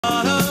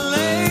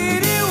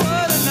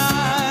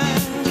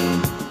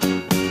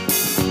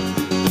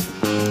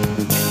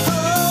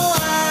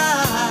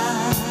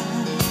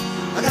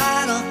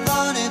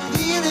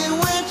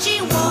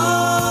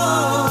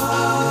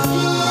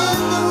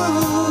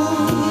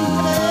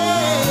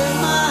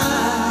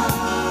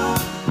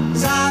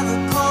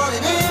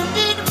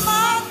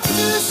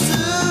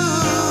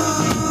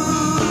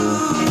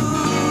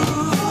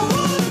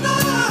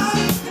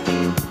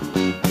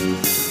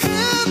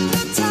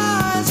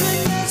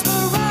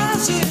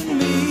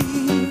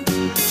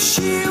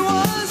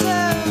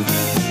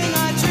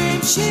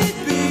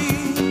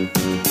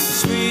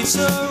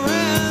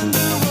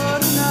surrender,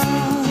 what now?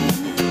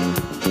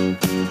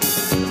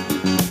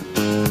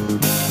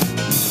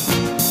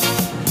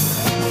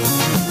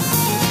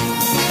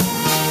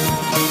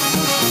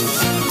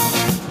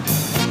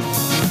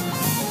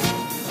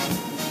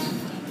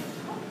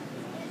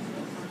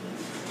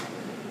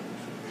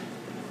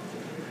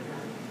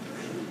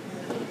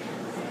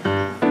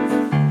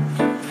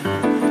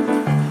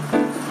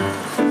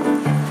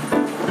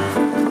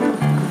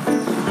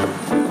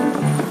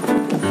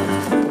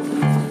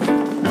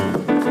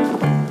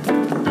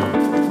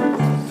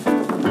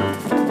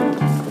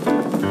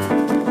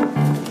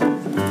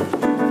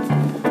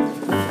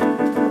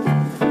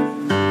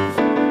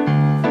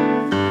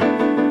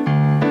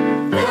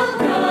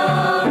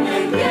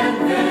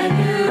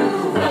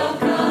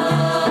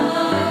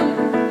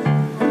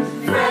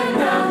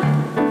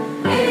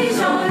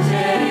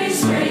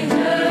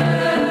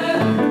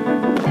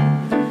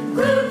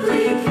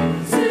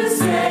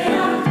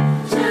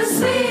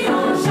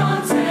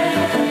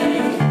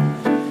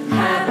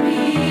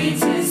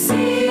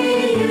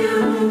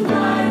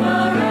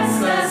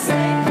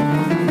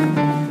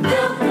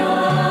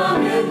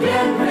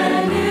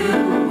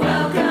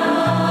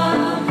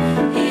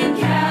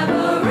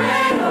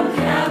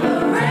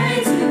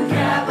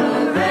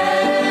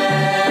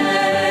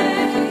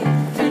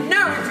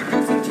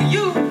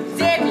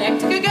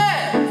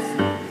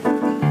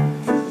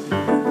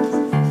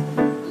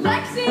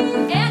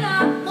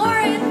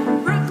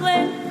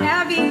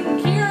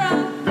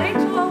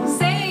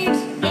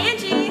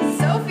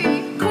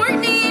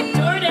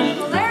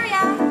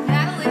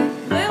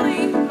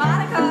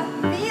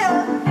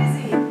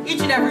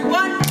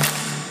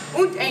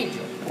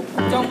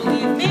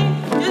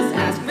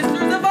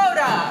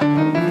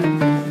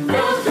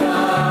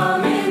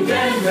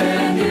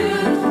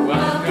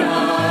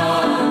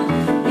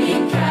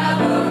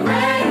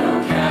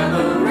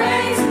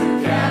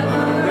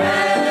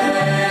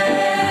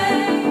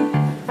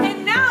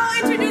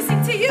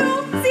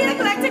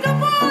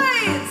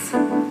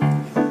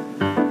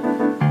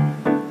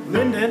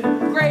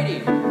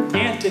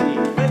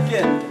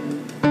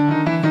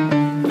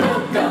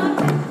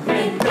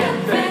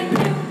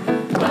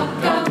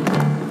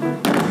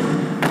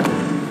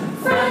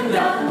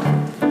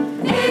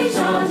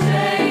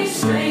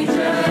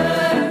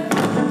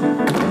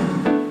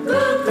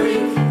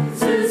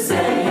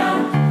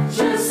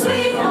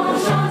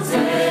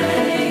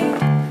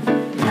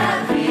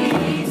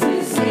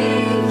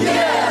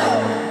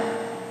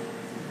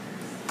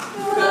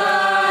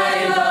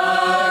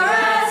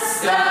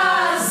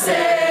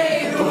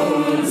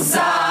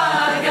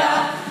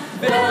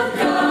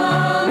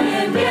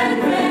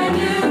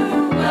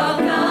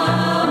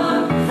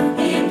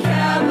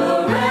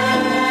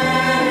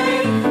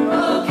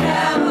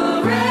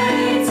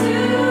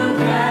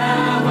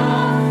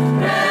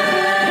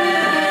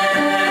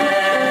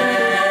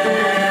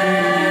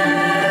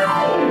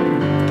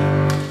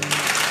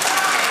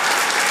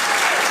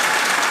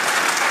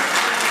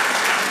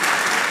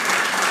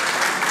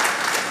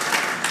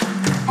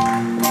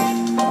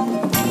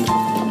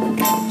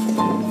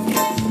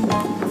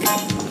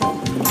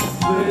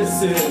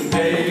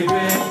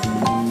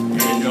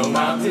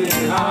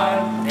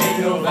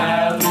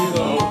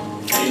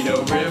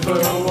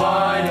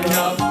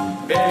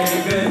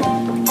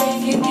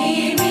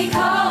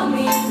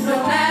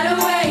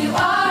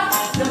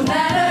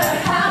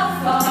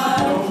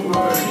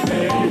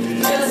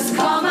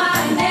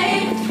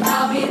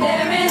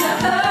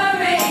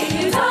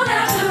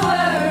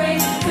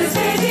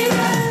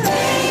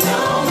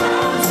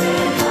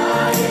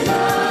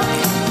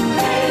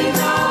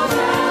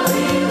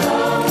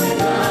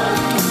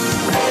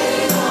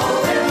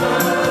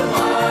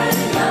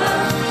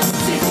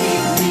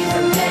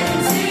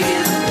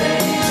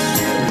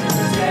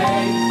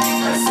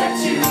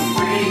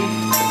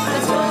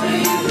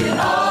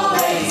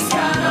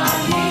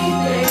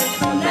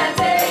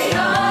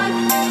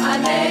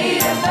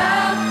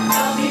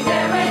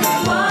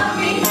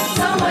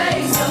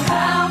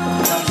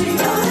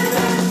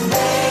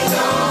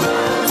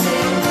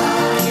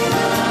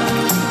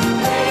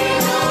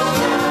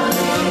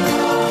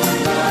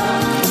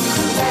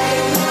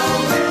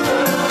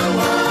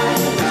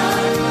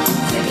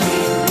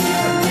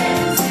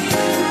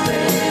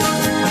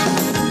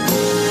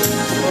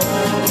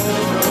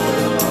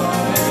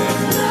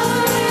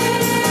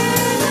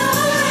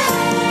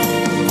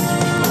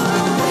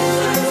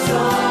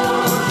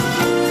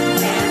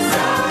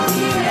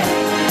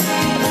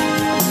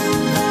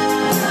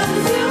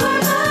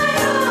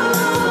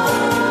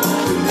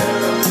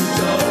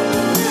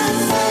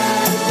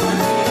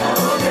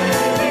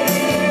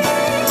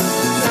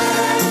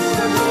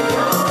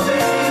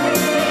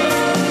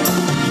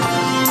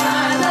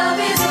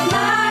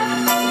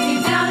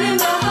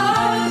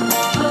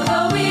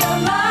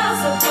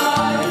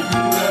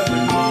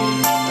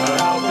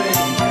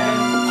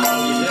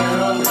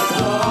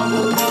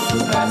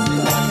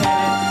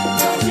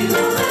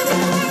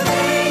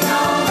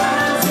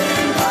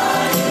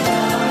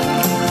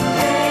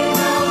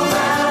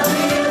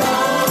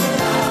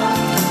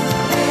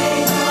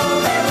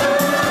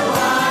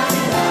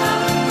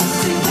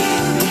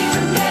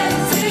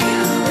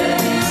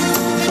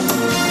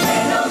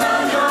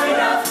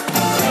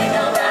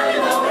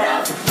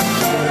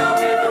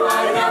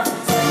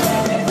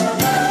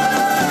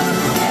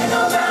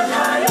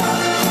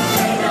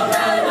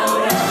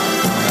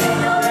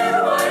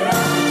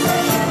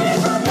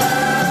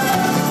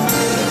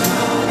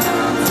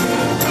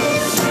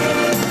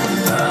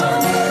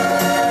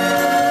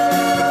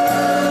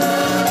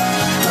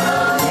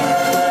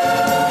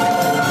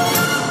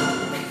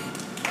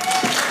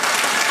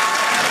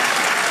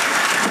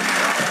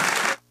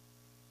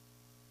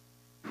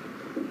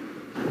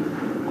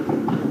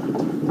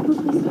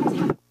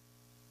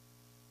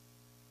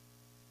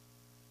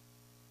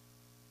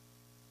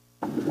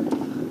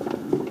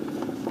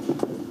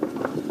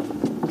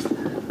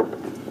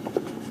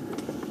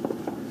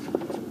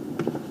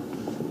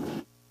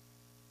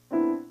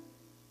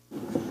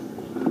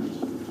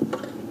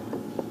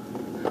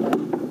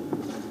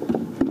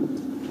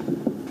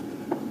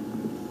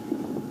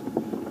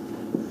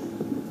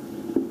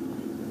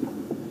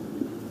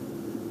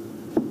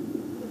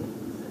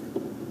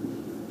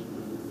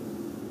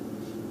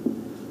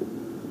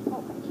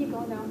 Keep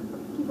going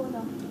down. Keep going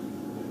down.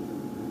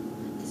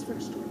 This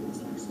first door,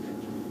 this last.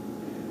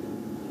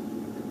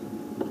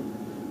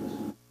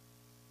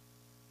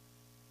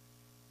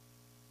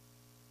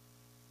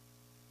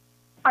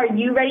 Are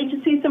you ready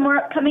to see some more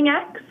upcoming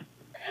acts?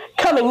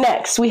 Coming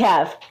next, we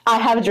have I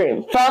Have a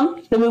Dream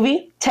from the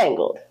movie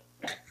Tangled.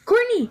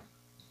 Courtney,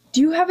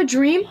 do you have a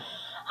dream?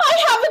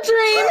 I have a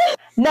dream!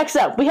 Next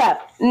up, we have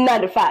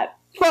 9 to 5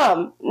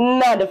 from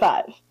 9 to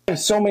 5. I have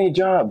so many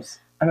jobs.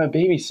 I'm a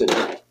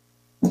babysitter.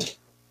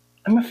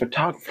 I'm a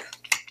photographer.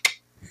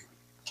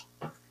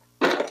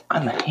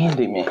 I'm a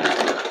handyman.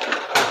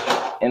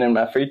 And in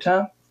my free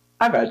time,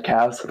 I ride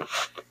cows.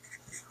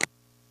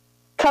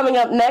 Coming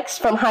up next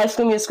from High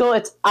School Musical,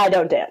 it's I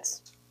Don't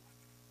Dance.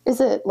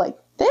 Is it like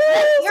this?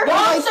 You're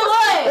going so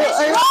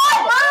good!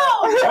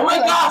 Oh my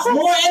gosh,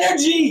 more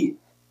energy!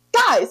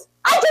 Guys,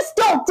 I just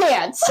don't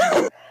dance!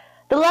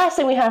 The last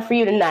thing we have for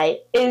you tonight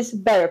is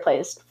Better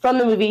Placed from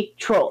the movie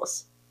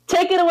Trolls.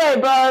 Take it away,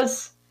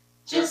 bros!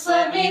 Just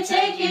let me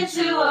take you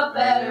to a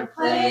better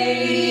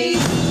place.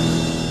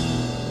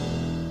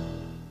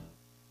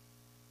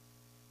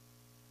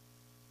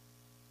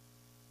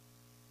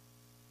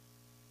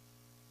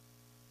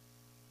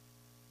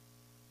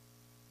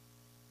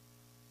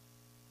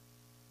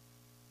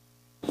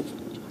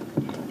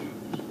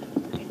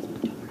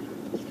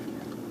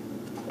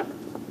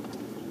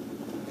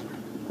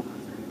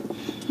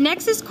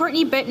 Next is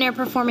Courtney Bittner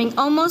performing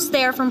Almost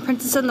There from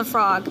Princess and the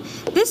Frog.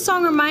 This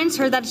song reminds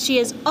her that she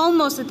is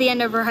almost at the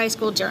end of her high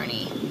school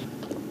journey.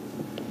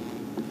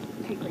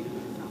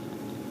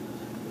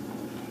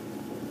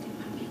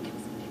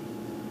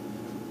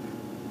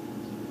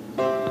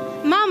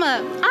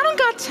 Mama, I don't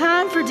got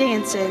time for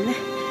dancing.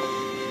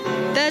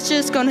 That's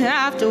just gonna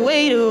have to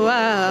wait a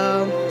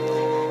while.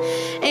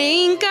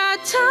 Ain't got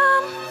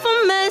time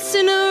for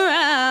messing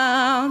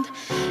around,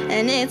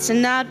 and it's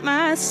not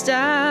my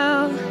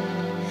style.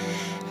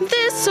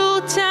 This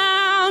whole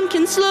town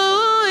can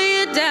slow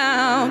you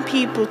down,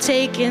 people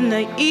taking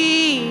the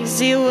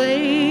easy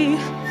way.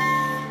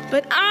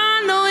 But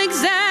I know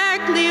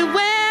exactly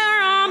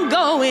where I'm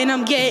going.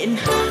 I'm getting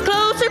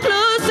closer,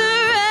 closer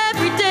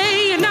every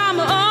day, and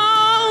I'm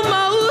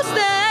almost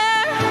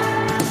there.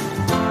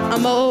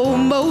 I'm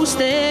almost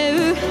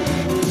there.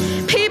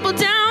 People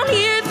down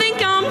here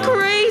think I'm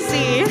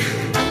crazy,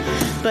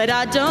 but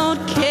I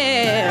don't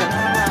care.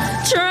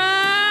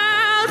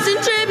 Trials and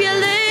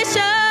tribulations,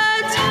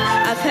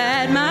 I've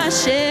had my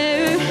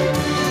share.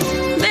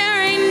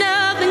 There ain't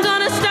nothing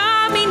gonna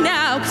stop me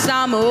now, 'cause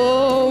I'm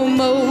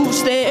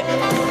almost there.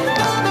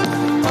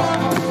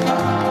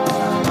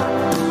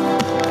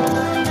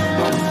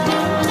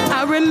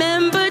 I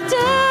remember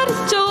Daddy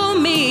told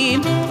me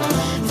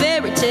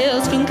fairy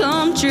tales can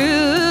come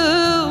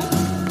true.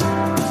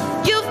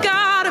 You've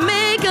gotta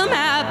make them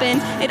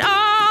happen. It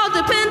all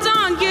depends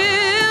on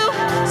you.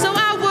 So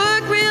I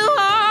work real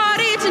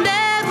hard each and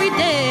every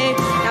day.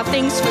 Now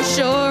things for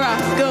sure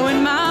are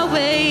going my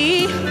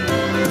way.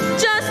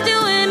 Just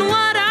doing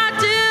what I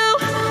do.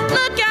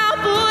 Look out,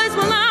 boys,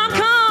 while I'm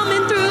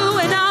coming through,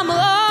 and I'm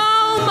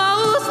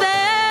almost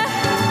there.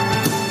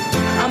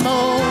 I'm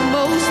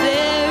almost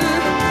there.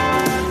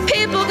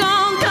 People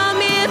gon' come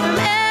in from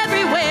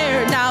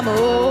everywhere, and I'm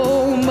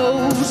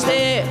almost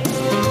there.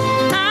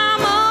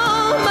 I'm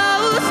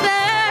almost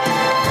there.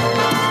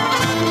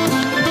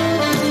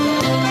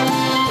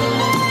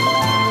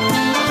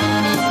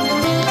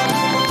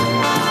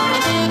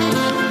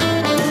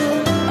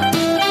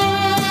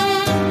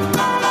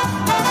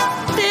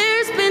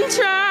 There's been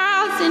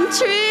trials and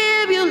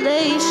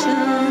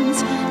tribulations.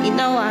 You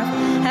know I've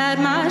had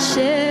my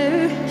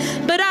share,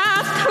 but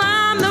I've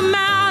climbed the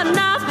mountain,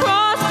 I've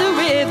crossed the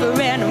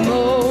river, and I'm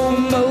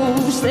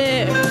almost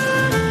there.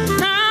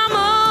 I'm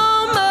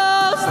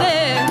almost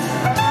there.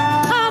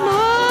 I'm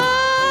almost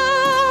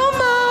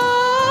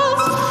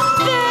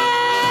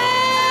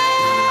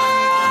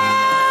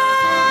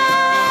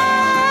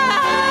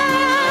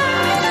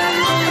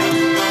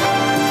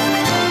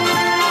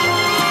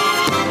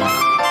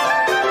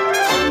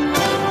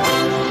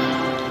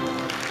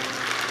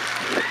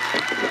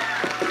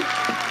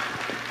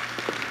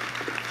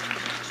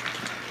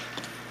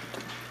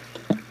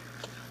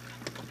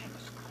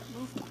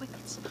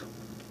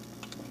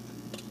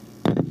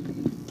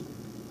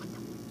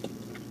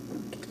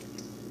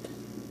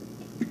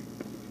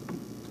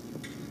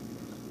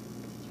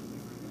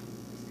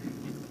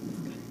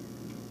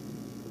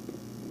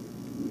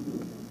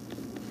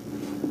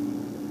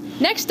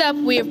Next up,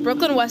 we have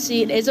Brooklyn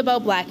Wesley and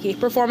Isabel Blackie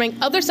performing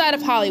Other Side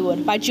of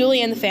Hollywood by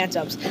Julie and the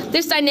Phantoms.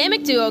 This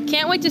dynamic duo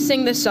can't wait to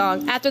sing this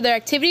song after their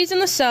activities in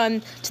the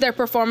sun to their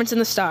performance in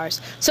the stars.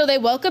 So they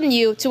welcome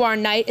you to our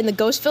night in the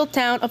ghost-filled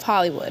town of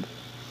Hollywood.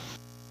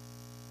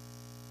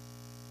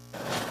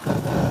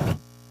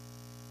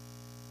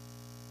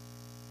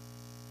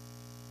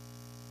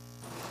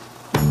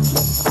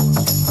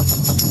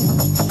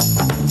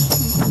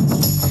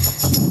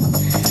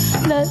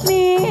 Let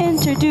me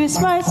introduce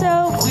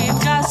myself,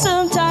 we've got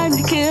some time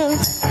to kill.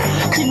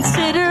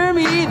 Consider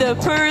me the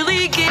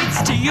pearly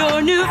gates to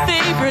your new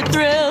favorite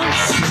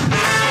thrills.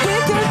 We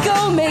could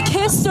go make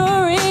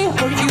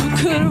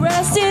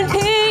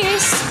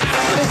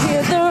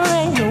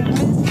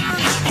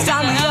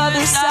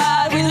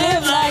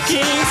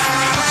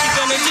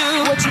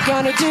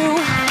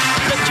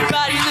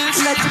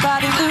your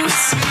body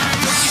loose.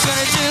 What you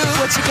gonna do?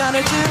 What you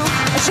gonna do?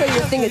 I'll show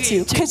you a thing or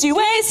two. Cause you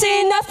ain't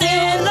seen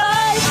nothing.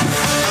 Life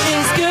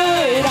is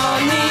good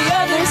on the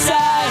other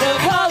side of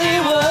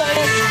Hollywood.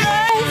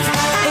 Life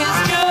is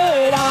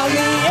good on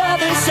the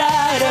other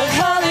side of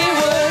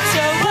Hollywood.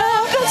 So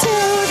welcome to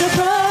the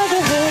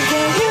brotherhood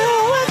where you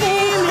are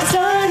being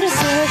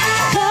misunderstood.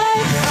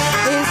 Life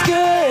is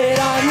good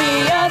on the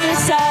other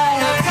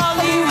side of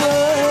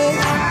Hollywood.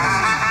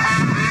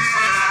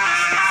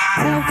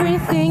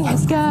 Everything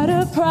has got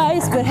a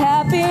price, but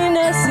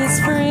happiness is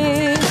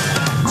free.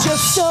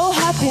 Just so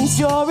happens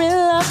you're in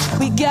love,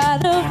 we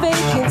got a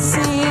vacancy.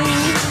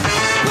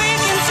 We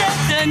can set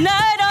the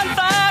night on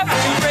fire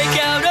and break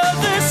out of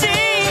the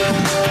scene.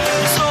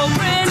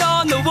 Soaring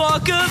on the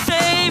walk of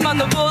fame, on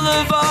the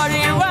boulevard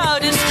in your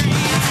wildest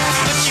dreams.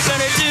 What you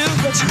gonna do?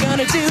 What you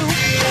gonna do?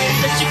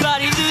 Let your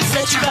body loose,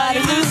 let your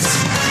body loose.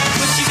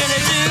 What you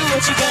gonna do?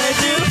 What you gonna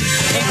do?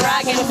 Ain't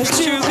bragging if it's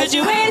true, cause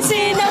you ain't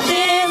seen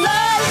nothing.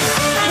 Life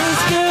is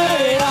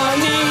good on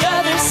the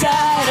other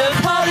side of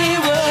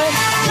Hollywood.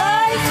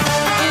 Life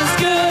is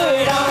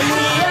good on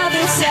the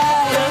other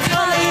side of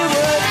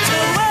Hollywood. So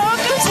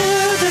welcome to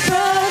the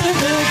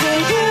brotherhood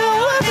where you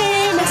will be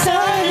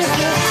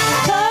misunderstood.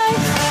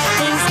 Life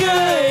is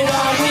good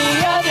on the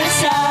other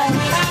side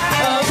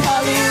of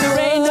Hollywood. There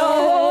ain't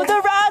no the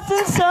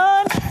rising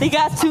sun, they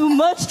got too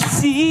much to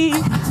see.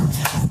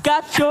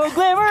 Got your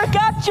glamour,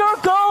 got your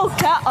gold,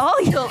 got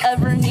all you'll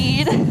ever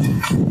need.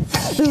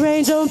 The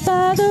rain don't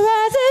buy the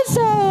rising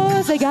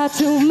stars, they got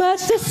too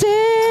much to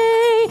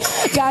see.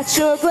 Got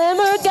your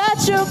glamour,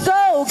 got your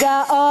gold,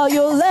 got all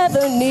you'll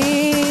ever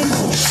need.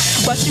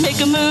 Watch you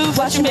make a move,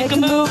 watch you make a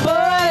move,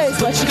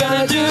 boys. What you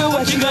gonna do,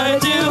 what you gonna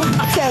do?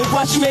 I said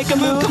watch you make a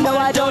move, no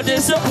I don't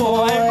disappoint.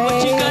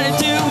 What you gonna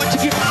do, what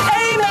you gonna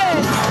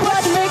amen.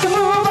 Watch you make a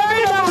move,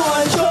 every number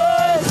one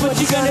choice. What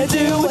you gonna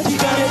do, what you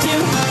gonna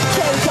do?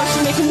 Say watch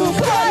you make a move,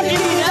 come on, give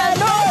me that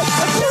noise.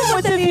 What's wrong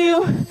with the view?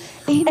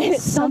 Ain't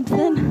it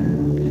something?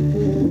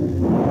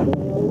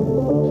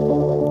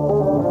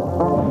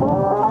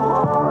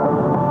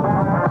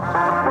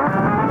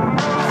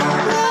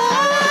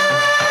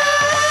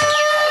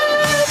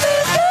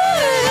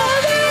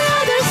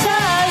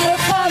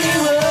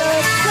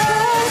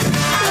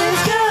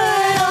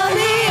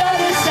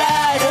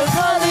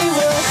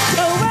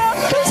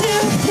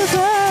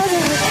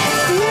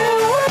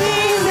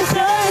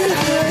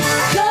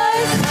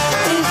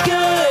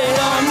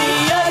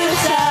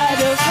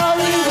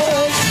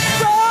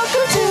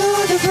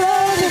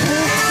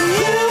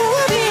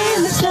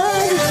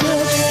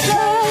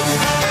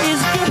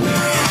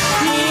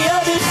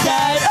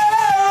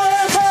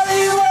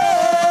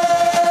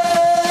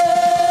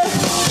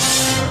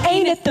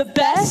 The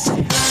best.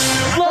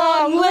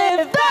 Long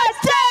live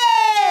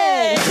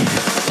Madison!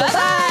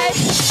 Bye-bye.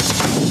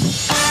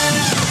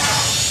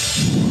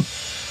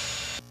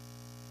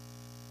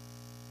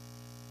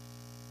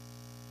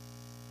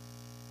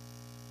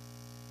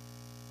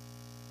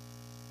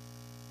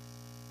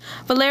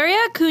 Valeria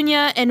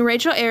Acuna and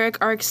Rachel Eric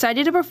are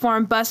excited to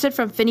perform Busted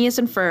from Phineas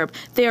and Ferb.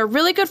 They are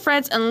really good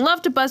friends and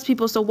love to buzz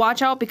people, so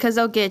watch out because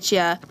they'll get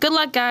ya. Good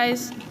luck,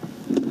 guys.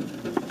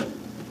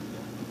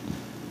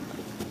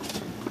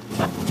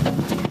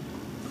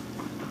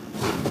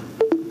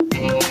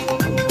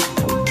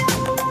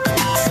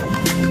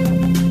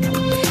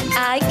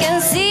 I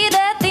can see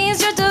the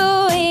things you're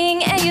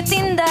doing and you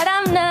think that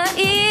I'm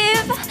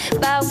naive.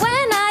 But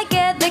when I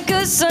get the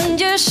goods on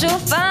you, she'll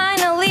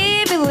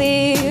finally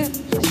believe.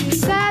 She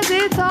says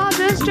it's all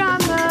just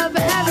drama,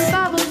 but every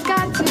bubble's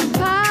got to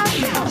pop.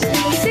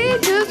 See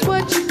just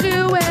what you're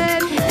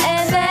doing.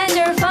 And then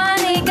you're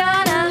finally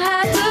gonna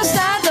have to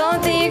stop.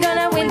 Don't think you're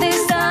gonna win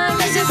this time,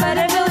 cause you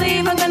better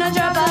believe I'm gonna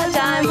drop a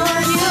dime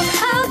on you.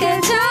 I'll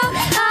get you,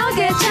 I'll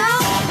get you.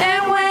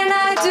 And when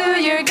I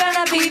do, you're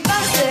gonna be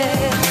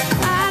busted.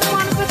 I don't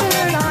wanna put the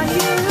hurt on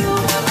you,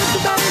 but you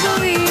better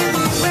believe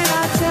me when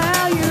I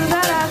tell you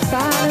that I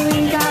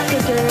finally got the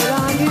dirt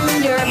on you.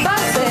 You're busted.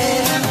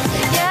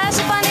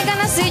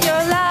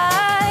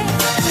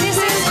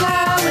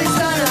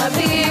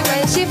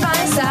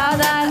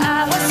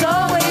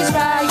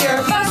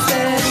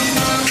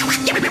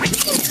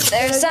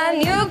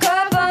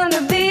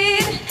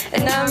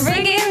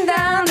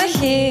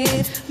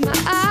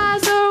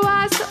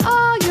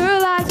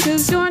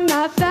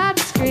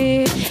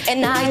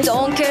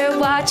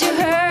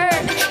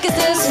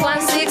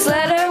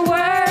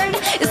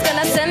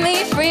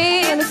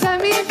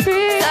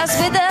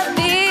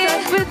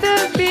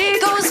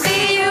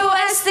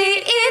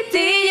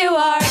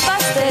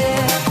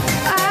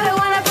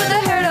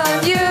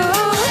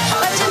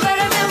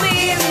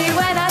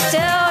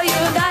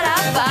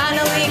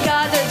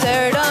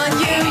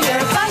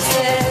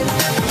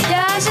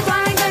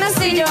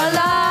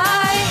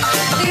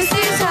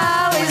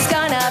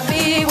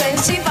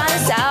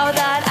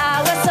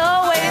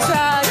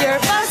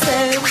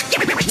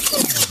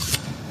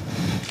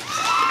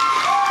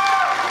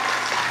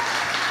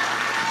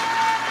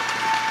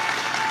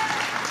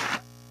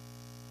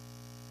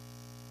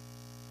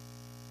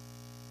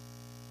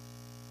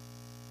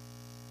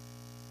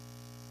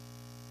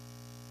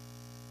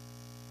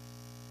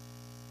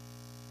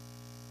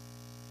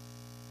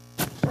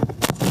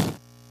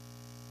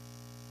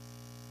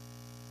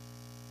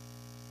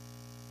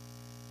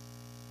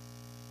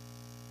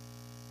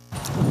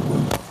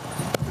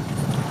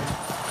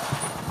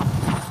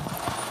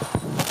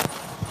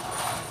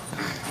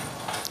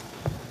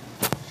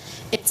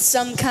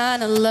 some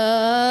kind of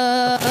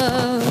love.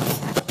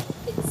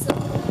 It's some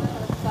kind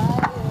of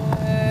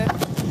fire.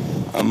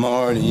 I'm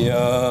already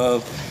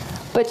up.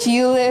 But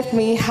you lift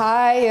me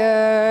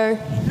higher.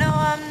 No,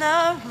 I'm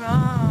not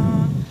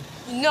wrong.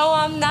 No,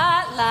 I'm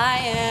not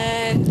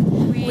lying.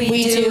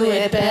 We do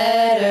it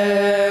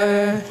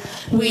better.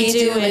 We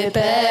do it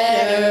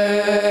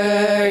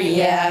better.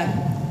 Yeah.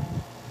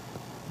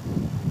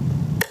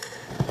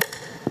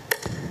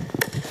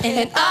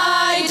 And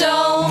I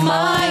don't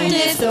mind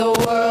if the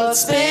world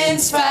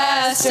spins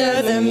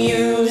faster, the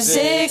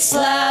music's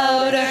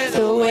louder,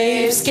 the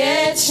waves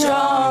get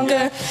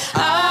stronger.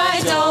 I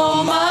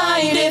don't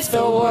mind if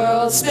the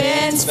world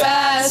spins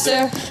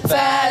faster,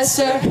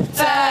 faster,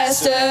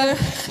 faster.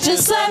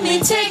 Just let me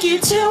take you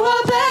to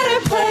a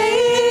better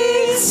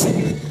place.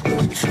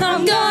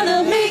 I'm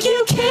gonna make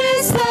you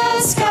kiss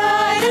the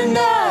sky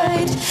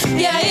tonight.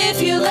 Yeah,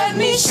 if you let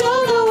me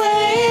show the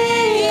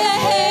way. Yeah,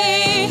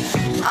 hey,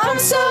 I'm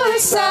so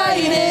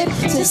excited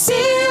to see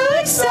you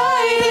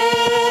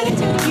excited.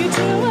 You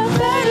to a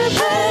better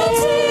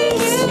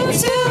place. I'll take you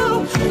to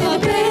a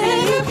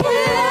better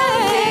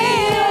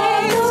place.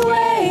 On the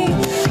way,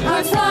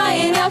 I'm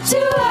flying up to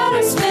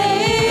outer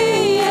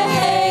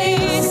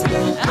space.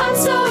 I'm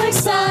so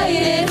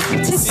excited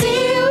to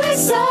see you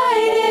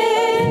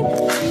excited.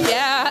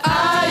 Yeah,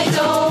 I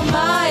don't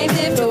mind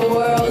if the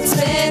world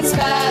spins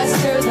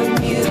faster, the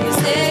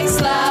music's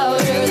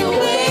louder, the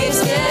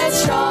waves get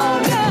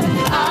stronger.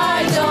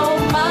 I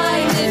don't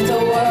mind if the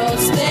world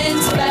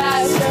spins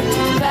faster,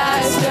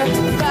 faster,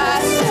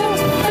 faster,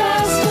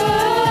 faster.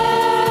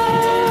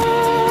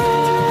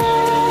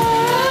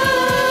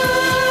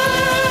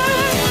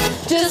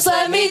 Just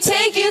let me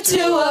take you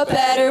to a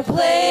better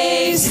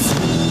place.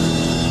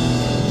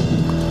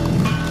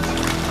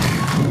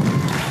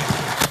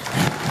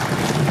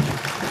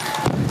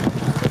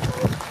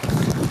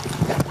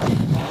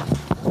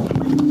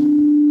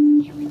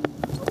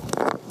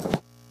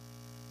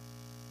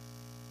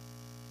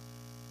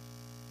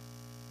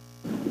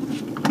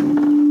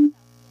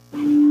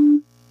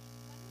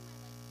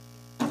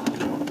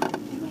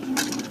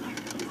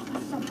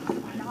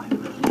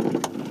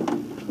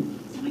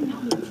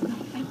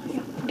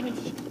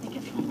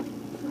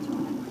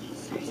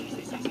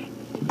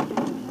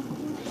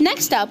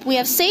 Next up, we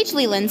have Sage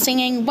Leland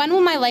singing When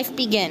Will My Life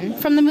Begin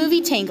from the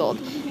movie Tangled.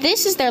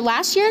 This is their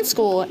last year in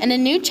school, and a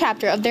new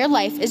chapter of their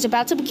life is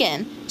about to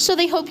begin, so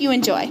they hope you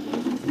enjoy.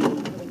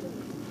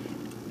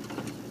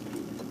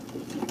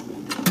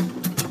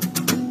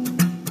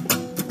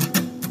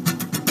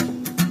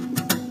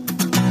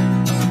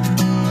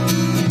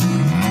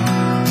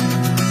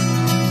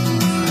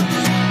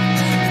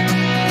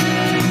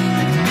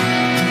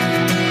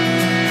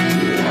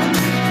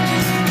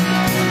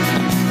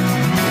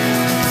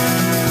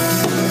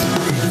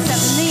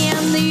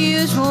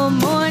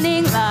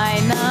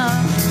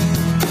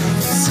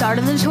 Start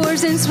on the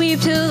chores and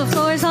sweep till the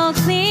floor's all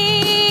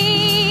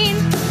clean.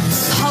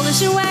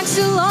 Polish and wax,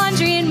 do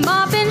laundry and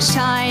mop and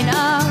shine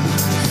up.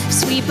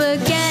 Sweep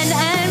again,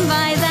 and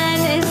by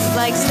then it's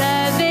like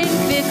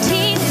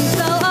 7:15. And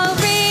so I'll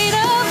read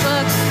a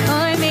book,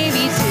 or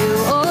maybe 2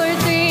 or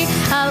 3.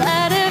 I'll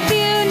add a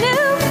few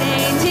new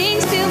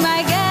paintings to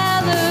my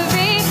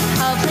gallery.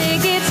 I'll play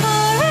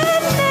guitar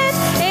and knit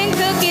and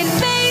cook, and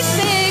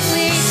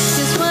basically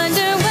just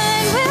wonder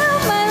when will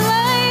my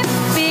life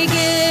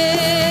begin.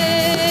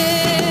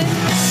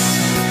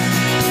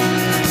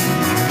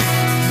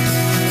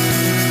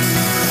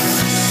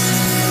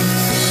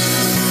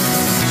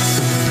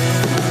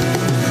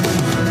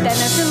 Then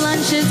after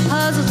lunch it's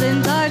puzzles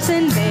and arts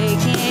and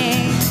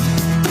baking,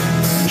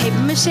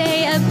 paper mache,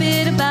 a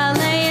bit of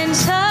ballet and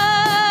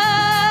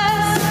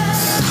chess,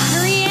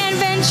 pottery and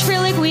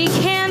ventriloquy,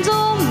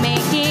 candle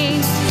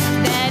making.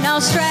 Then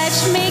I'll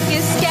stretch, make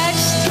a sketch,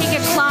 take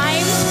a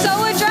climb,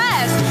 sew a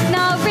dress. And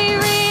I'll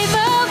reread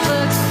the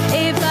books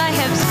if I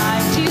have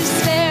time to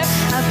spare.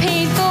 I'll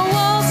paint the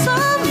walls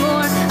some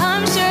more,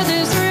 I'm sure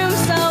there's room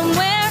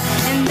somewhere.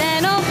 And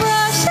then I'll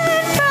brush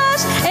and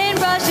brush and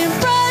brush and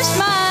brush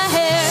my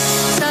hair,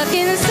 stuck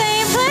in the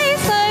same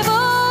place I've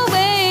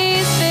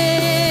always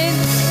been.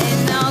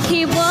 And I'll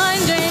keep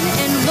wondering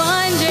and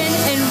wondering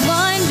and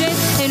wondering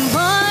and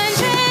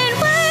wondering,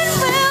 when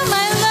will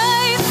my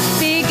life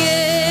begin?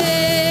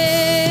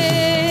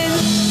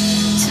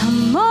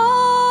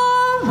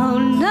 Tomorrow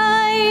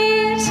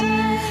night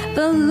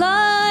the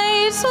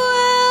lights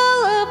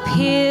will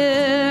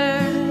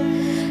appear,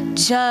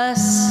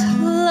 just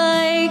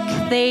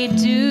like they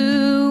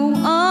do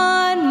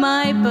on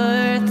my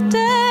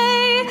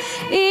birthday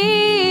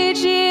each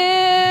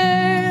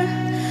year.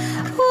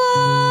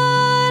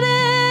 What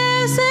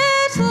is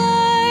it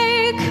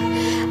like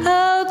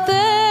out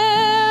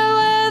there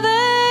where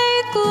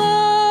they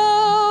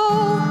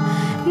glow?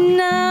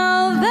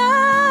 Now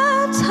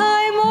that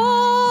I'm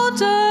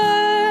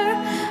older,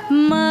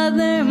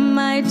 Mother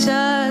might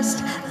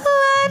just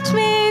let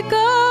me go.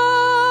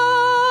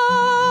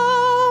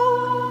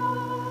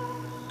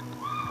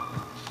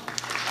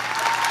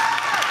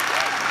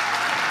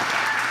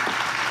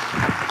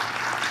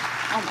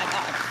 Oh my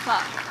God,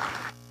 fuck.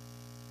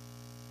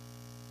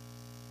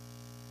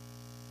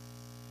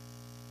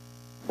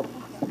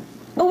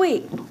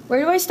 wait,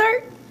 where do I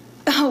start?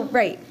 Oh,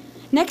 right.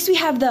 Next we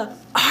have the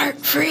Art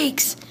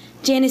Freaks,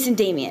 Janice and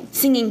Damien,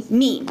 singing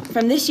Mean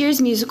from this year's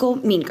musical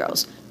Mean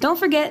Girls. Don't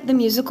forget, the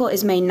musical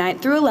is May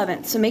 9th through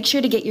 11th, so make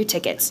sure to get your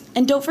tickets.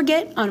 And don't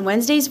forget, on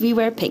Wednesdays we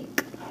wear pink.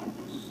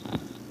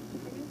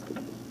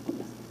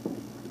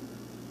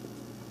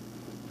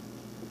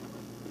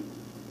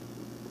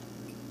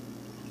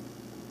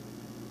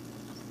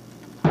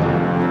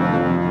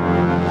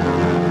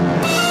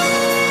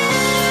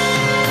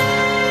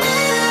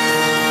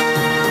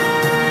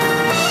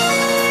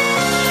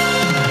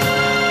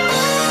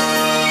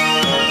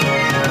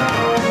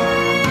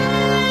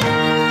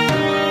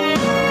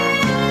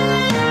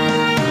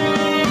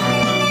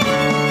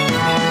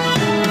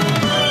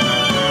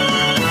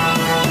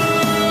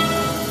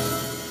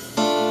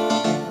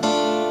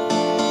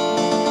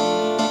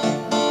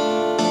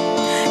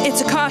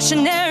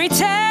 Cautionary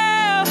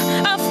tale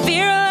of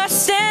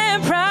fearless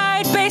and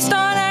pride based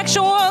on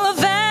actual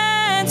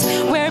events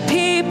where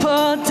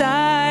people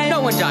died.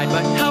 No one died,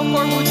 but how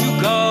far would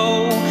you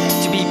go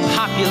to be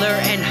popular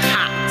and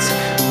hot?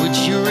 Would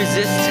you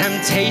resist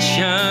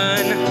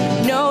temptation?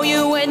 No,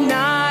 you would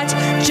not.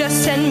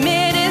 Just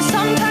admit it.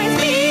 Sometimes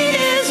mean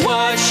is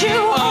what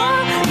you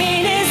are.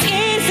 Mean is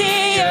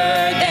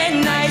easier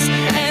than nice.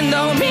 And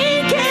though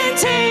mean can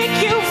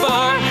take you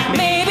far,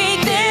 maybe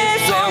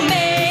this will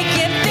make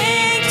you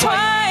think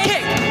twice.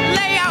 Kick,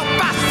 lay out,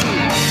 bust.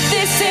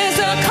 This is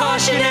a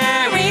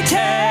cautionary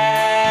tale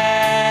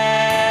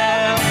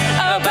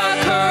about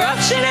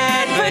corruption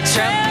and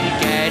betrayal.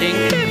 Getting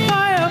hit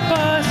by a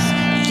bus.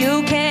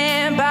 You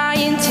can buy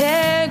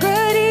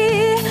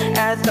integrity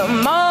at the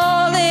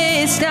mall.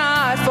 It's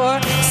not for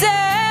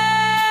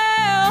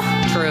sale.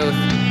 Truth.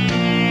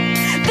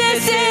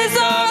 This is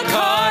a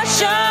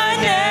cautionary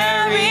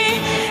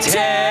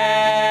tale.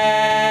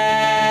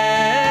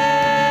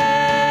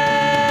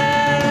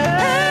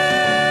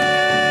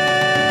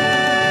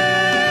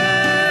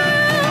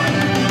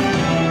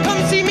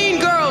 Come see Mean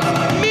Girls!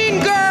 Mean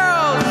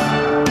Girls!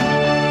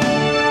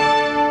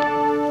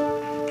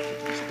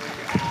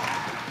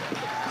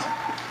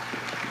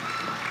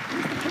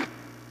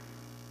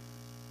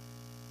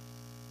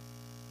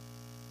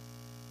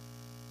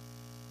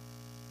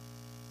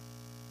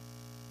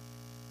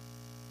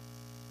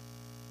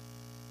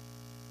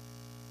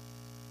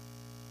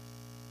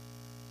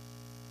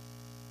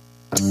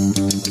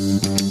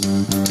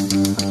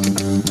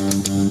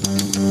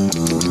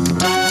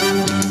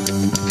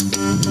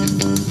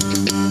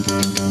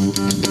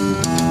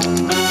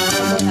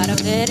 Out of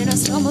bed and I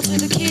stumble to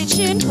the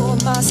kitchen, pour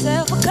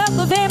myself a cup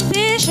of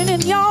ambition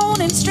and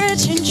yawn and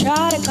stretch and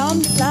try to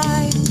come to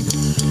life.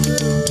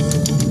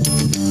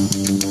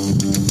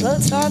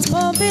 Blood starts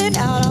pumping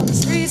out on the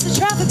streets, the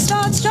traffic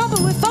starts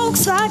jumping with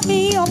folks like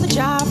me on the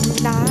job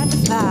from 9 to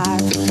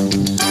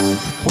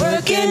 5.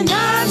 Working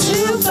 9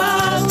 to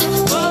 5,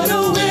 what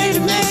a way to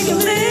make a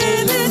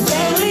living,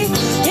 barely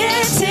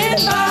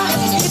getting by.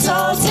 It's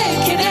all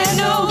taken and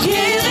no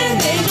giving,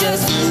 they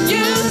just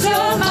use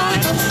your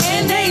mind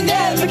and they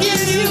never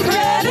give you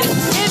credit.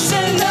 It's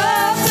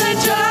enough to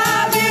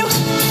drive you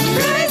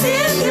crazy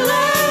if you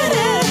let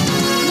it.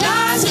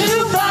 9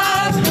 to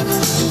 5,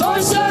 for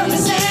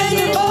service and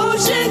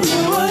devotion,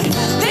 you would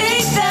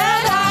think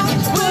that I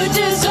would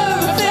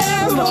deserve a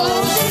fair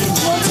promotion.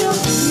 Want to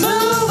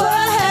move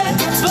ahead,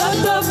 but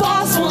the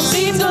boss won't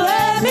seem to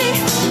let me.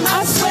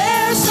 I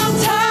swear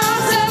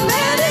sometimes that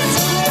man is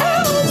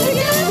out to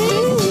get me.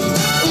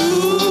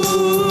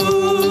 Ooh.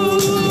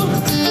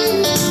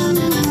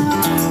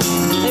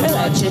 Maybe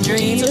let your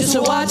dreams just to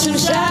watch them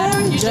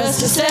shatter. You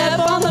just a step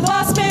on the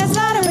boss man's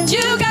ladder, and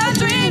you got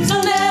dreams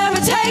they'll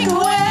never take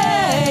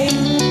away.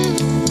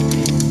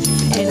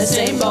 In the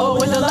same boat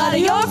with a lot of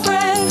your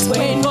friends,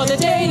 waiting for the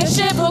day the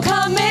ship will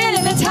come in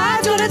and the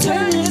tide's gonna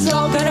turn and it's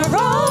all gonna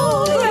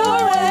roll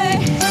your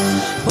way.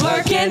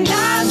 Working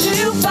 9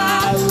 to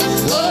 5,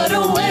 what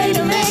a way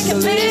to make a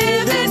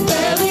living,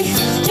 barely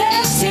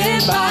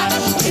getting by.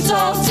 It's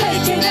all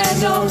taken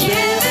and no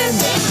giving,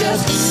 they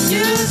just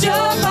use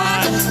your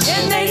mind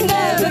and they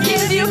never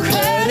give you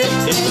credit.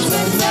 It's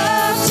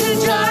enough to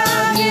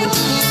drive you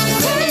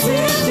crazy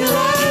if you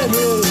let it.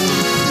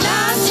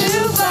 9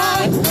 to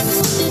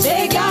 5,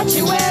 they got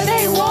you where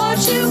they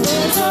want you.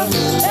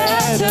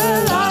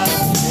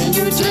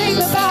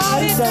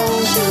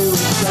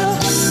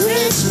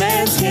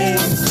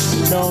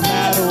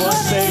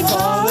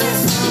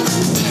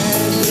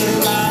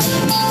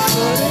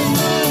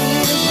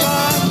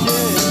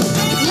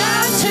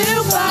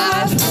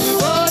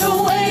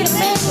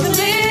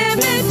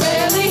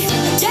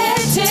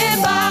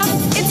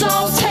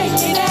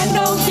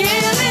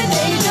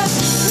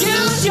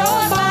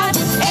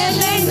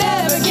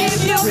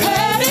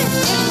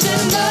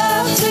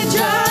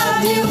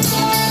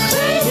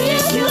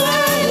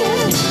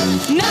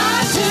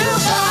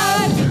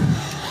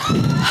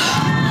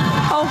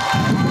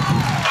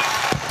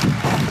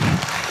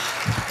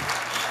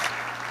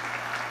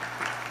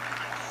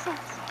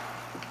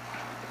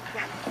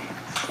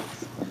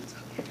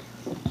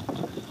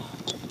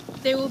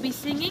 They will be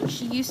singing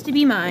She Used to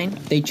Be Mine.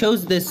 They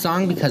chose this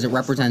song because it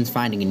represents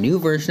finding a new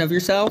version of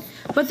yourself.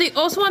 But they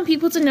also want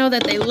people to know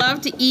that they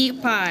love to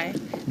eat pie.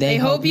 They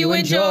hope you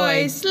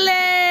enjoy.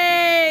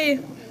 Slay!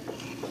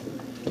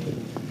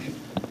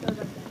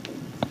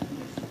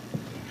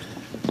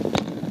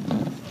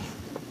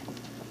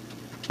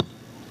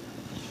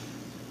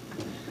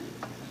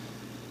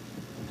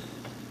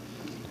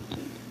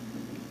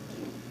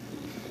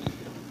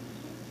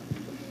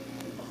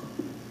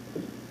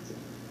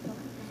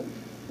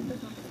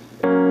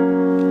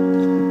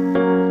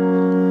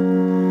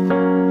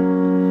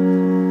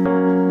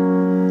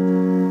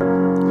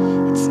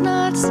 It's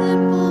not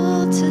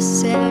simple to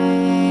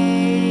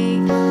say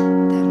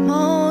that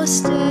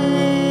most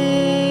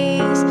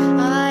days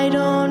I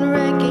don't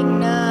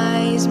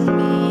recognize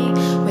me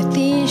with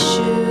these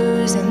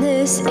shoes and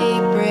this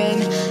apron.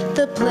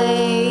 The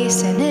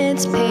place and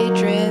its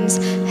patrons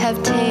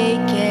have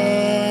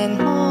taken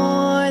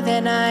more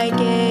than I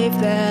gave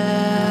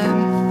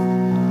them.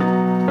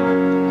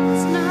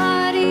 It's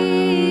not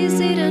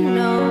easy to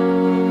know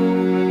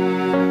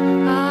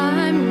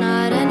I'm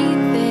not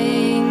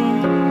anything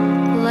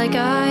like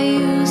I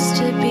used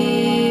to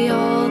be,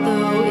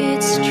 although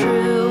it's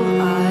true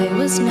I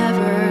was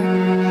never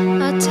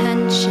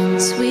attention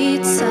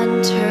sweet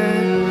center.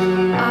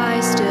 I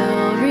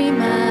still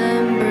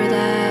remember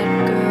that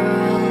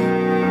girl.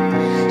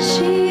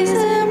 She's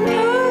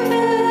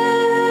imperfect,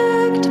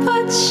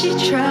 but she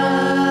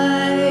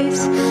tries.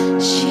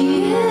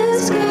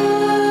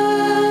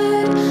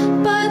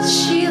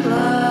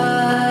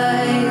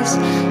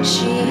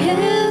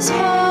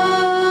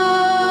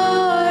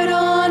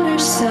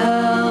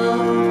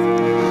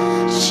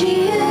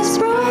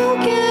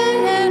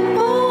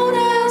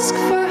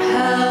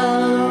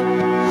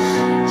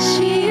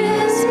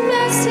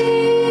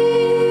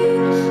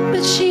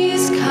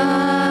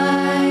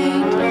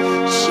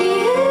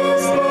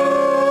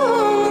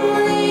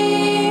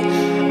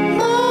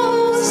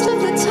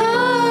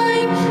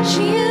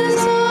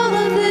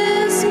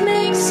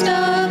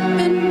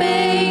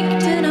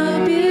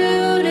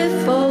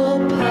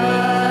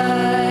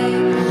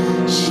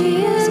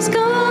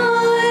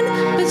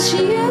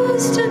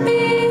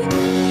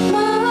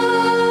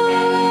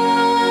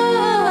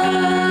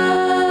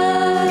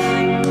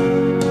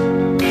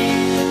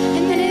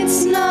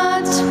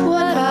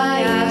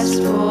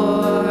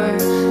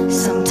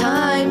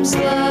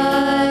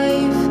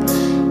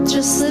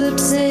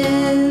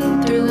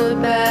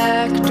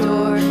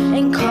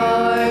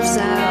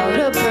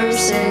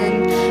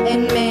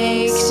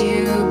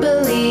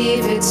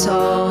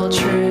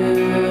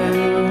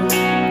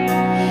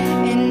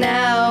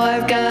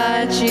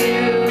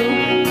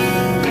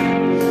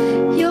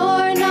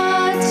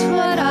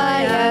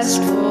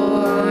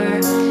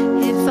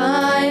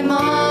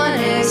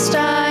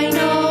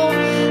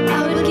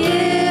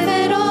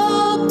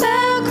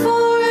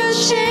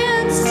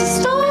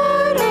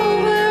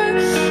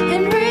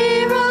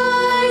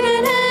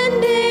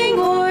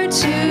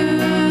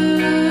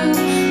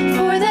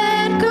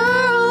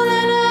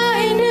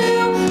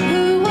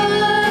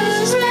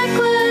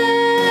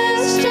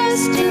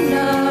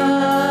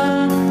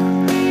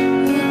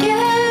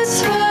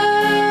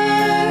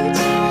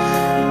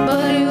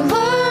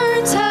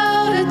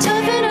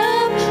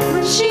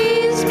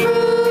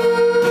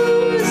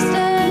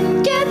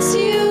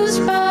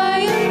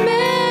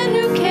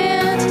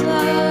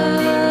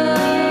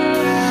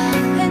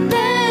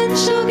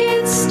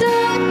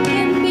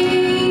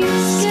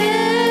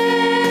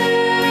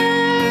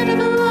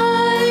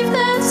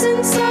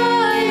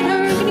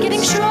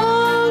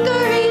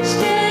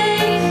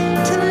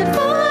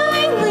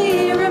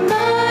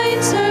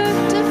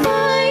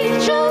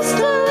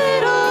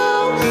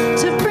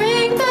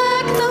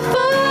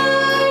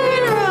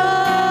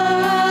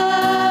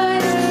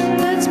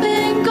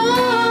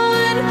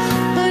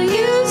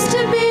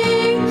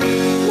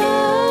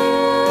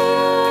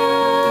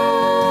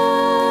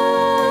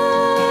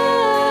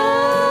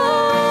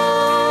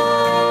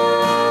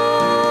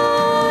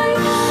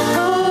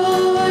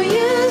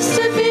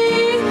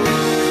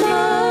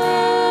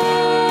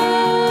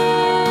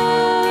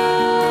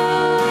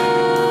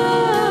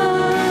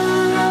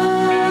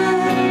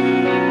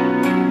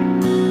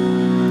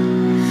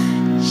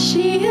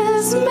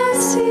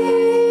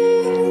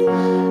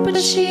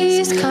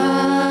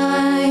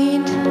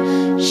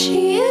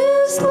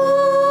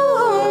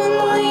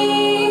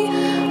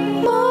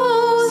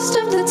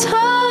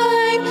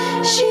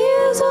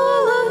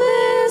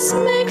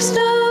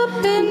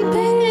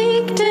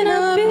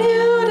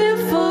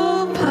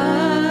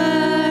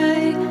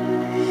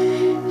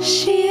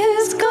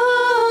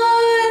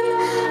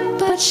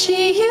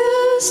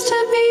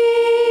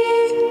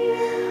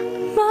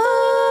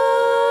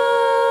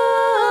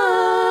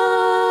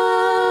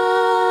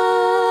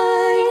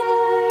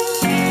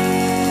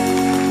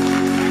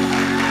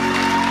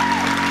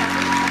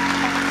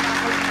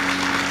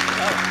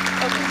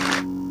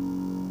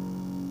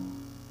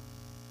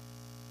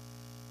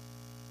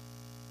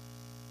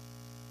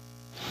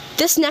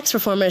 This next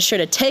performer is sure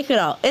to take it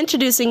all.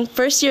 Introducing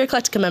first-year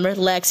Eclectica member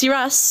Lexi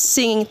Ross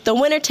singing The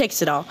Winner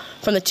Takes It All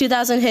from the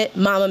 2000 hit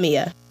Mamma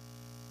Mia.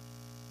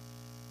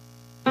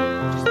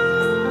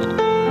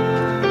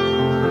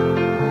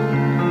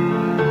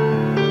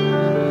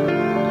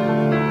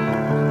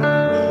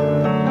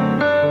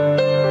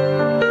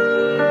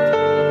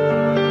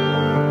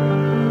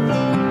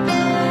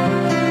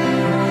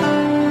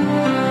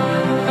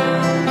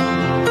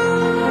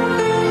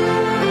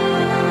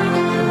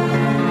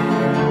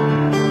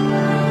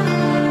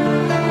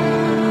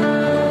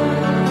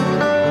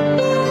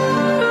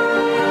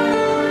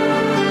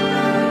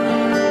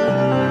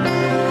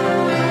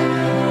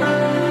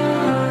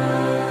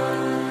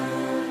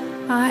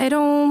 I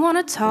don't want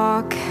to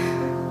talk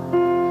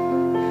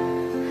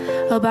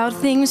about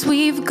things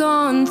we've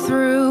gone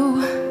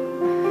through,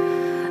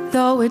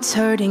 though it's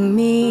hurting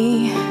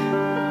me.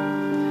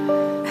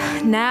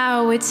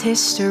 Now it's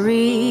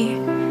history.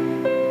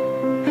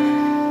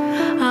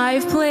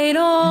 I've played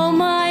all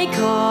my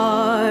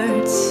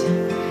cards,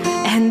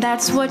 and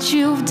that's what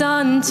you've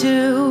done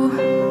too.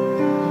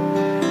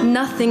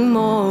 Nothing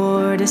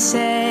more to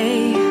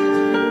say,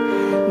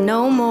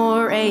 no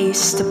more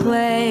ace to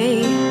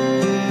play.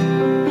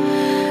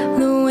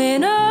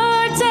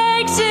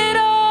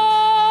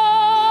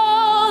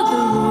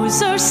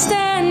 Are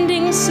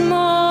standing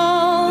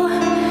small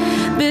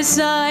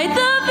beside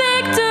the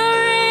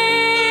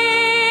victory.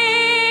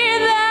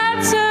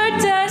 That's her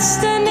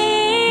destiny.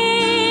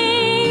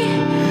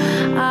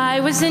 I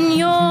was in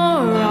your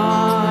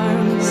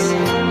arms,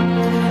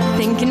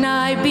 thinking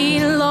I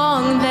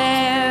belonged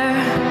there.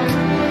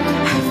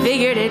 I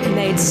figured it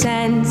made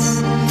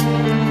sense,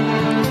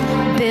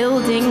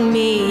 building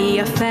me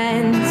a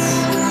fence,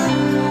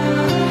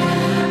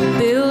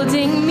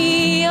 building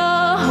me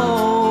a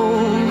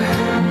home,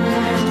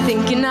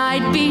 thinking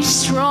I'd be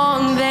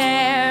strong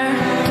there,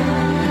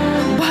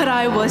 but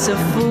I was a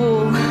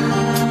fool,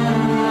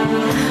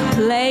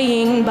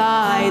 playing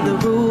by the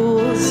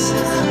rules.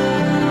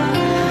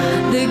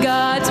 The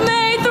gods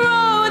may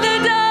throw the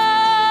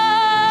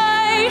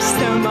dice,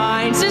 their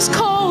minds as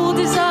cold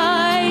as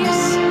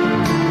ice,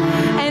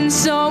 and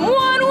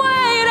someone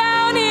way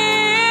down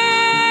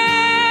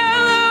here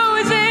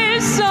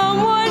loses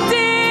someone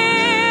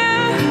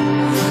dear.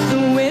 The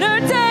winner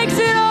takes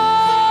it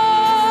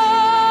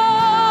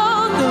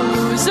all, the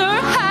loser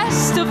has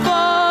to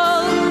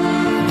fall.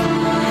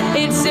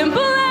 It's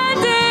simple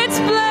and it's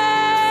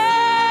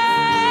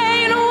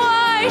plain.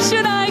 Why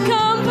should I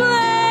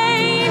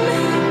complain?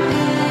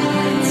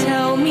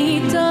 Tell me,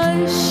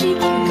 does she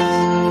kiss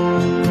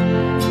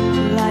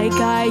like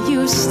I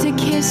used to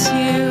kiss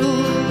you?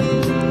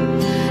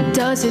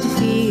 Does it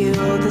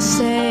feel the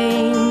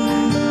same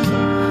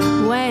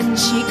when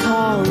she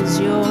calls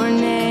your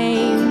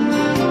name?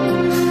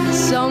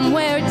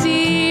 Somewhere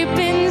deep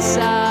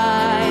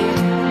inside,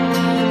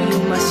 you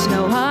must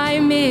know I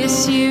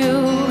miss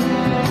you.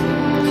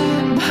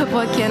 But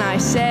what can I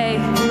say?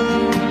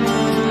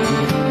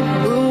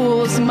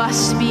 Rules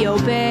must be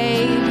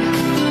obeyed.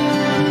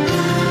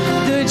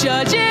 The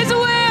judges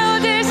will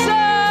decide.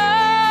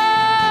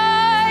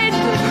 The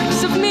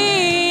rights of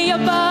me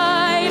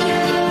abide.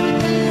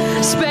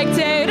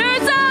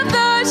 Spectators of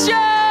the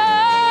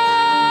show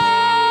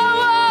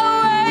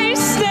always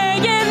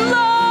staying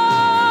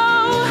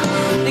low.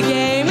 The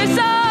game is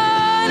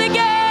on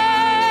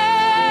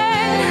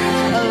again.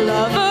 A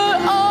lover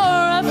or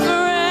a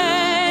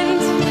friend,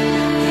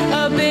 a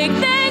big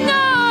thing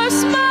or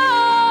small,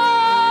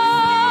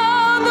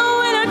 the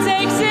winner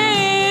takes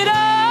it all.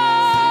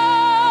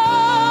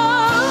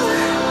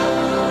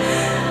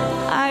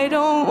 I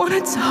don't want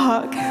to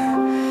talk,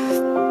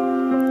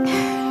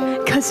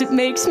 'cause it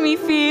makes me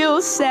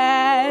feel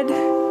sad,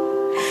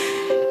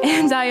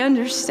 and I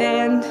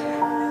understand.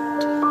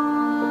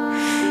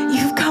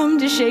 You've come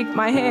to shake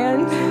my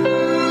hand.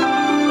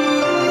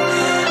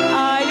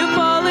 I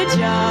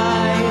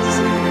apologize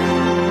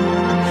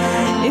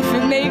if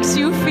it makes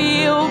you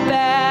feel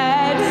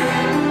bad,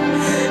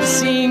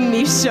 seeing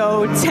me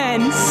so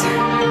tense,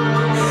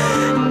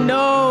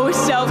 no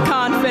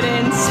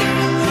self-confidence.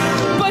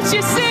 But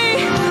you see,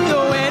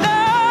 the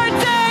winner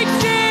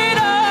takes it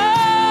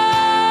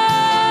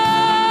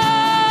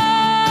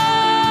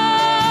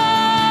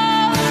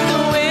all.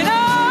 The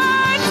winner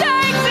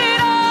takes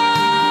it all.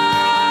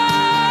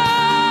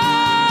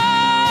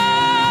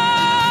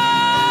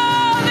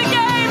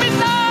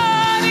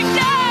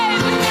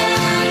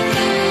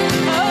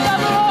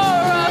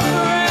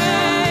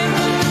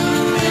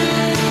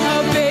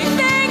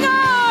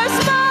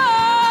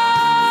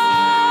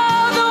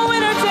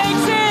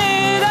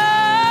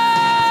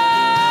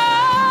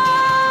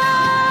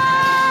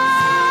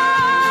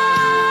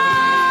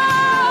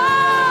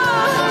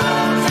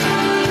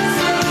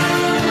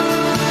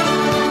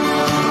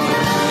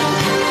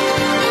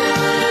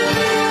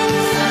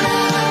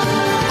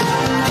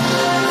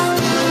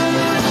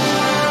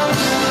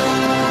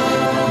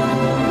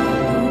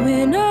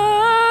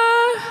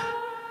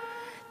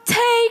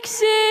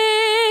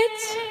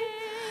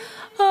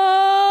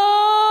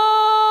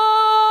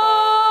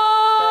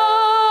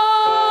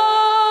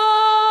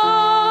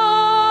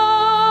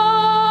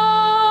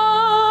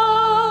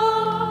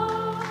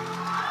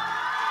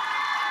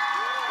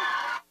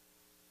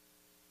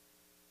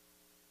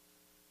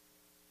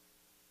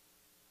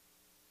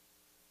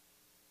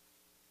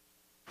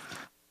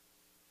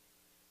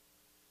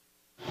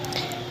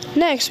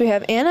 Next, we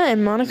have Anna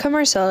and Monica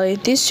Marcelli.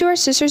 These two are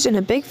sisters in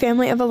a big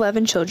family of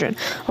 11 children.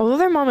 Although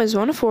their mom is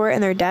one of 4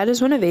 and their dad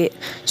is one of 8,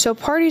 so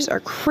parties are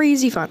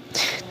crazy fun.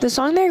 The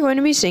song they're going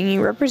to be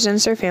singing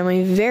represents their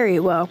family very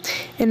well,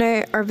 and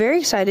I are very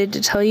excited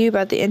to tell you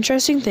about the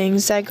interesting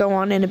things that go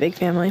on in a big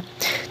family.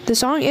 The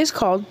song is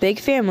called Big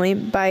Family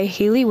by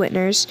Haley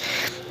Whitners.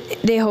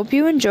 They hope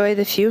you enjoy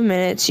the few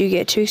minutes you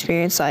get to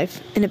experience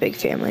life in a big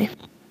family.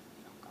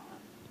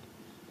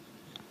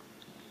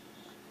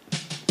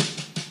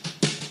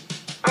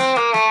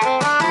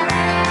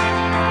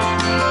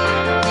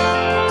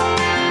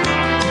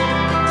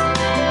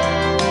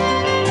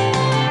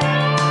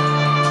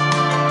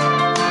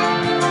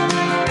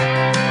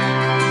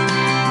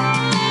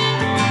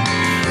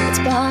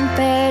 Bunk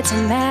beds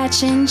and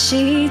matching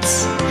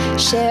sheets,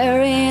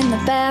 sharing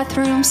the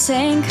bathroom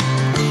sink,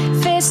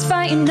 fist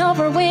fighting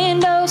over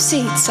window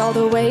seats, all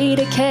the way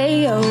to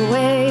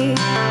KOA.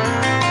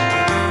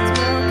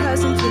 More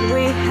cousins when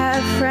we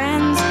have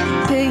friends,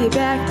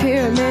 piggyback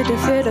pyramid to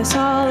fit us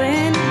all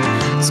in,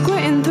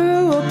 squinting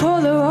through a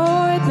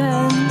Polaroid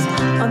lens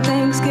on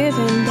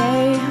Thanksgiving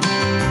Day.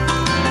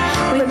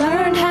 We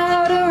learned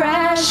how to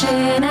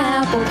ration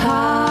apple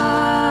pie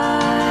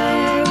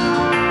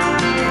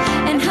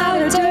and how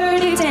to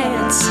dirty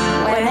dance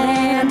when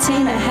Aunt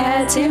Tina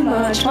had too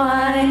much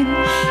wine.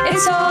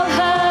 It's all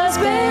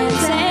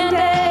husbands and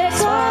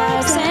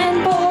ex-wives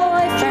and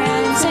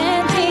boyfriends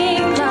and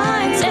pink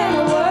lines and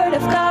the word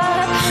of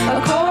God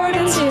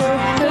according to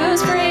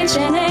who's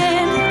preaching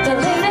in the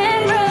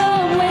living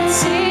room with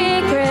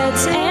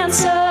secrets and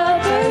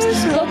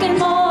suppers, looking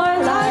more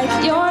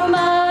like your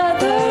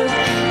mother,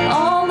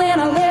 all in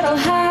a little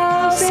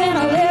house in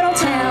a little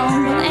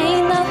town. But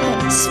ain't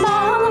nothing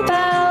small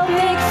about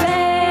big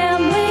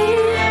family.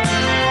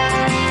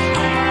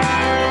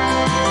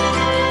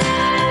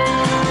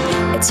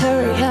 It's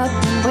hurry up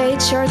and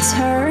wait your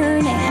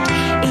turn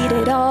and eat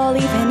it all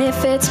even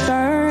if it's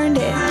burned.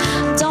 It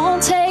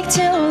don't take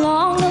too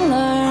long to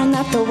learn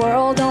that the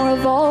world don't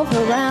revolve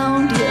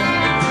around you.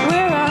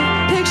 We're a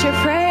picture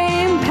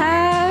frame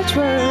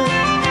patchwork,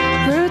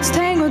 roots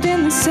tangled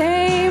in the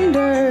same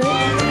dirt,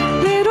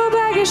 little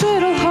baggage,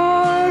 little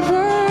hard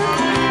work,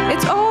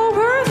 it's all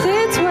worth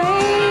its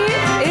weight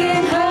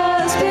In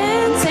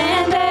husbands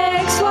and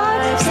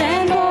ex-wives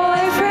and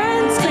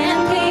boyfriends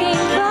and pink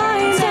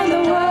lines and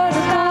the word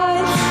of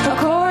God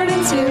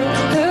according to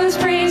who's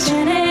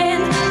preaching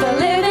in the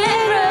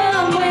living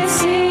room with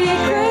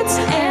secrets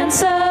and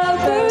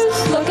suppers,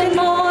 looking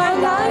more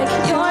like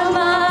your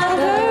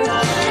mother,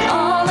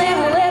 all in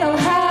a little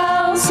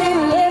house in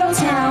a little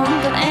town.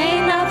 But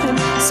ain't nothing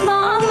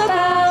small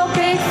about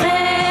big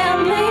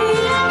family.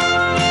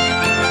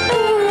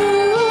 Ooh,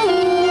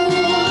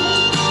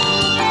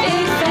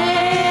 big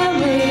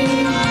family,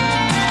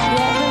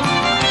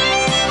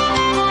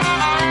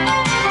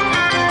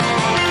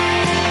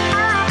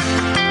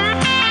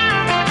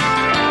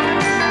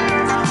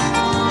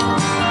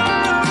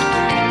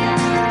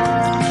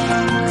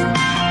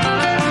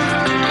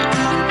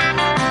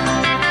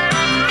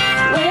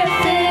 we're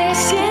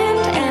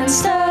thick-skinned and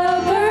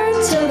stubborn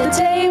till the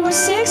day we're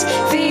 6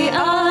 feet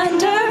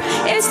under.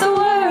 It's the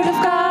word of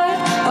God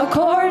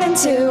according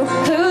to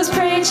who's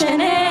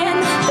preaching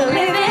in the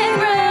living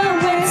room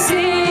with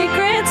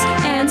secrets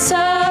and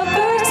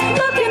suppers,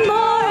 looking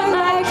more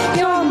like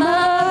your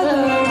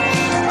mother,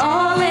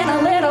 all in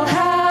a little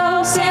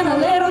house in a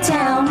little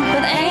town.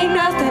 But ain't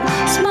nothing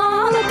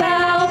small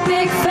about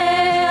big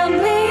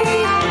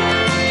family.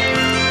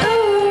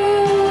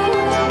 Ooh,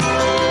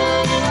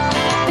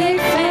 big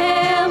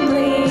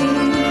family,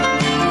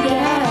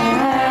 yeah.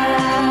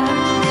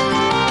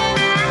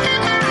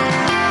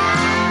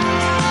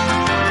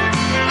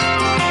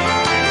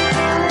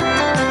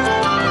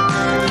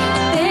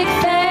 Big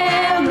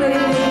family.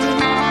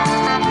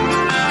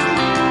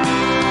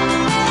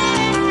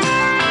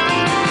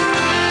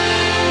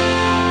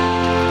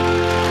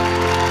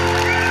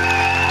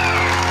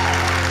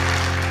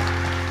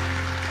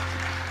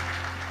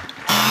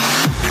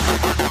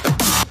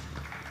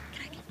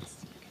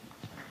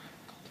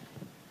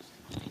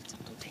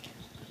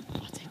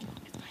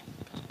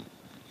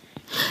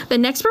 The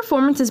next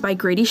performance is by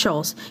Grady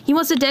Scholes. He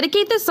wants to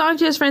dedicate this song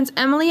to his friends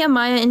Emily,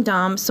 Amaya, and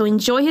Dom, so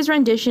enjoy his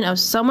rendition of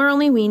Somewhere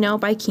Only We Know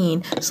by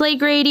Keen. Slay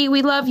Grady,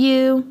 we love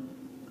you.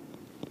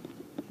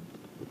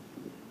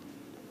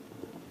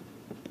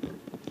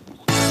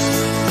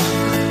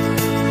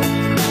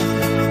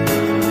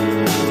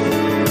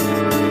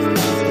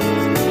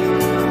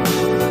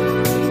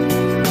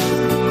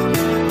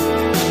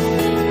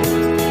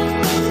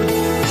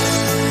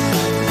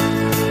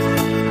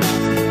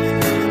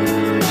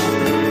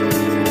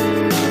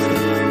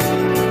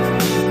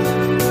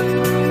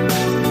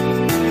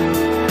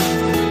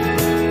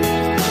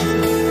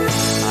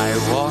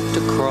 I walked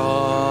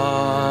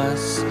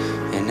across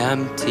an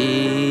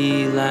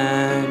empty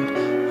land.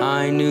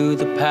 I knew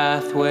the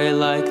pathway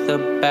like the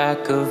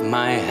back of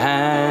my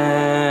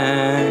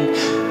hand.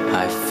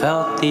 I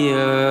felt the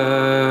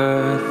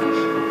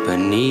earth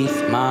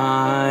beneath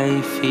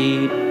my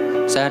feet.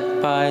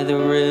 Sat by the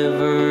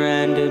river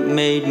and it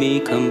made me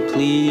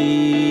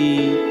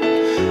complete.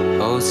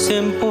 Oh,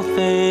 simple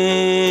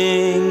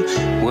thing,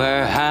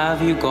 where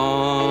have you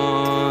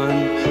gone?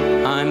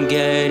 I'm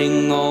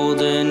getting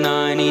old and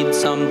I need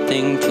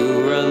something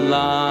to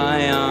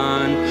rely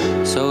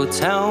on. So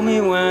tell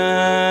me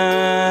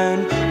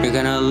when you're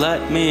gonna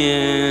let me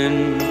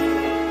in.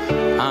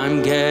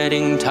 I'm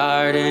getting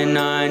tired and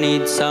I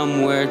need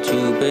somewhere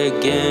to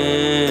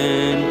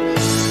begin.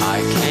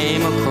 I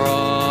came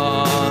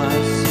across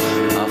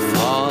a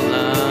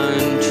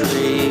fallen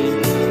tree.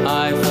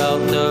 I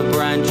felt the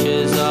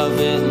branches of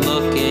it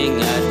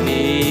looking at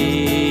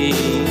me.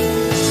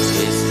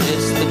 Is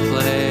this the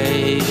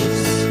place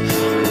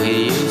we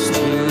used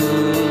to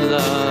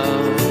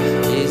love?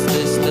 Is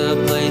this the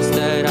place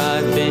that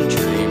I've been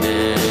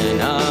dreaming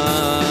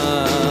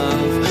of?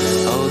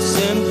 Oh,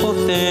 simple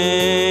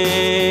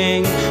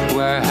thing,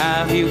 where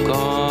have you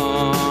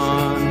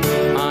gone?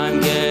 I'm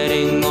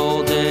getting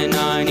old and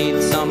I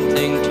need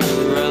something to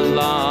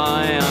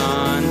rely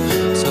on.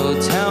 So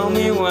tell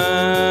me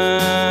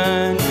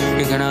when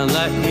you're gonna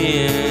let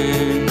me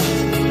in.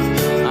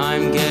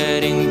 I'm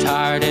getting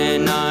tired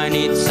and I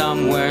need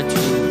somewhere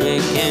to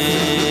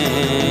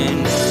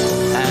begin.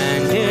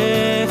 And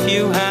if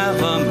you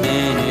have a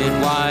minute,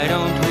 why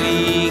don't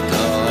we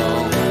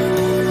go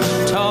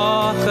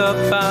talk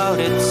about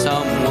it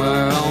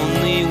somewhere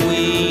only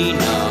we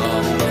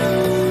know?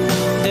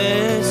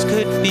 This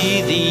could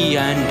be the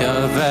end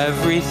of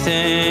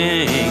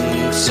everything.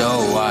 So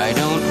why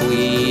don't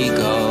we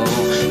go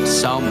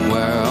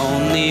somewhere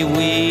only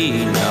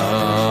we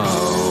know?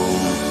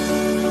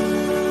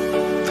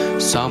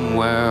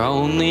 Somewhere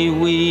only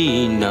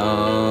we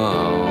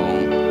know.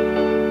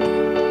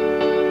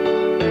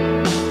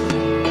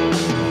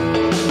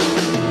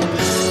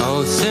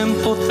 Oh,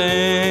 simple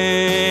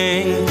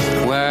thing,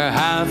 where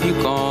have you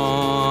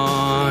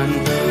gone?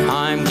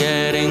 I'm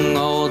getting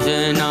old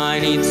and I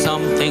need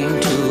something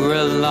to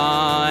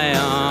rely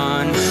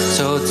on.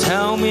 So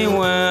tell me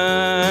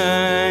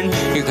when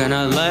you're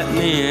gonna let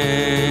me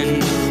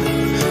in.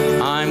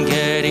 I'm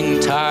getting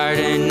tired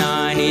and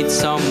I need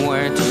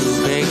somewhere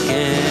to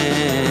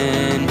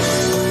begin.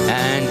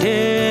 And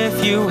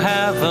if you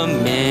have a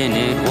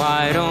minute,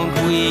 why don't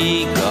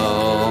we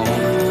go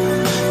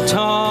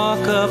talk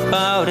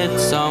about it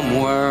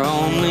somewhere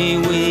only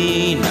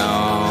we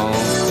know?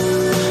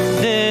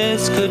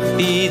 This could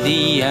be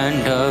the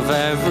end of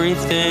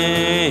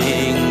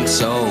everything.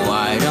 So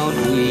why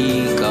don't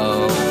we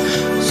go?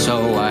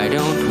 So why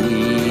don't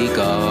we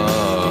go?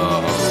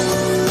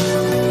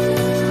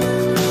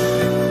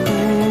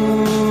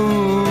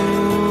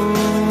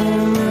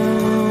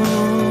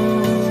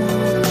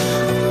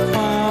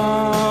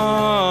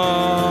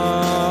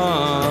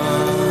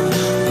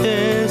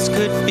 This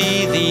could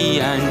be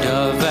the end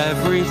of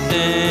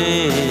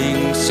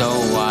everything. So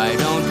why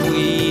don't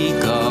we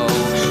go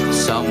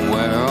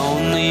somewhere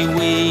only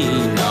we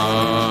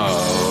know?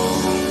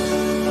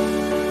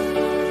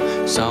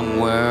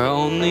 Somewhere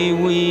only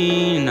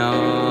we know.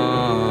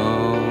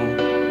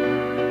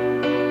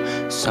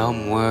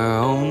 Somewhere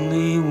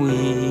only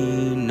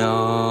we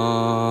know.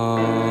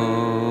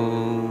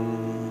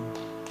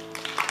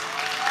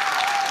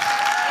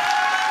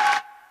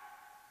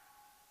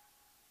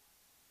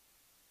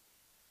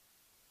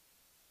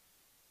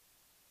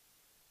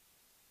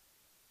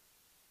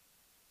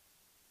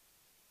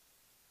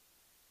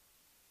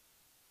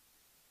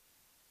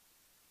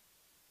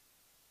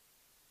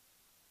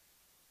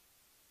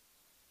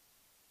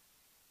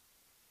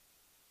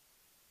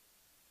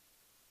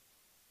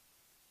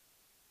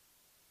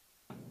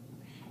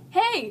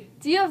 Hey,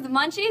 do you have the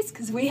munchies?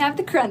 Because we have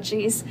the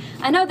crunchies.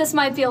 I know this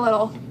might be a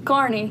little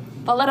corny,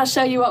 but let us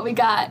show you what we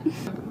got.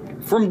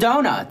 From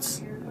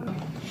donuts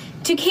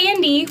To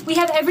candy, we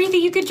have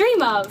everything you could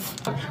dream of.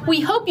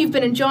 We hope you've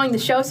been enjoying the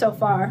show so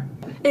far.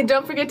 And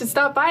don't forget to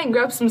stop by and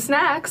grab some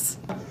snacks.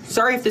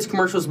 Sorry if this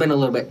commercial's been a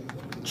little bit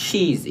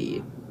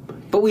cheesy,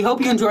 but we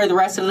hope you enjoy the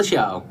rest of the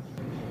show.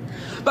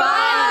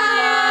 Bye!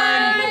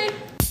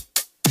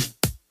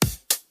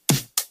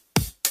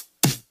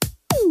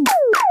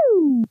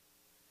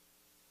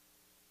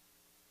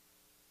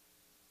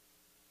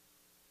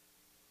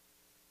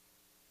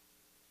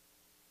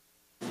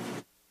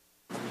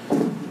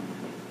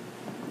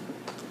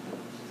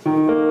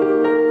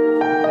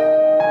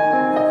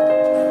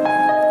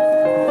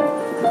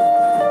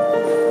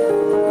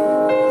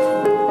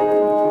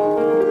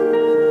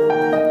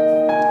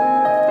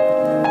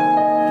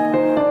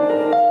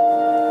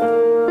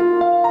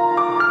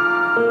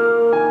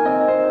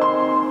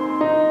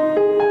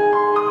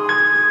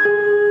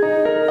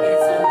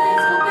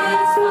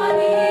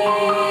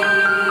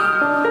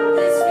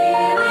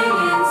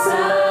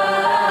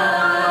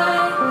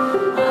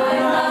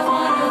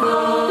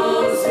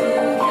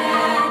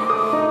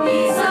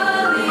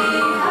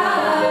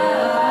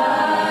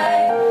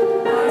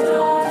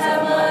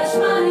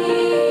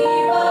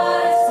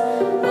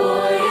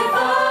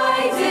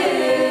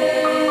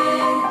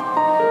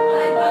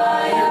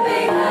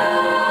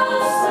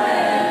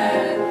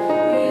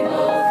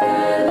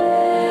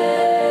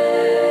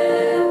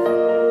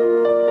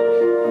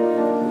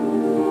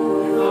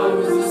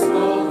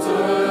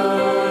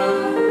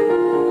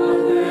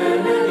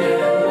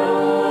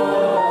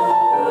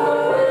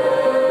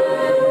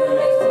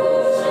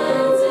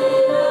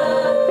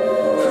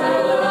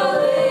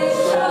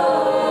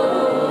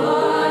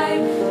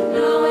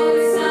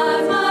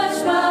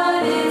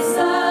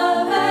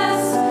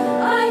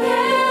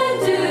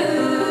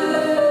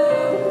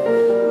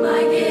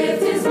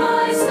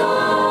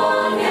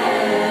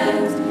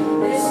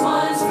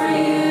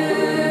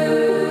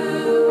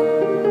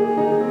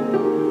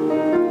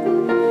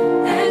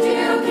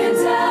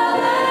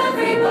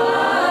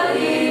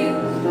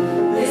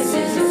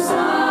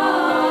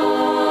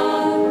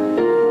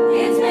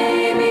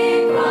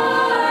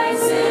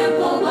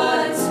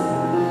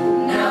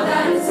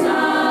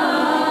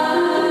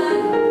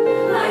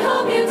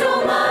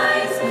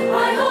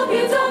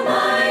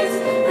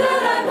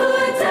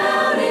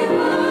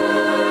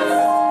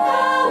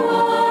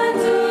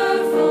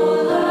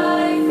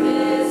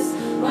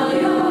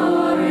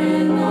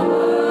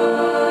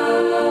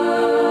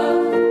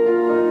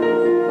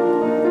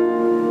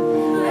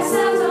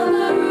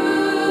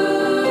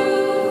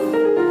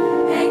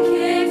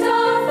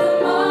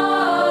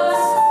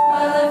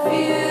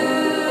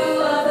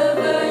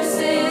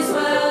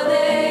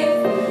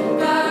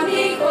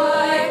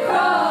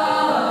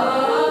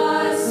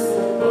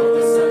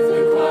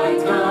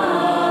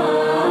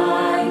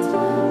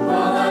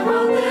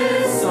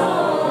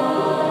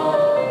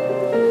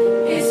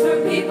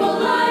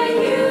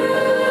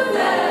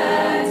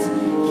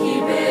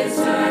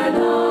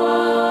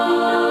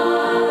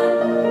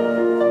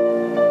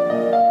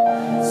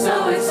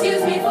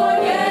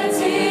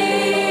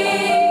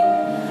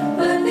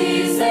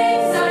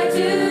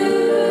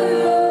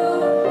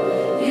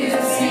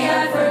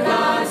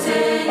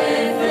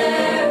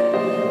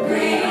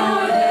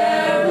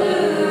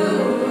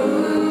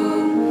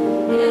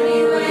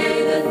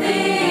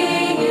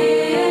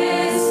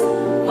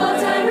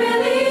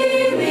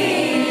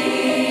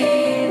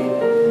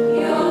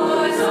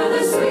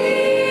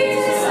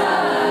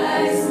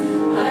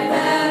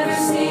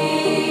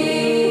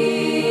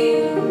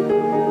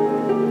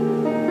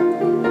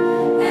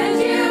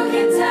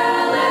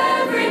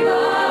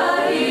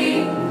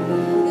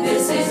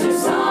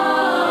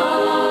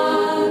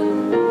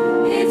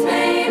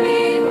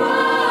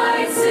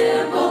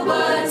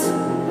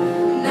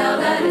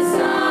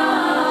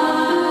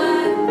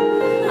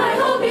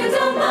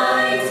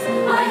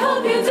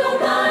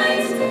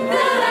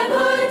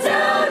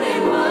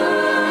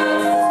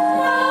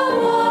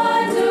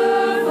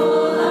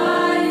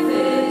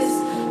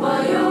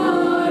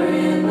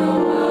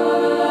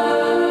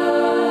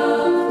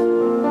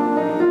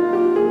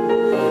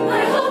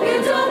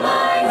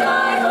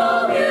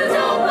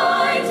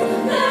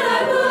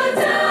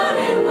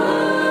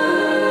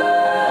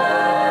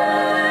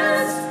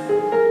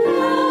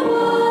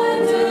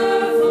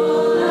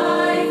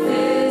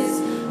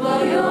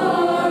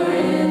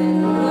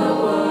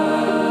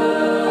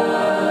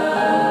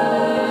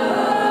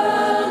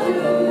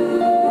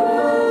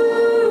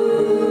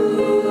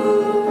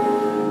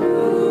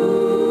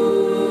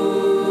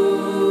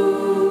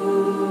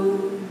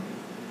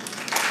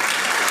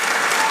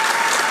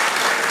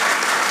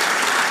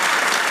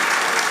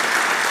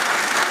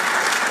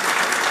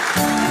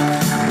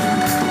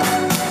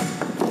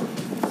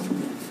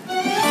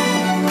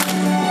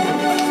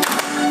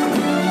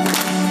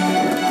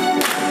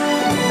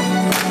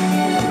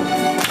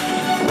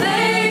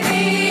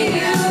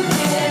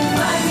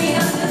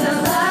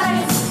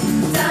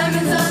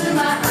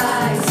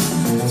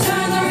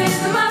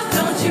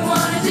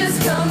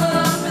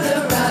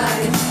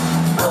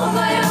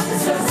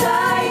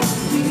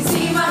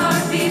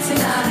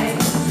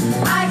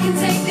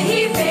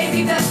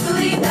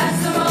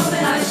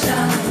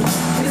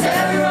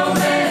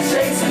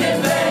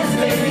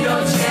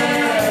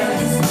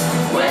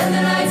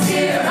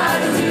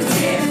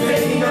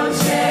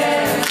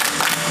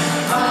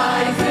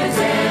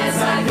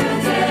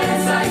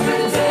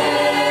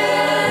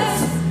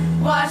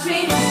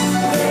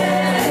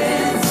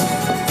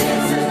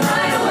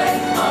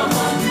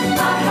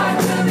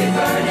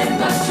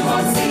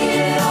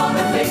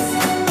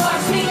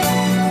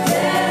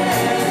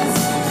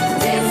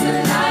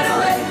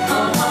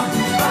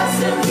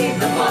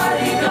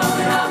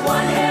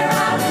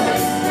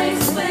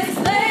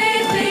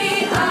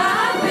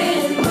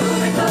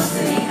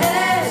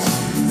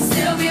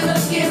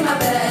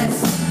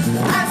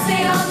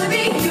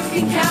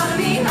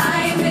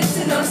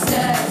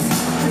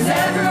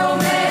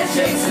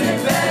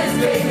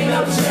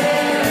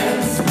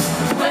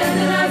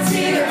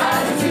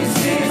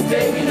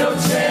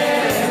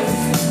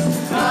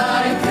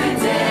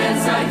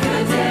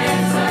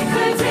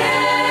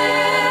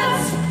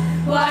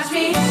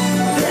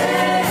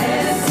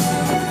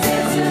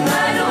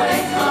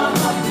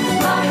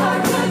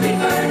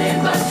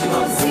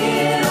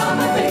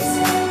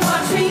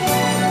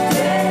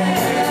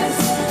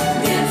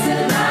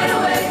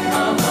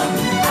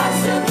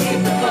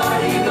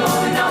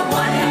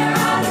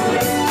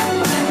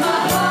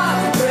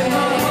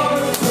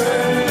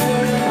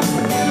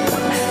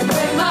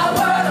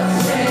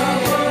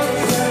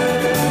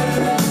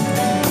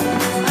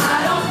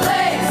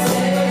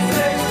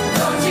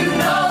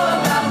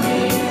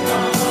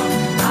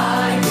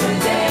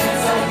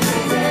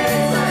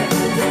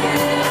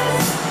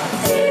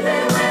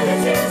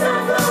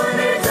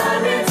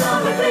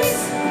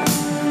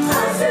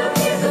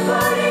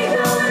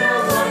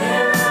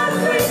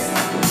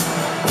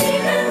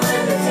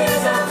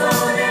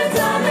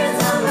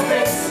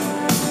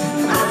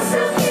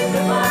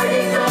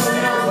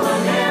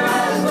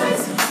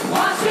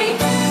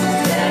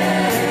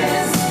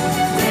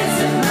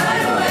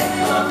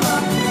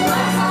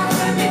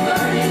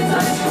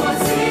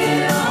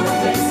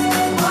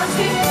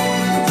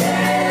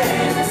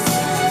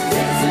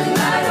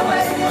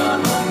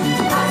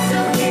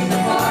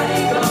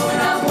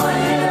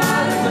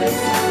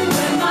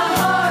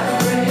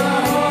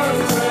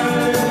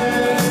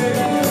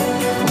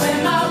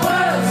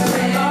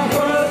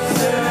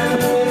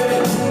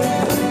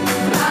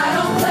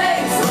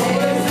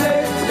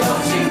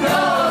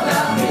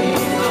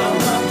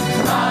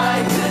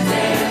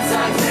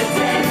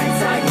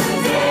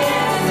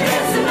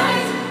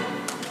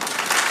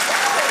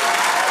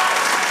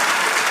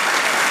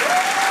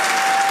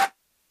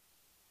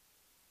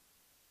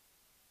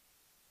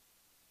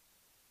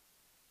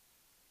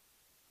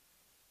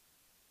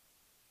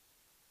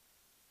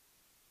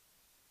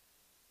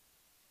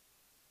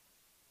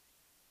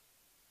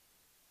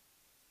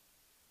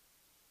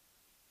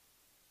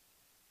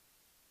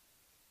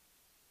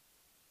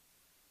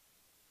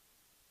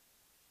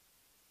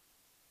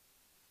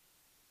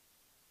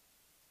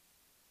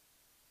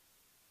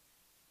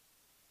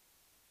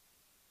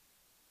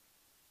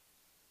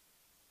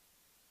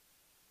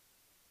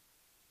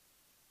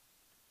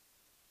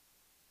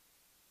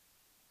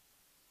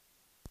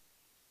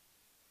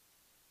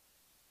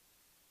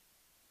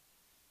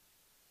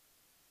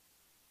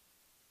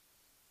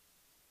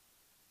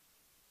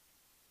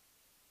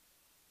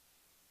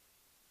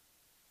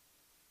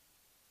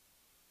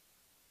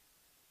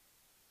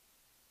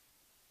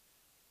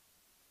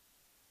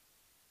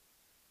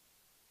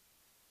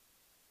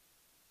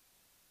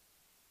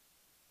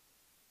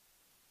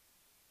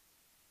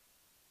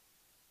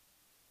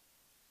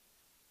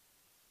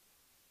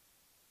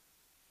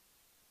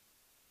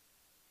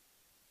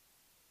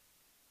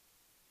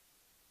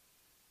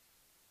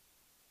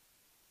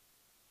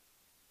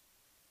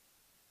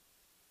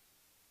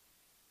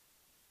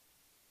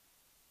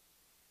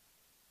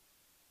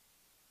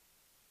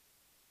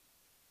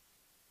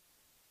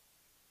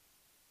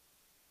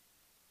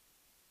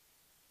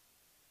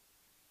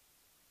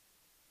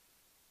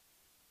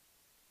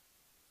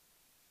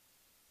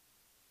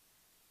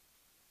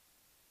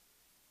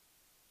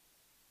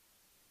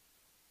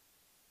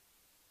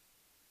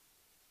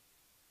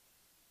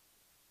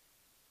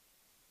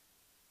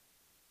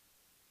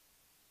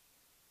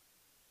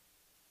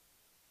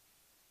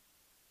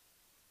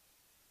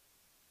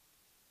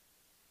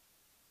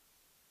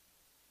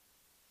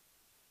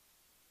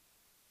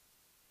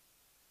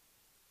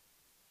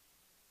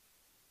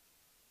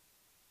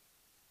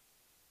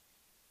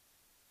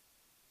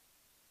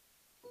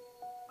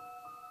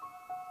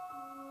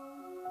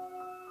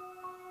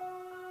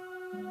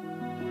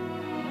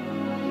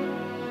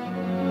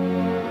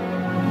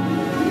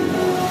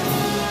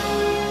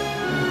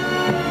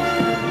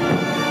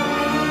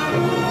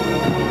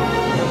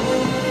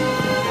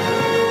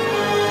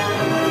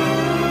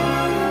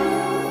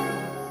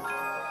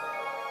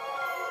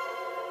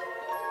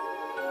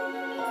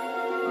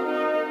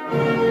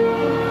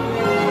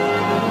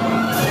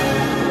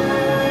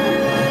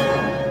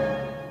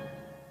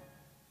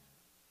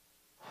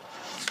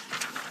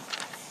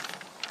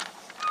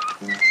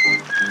 Coming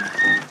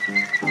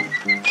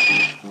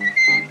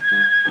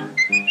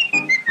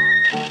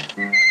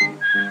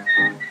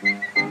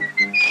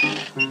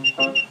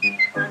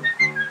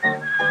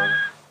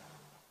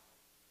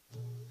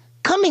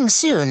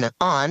soon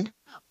on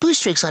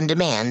Boostrix on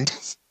Demand.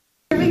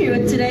 Who am I here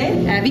with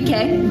today? Abby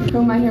K. Who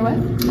am I here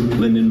with?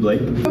 Lyndon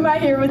Blake. Who am I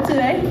here with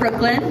today?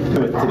 Brooklyn.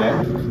 Who with today?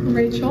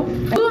 Rachel.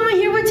 Who am I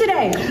here with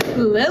today?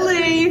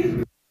 Lily.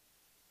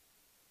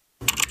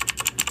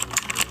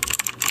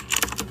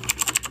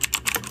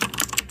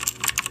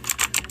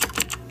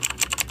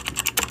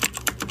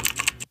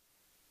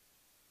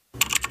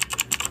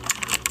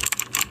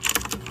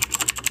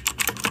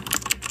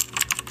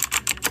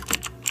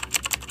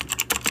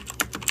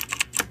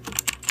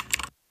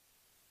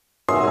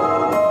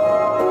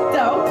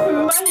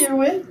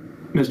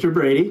 Mr.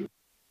 Brady.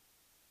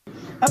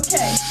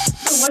 Okay,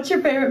 so what's your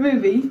favorite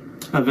movie?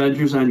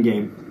 Avengers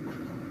Endgame.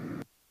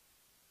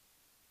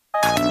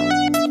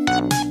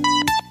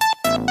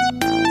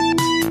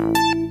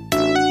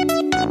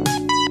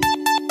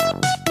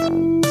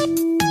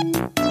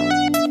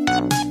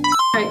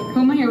 Alright, who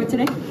am I here with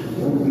today?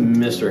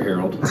 Mr.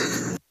 Harold.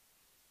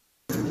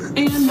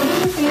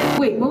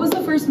 And what was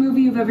the first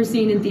movie you've ever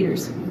seen in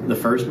theaters? The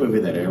first movie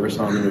that I ever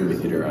saw in the movie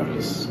theater, I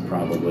was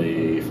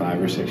probably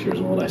 5 or 6 years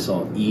old. I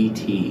saw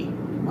E.T.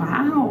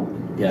 Wow.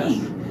 Yes.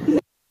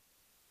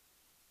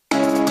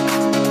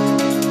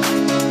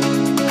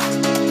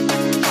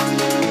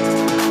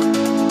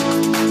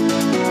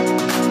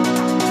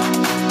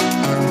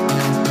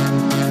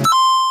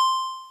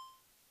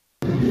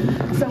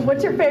 So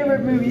what's your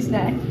favorite movie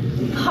snack?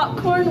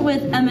 Popcorn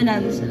with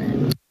M&Ms in it.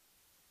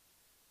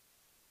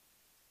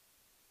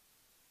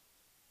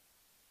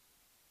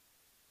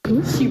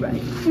 She right.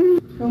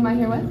 Who am I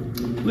here with?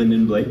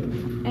 Lyndon Blake.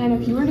 And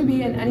if you were to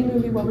be in any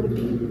movie, what would it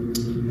be?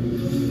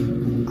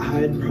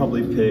 I'd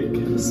probably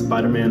pick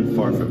Spider-Man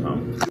Far From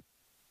Home.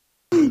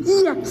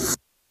 Yes!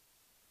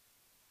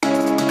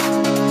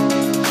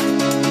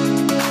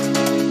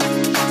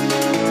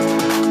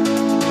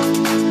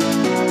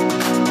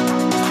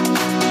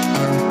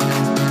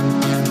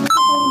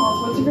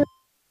 What's your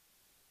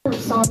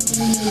favorite song from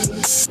the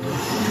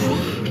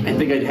movie? I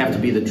think I'd have to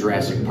be the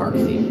Jurassic Park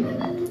theme.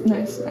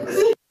 Nice,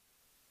 nice.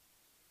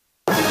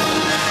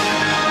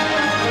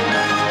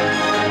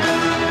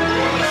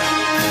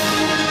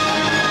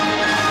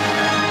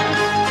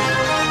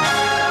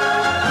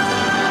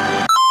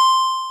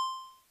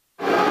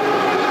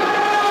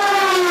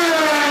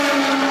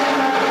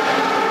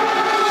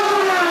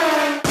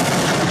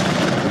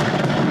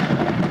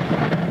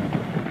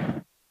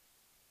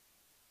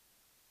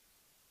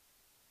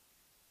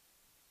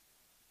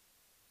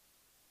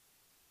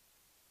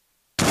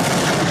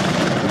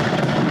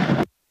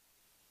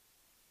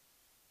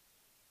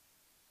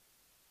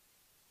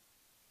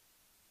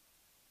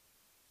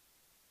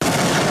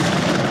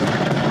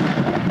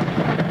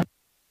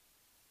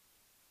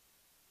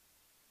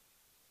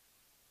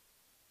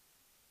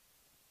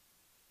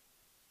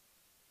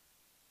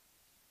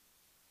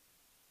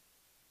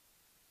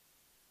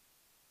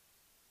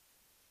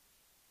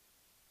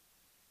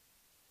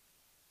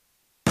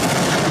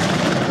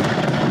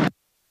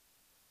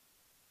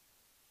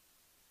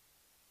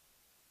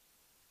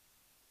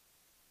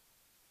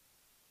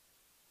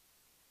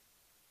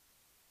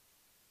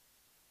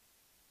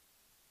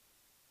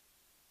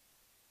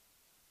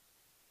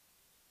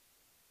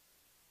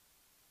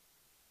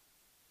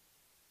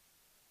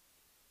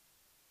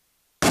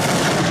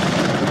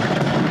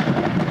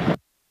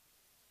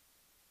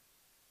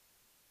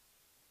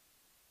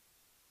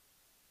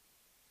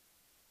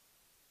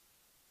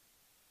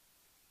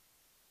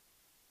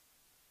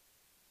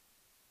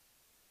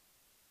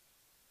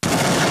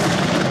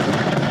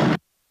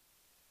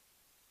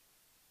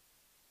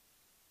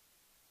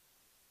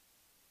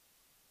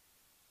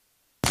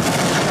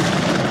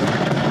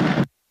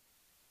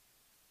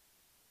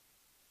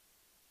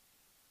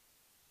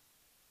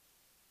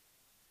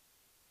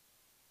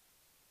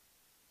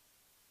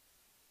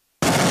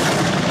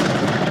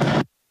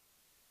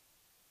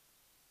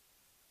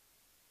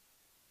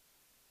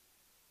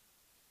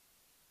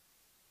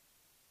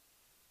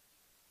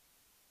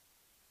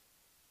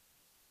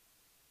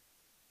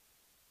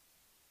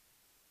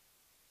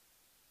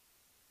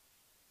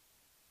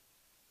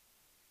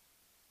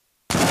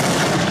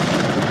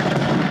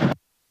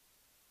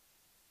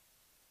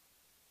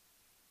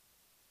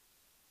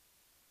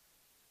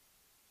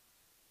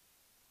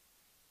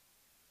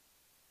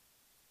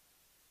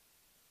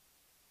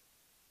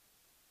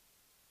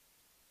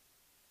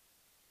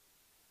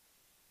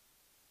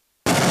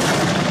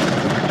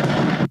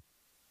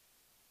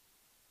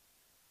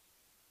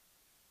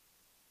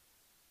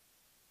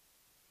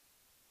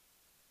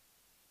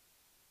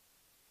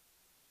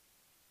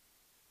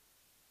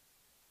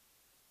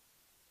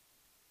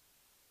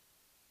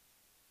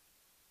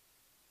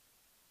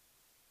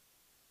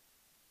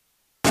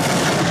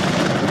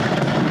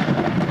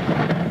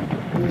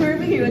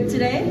 Here with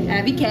today,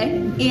 Abby K.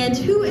 And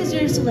who is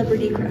your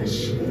celebrity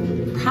crush?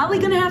 Probably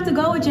gonna have to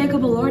go with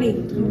Jacob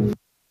Elordi.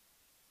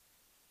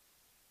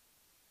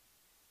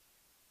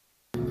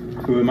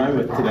 Who am I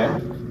with today?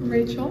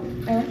 Rachel.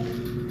 Eric.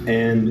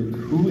 And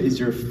who is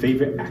your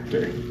favorite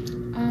actor?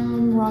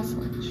 Ross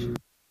Lynch.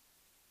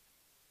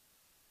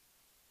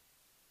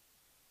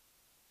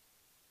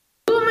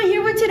 Who am I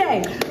here with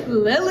today?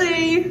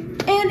 Lily.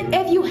 And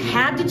if you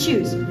had to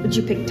choose, would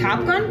you pick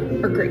Top Gun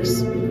or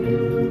Grease?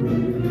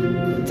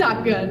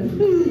 Top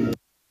Gun.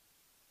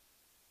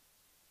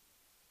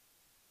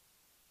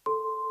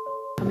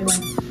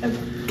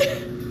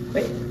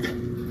 Wait.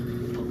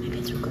 Pull my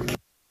pants real quick.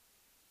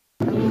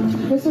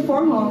 Where's the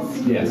farmhouse?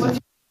 Yes.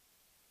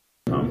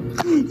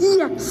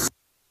 Yes.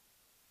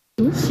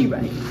 Is she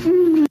right?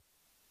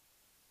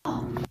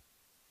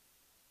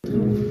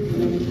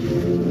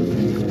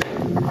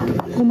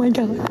 Oh my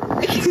god.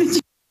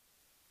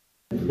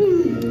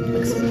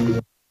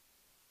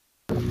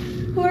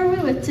 Who are we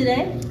with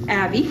today?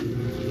 Abby.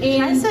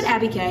 And I said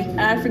Abby K.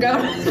 I forgot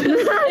what I was going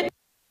to say.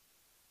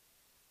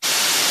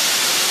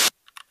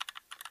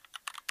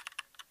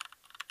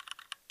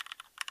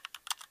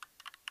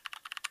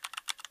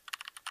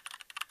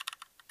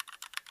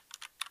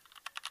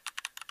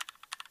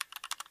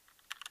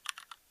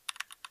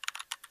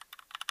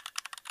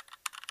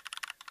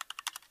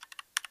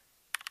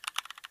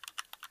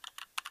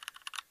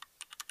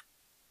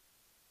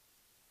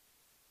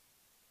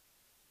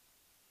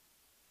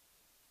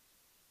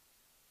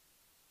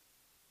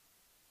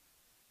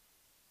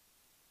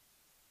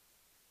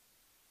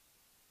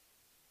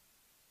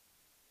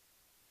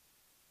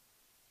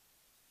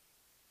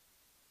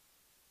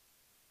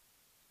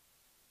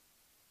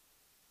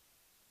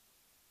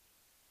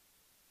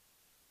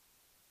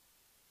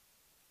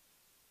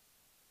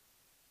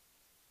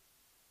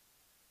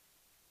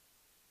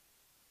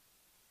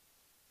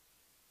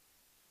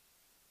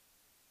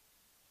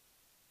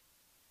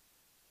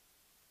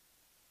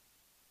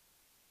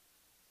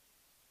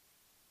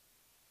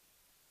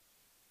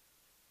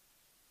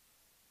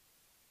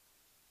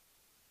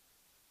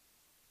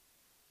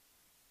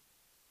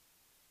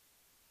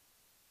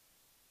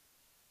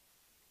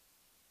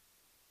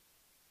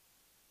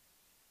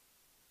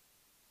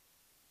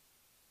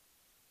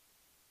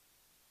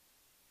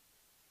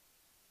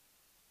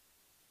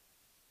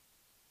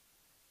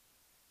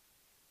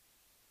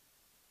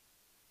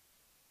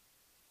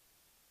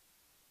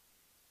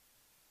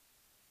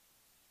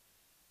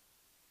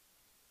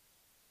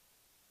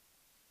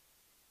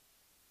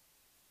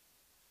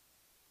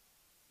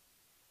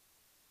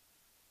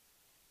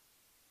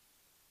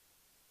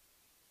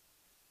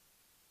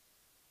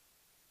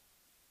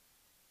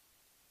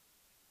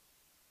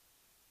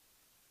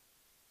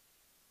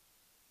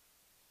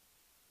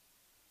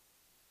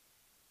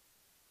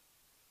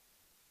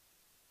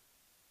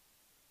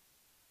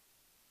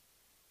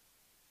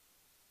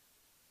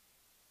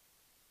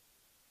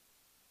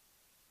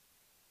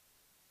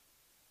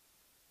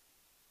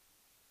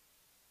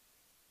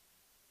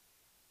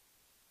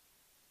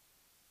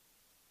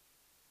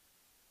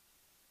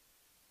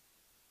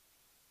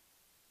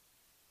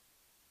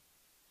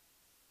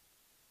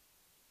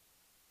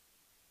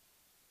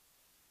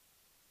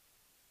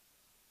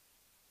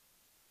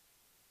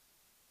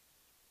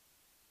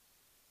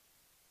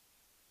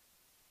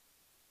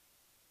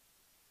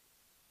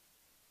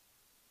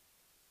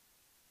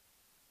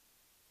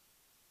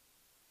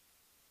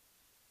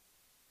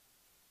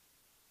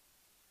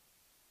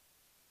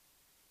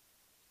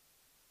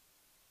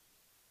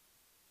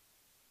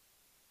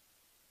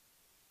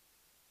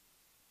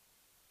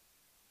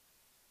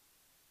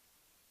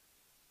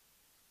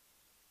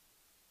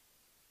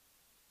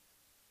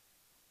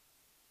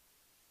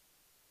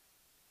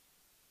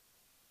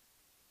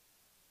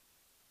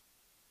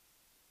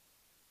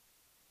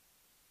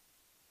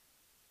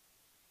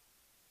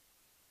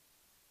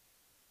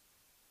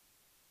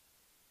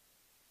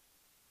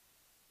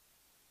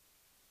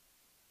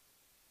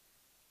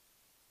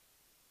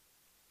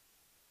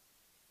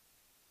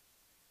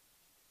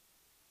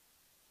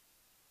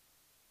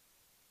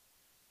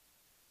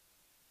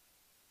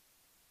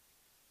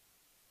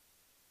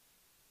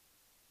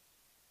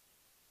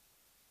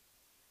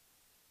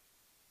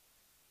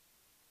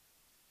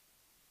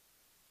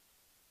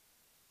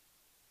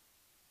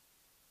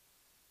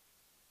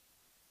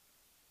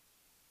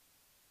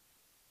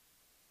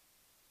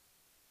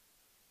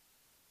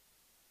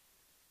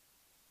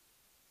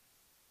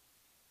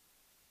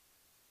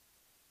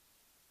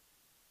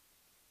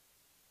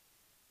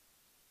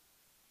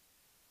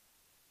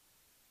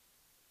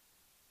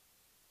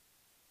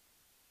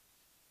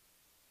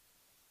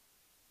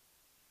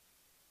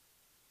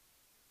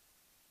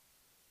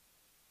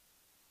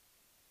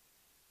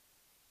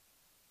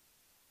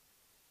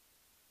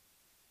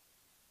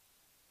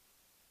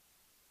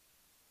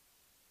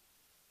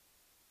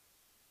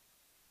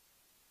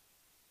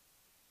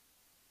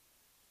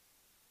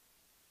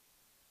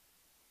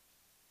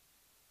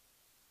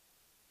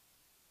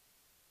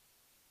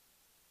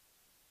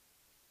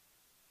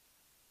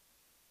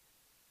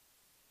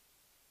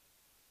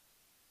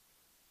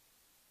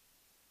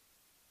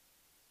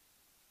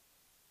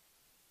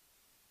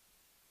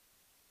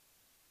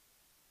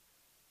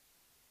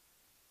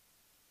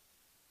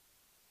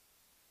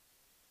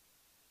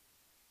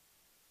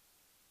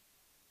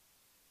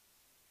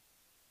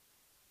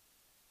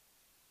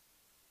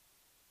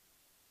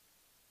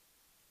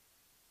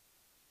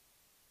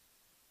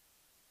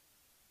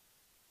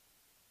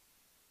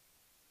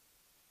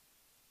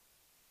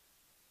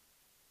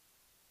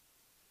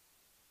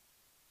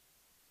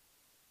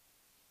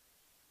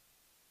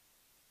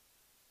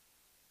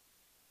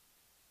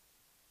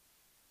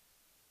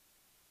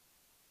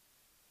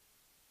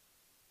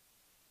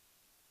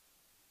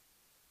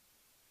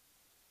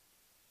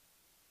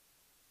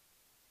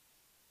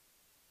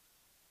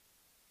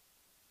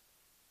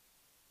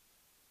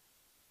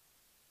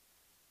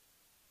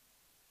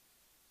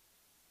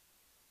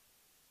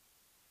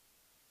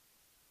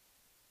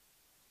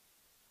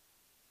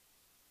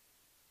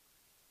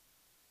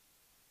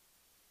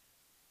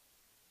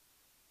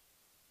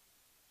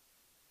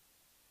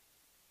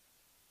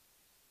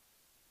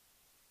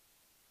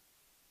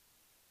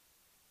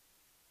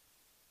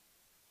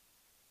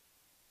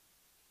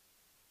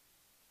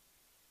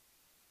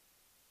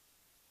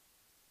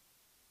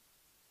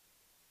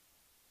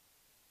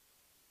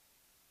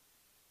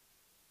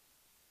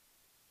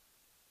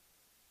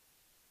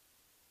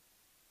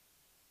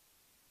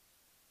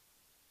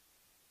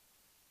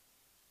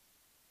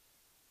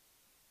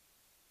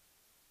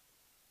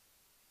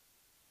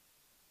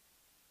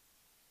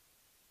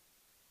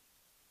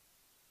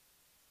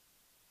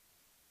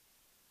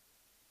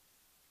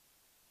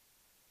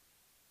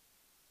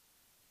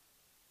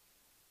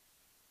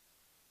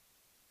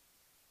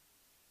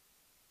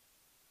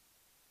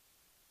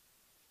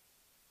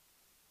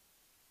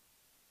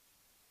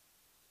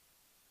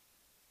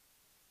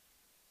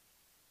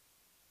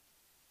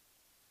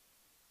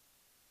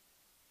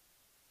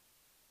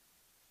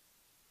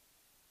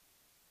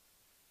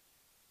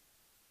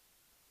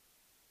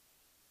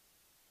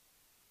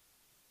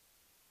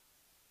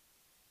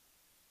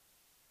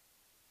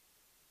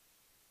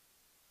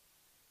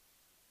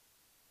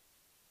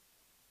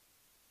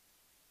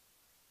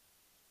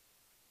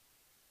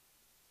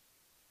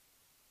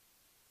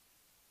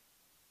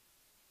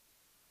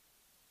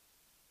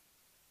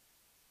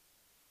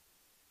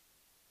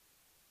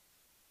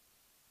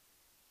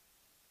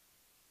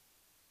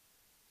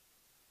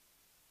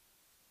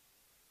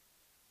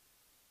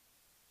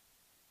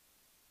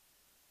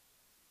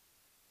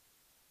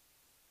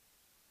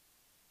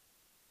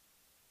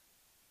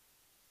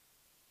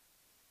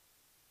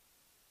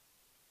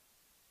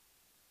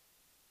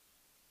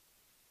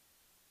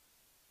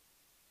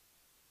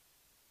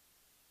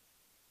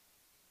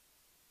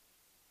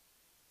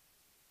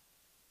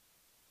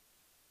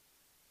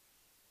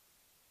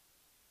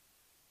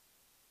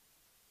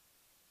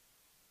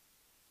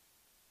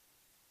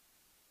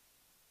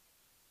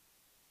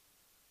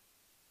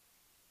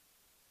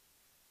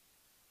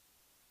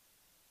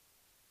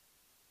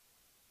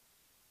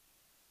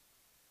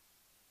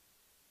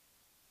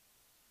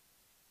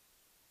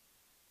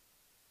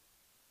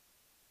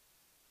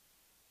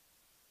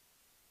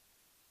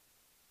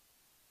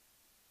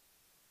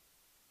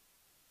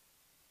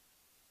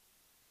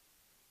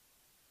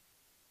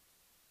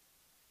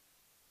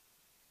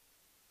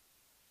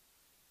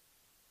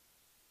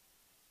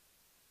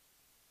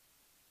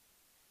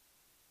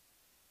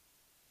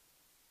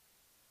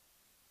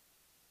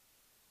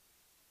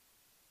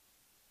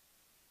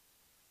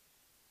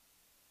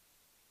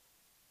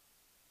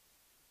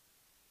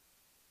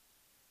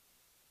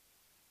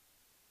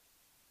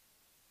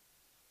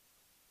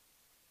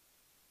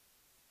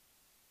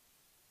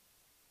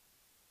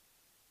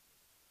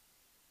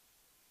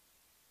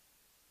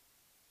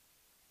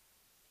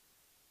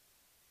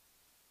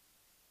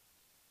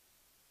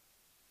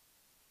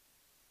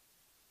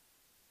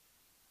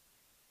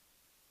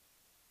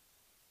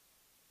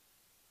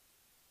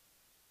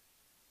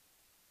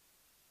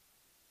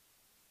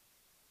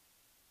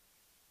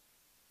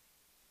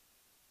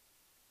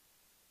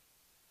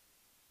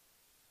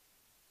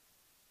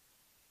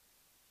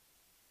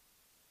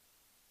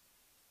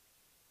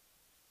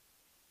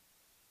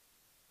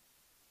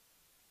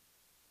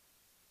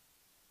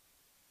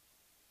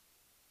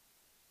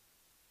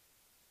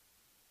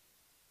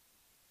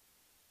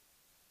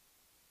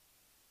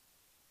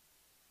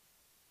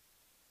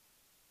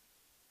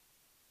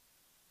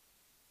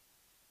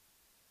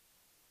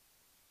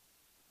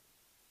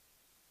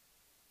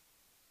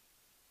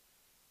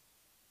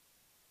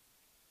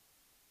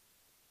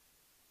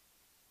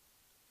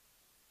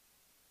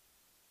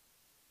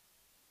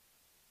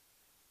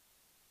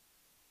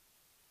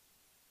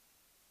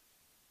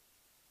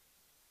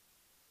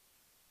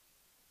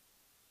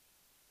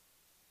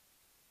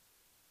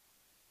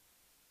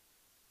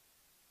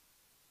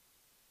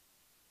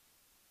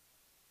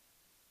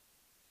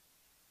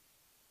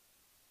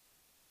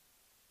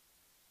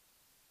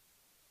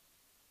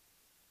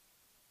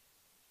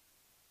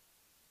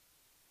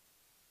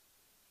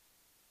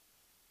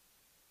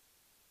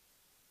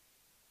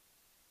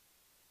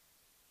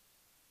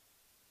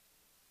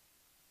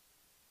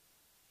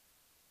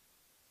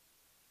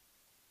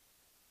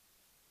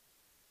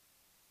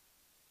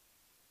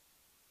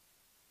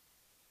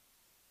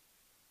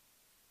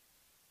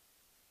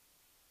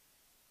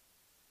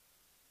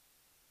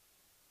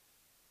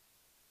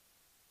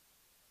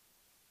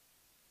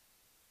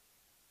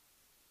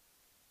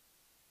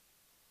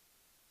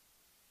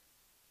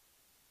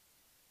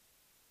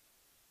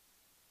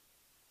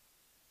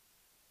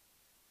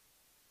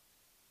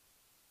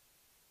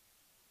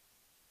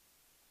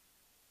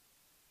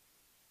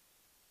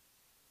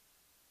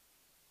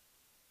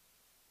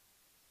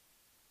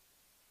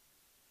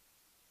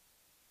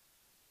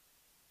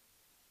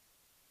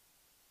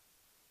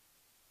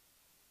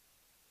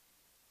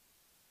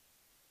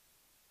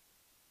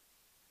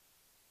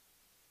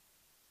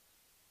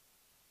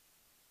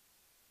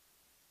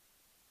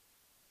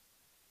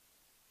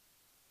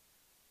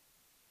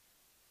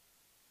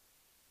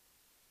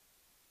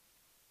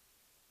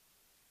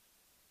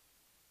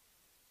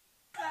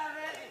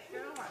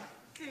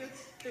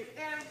 And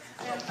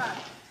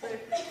 5, 6,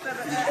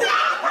 7, 8.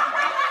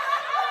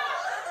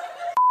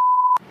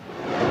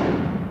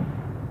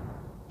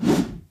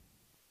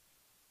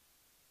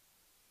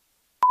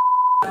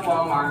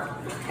 Walmart.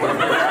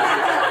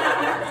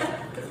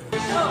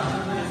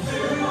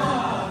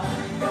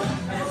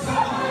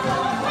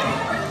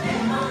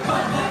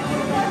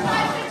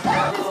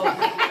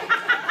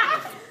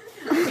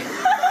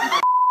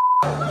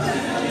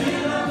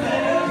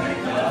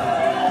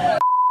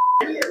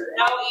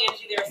 No,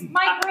 Angie, there's.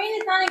 My brain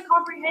is not in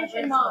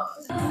comprehension mode.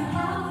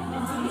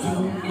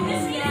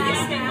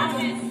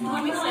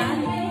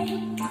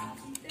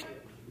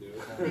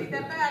 Take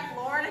that back,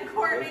 Lauren and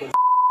Courtney.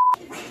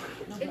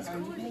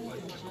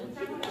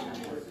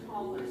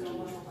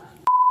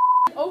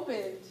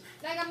 Opened.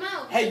 Like a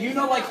mouse. Hey, you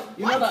know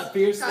that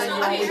fierce thing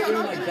you're always doing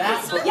like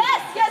that?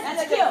 Yes,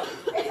 it's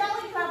cute. It's not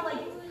like you have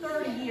like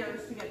 30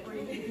 years to get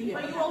breathing,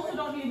 but you also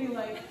don't need to be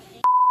like.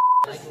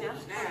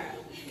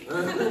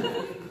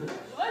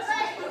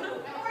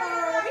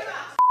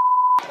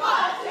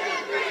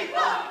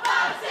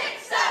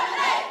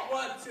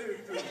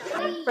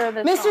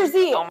 Mr.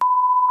 Z.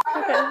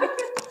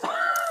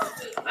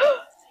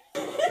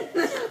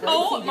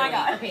 Oh my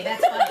god. Okay,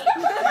 that's funny.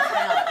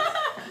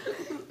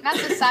 Not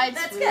the side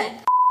That's spoon. good.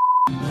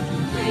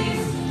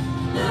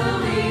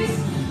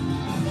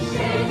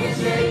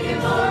 Shake it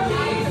for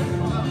me.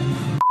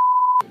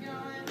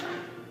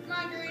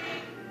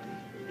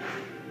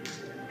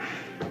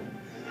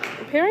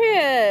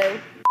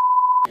 Period.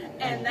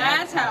 And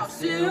that's how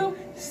Sue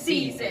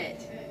sees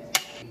it.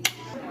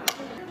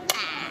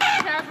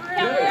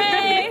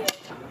 Cabaret.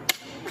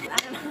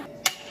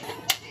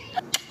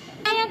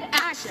 And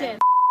action.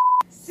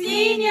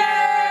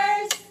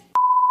 Seniors!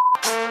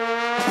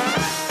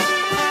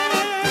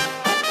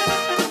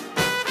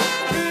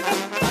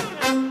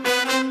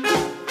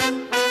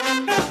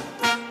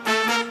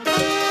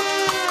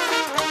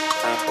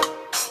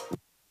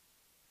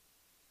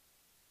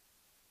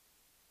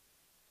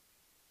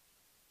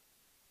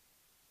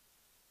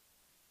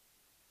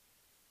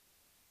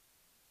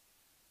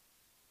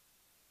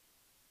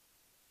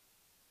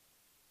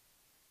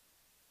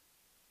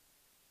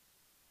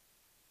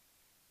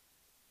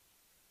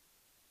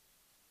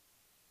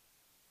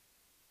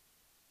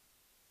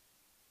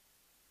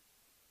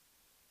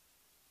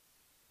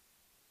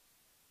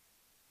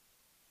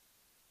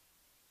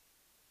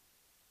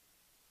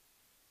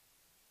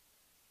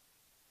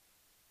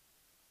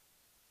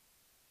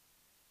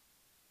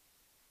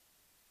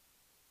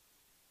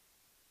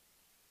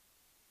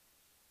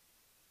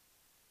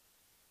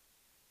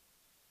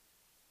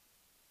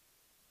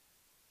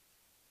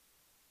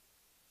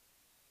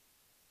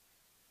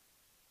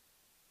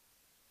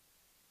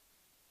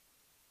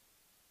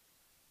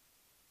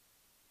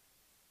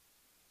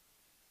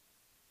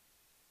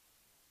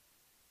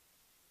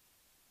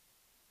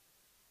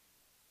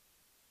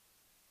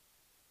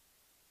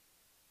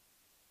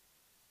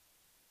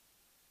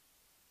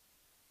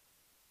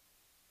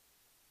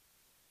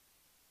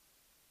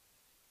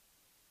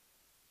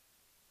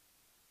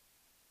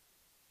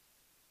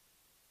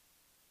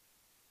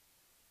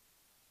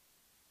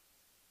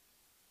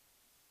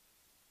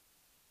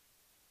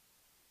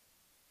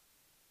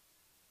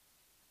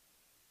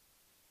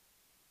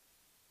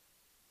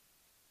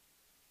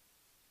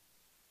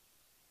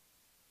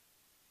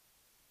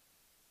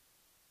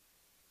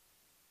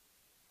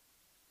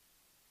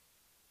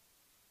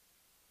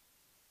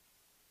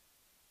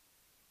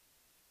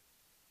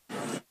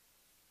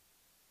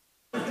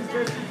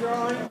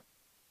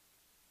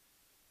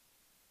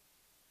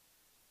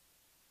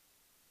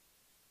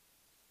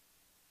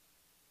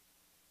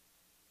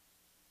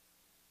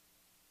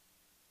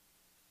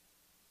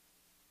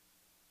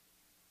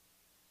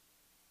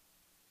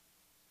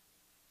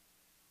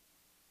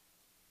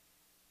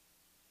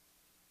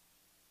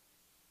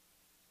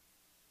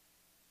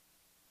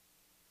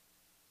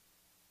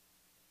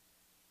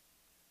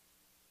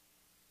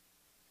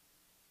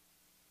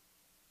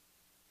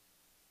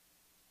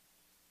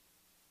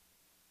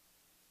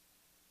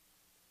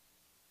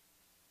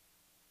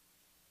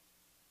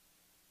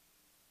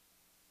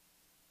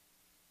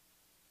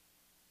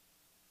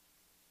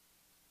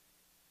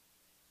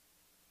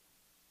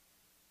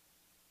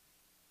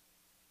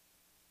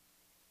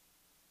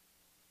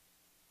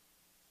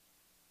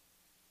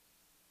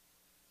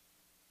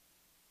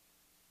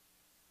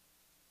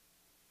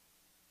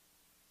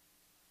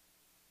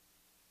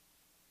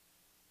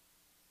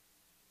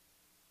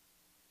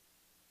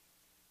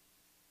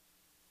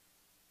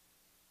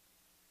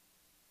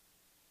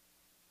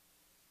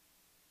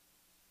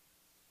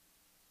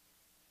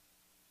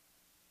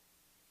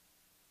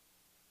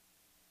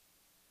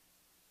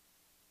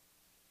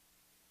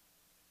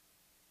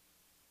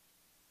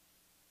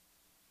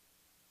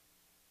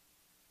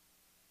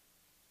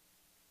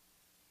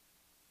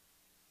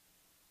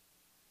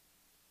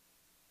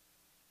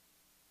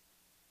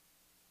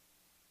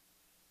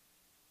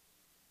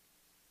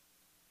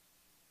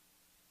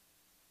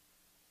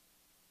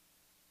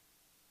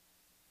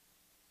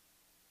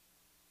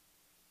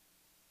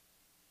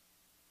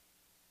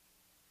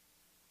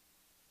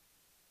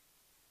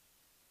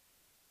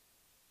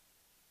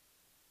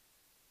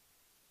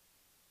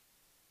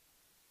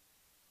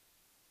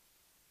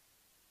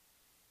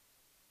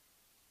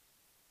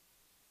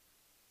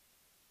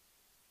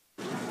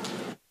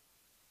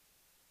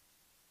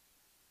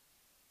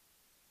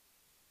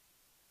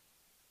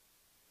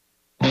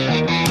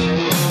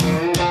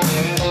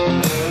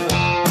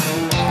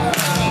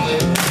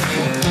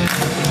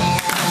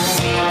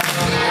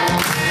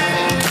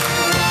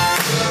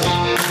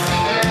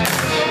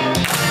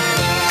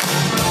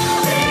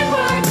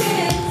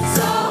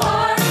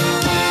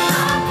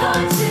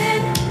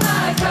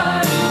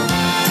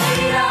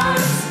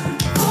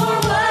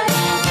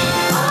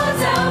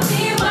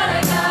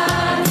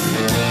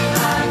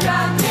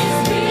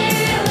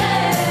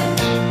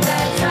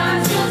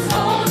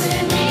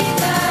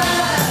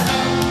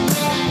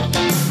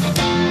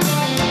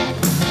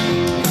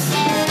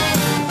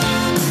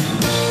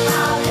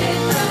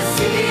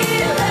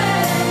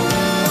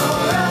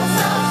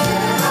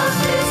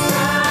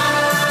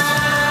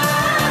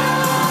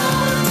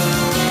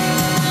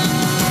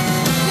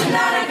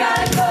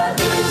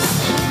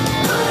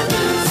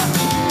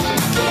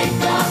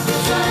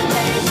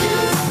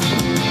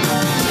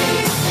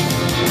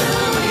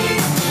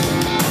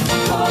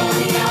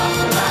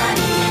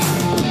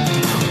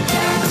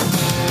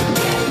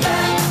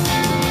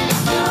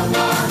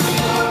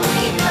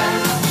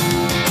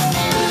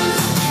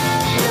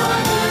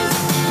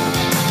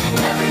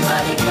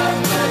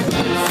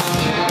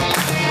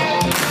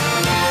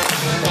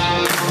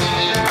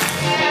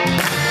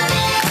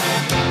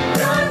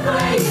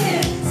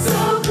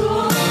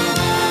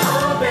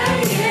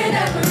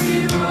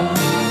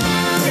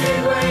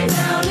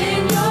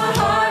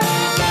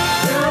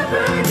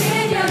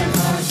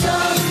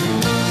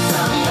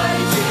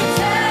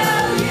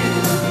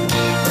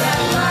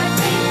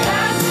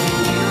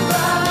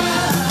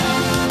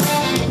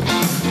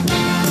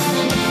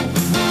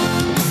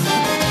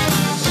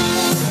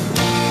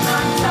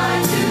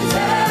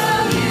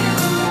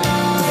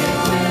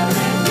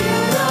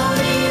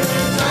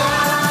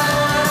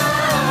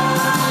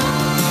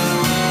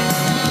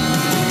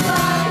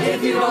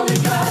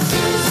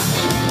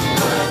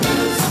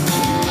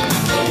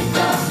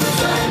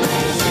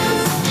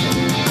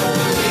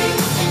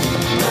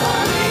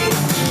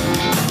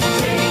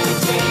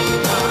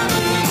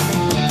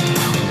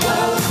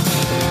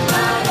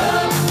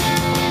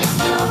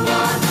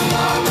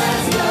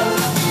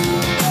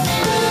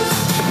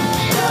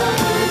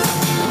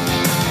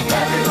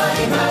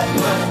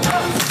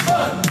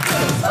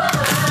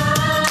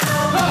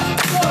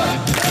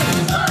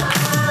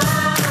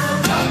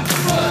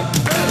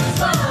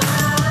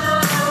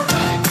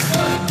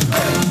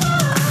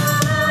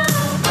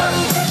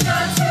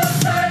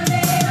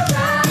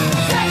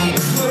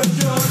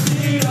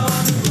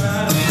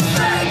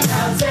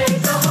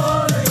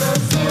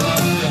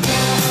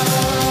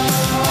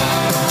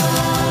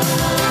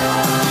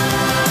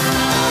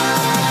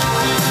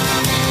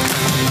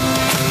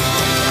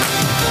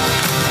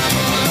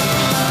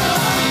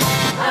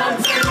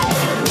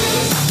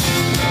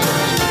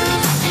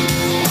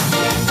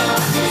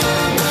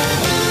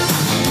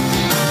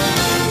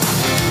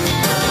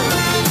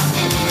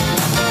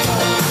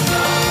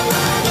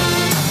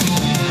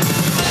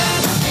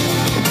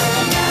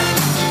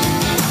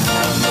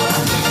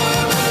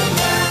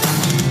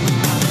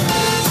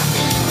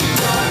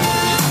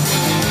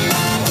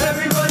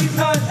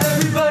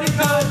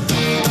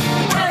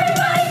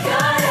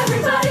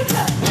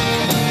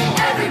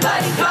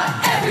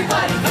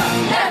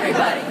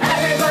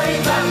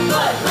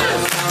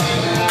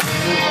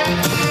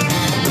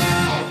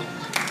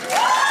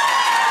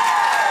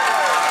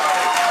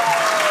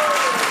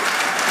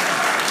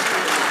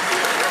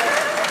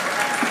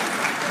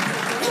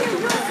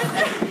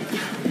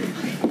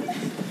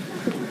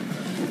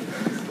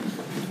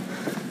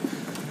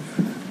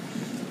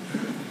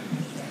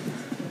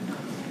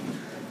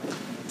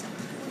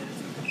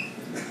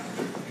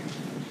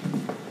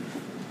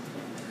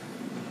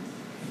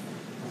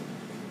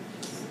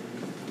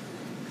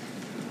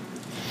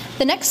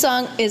 The next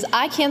song is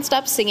I Can't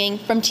Stop Singing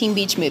from Teen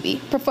Beach Movie,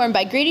 performed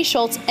by Grady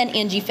Schultz and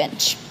Angie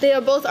Finch. They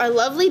are both our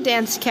lovely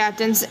dance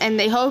captains, and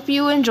they hope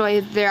you enjoy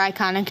their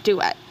iconic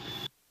duet.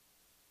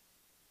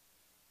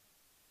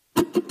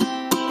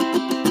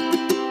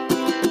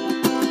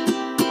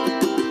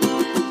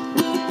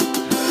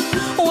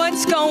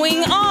 What's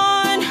going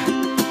on?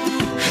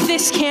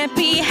 This can't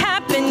be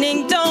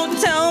happening. Don't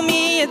tell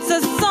me it's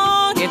a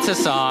song. It's a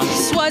song.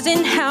 This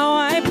wasn't how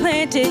I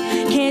planned it.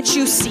 Can't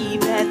you see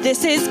that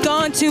this has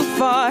gone too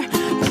far?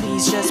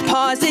 Please just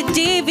pause the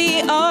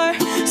DVR.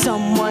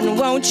 Someone,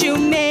 won't you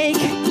make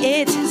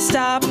it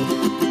stop?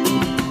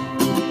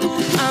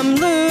 I'm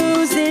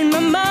losing my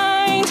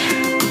mind.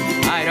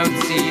 I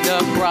don't see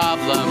the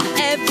problem.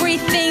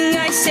 Everything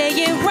I say,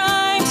 it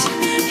rhymes.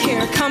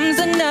 Here comes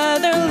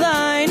another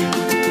line.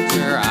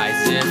 Your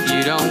eyes if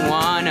you don't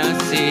wanna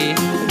see.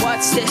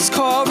 What's this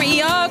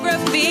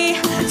choreography?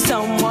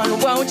 Someone,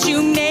 won't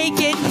you make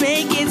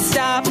it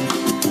stop?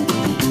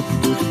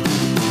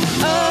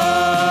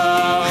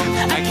 Oh,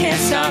 I can't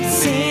stop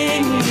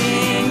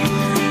singing.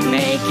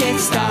 Make it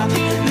stop,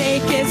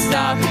 make it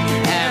stop.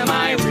 Am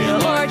I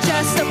real or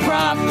just a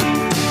prop?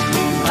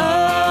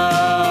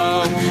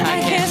 Oh,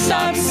 I can't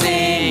stop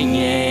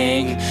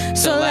singing.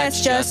 So let's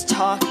just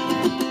talk.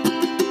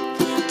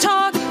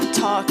 Talk,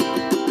 talk.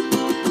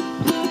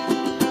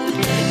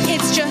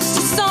 It's just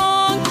a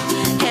song,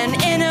 an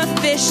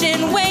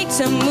inefficient way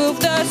to move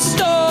the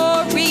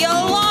story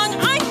along.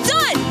 I'm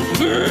done!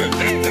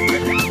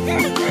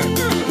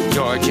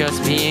 You're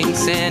just being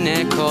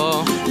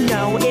cynical.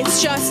 No,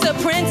 it's just a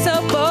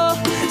principle.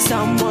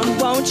 Someone,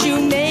 won't you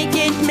make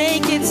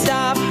it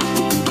stop?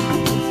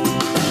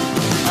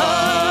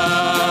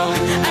 Oh,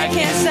 I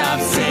can't stop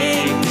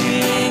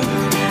singing.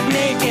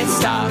 Make it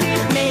stop,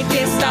 make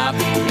it stop.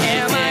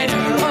 Am I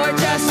or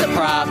just a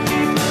prop?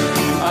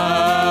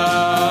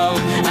 Oh,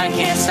 I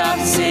can't stop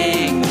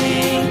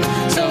singing.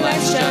 So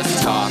let's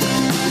just talk.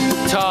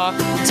 Talk,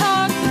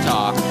 talk,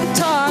 talk,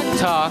 talk,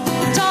 talk,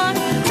 talk,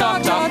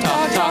 talk, talk, talk,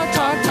 talk,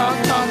 talk, talk,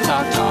 talk,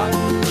 talk, talk.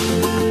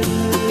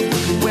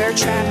 We're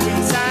trapped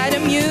inside a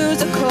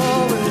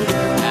musical.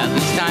 At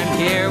least I'm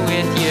here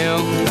with you.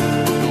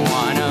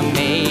 Wanna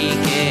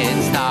make it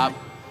stop.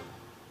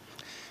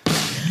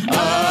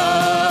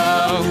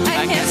 Oh,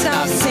 I can't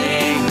stop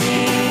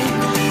singing.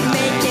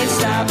 Make it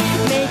stop,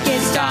 make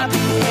it stop.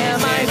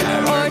 Am I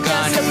or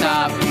just a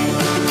prop?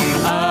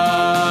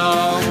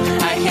 Oh,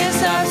 I can't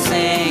stop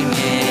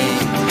singing.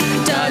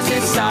 Does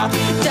it stop?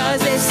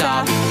 Does it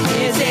stop?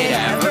 Is it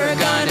ever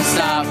gonna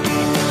stop?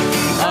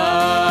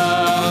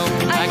 Oh,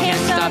 I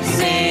can't stop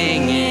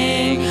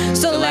singing.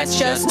 So let's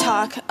just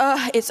talk.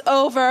 It's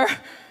over.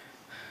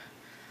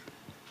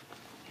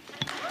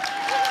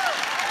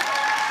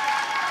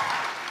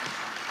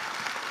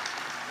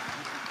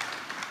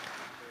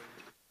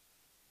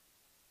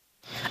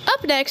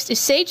 Up next is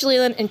Sage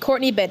Leland and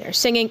Courtney Benner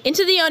singing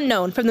Into the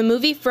Unknown from the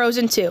movie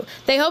Frozen 2.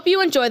 They hope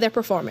you enjoy their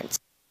performance.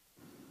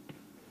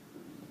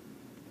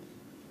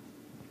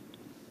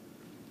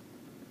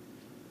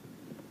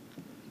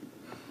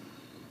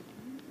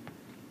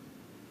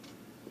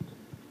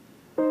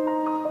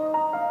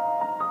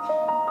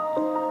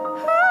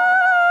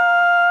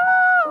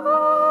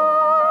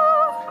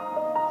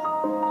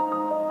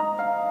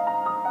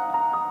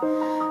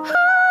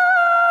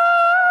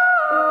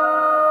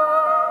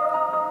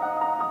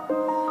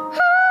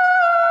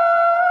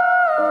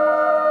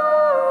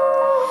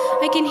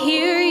 I can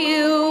hear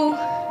you,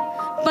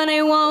 but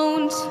I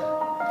won't.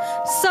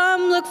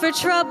 Some look for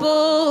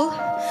trouble,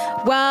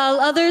 while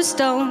others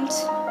don't.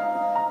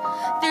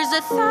 There's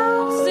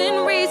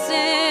 1,000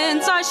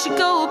 reasons I should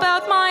go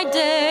about my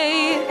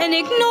day and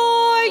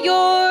ignore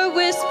your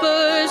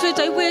whispers, which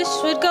I wish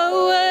would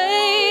go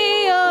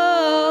away.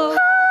 Oh.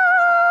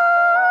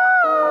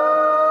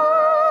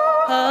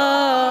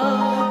 Oh.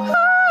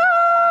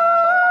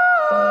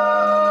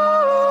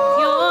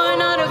 You're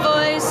not a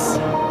voice.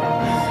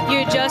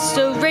 You're just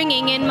a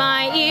ringing in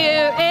my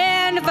ear,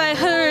 and if I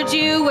heard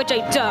you, which I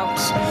don't,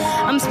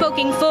 I'm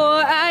spoken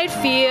for, I'd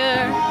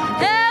fear.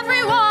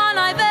 Everyone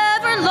I've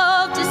ever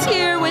loved is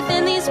here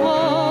within these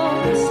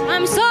walls.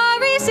 I'm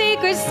sorry,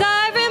 secret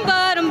siren,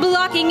 but I'm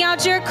blocking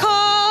out your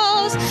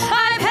calls.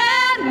 I've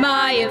had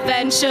my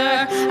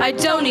adventure, I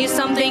don't need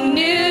something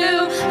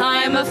new.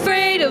 I'm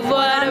afraid of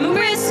what I'm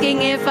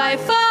risking if I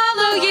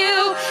follow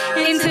you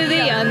into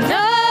the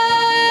unknown.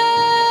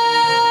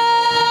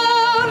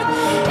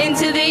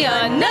 Into the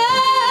unknown,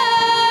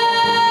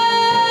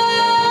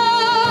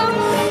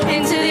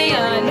 into the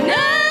unknown.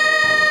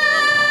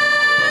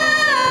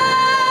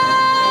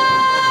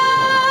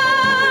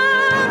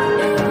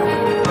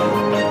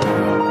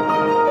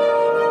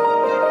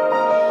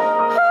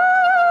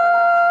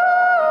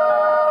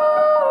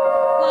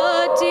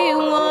 What do you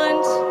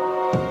want?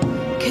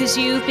 'Cause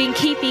you've been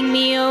keeping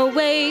me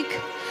awake.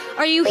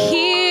 Are you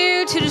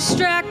here to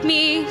distract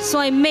me so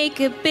I make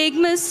a big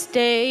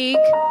mistake?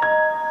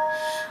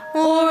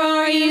 Or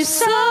are you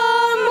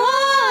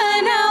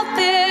someone out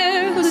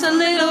there who's a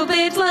little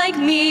bit like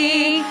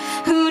me,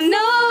 who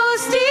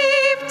knows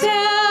deep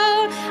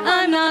down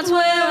I'm not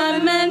where I'm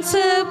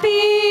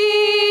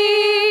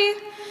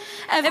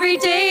Every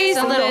day's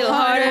a little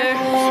harder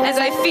as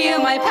I feel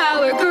my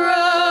power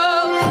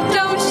grow.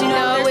 Don't you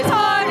know it's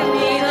part of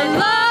me that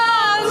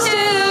longs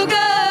to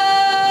go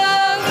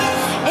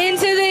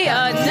into the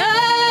unknown,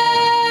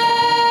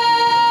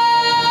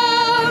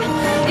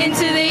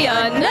 into the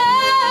unknown,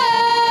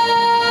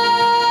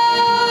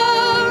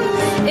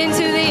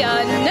 into the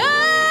unknown.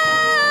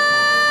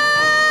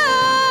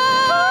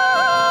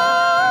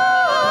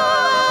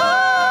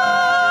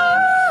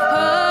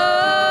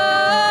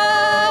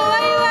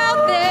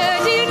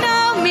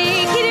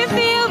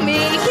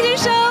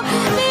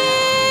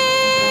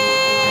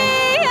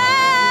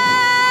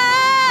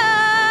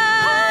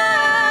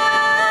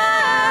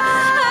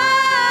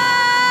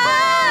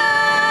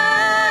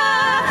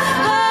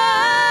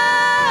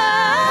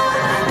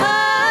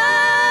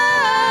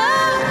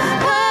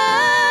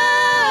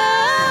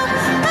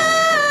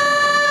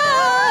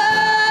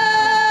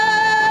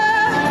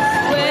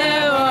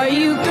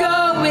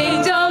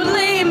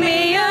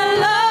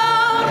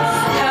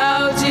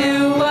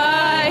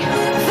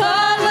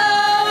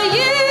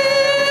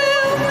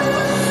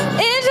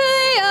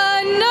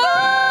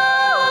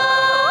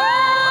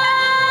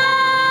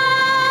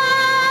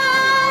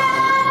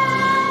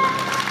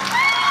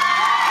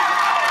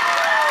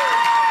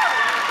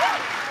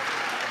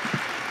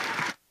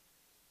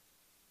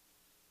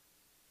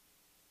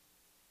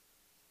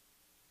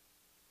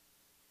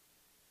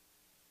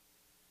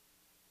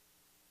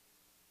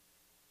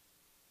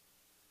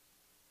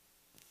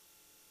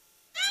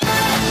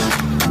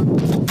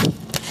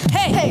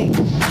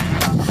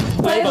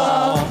 Play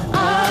ball.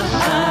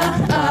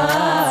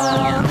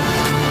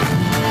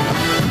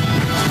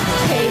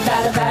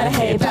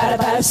 Hey,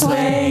 batter,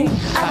 swing.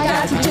 I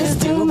got to just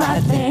do my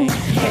thing.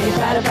 Hey,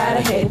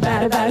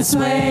 batter,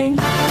 swing.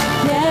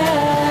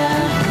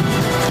 Yeah.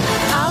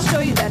 I'll show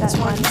you that that's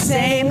one and the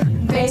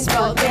same.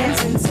 Baseball,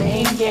 dancing,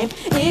 same game.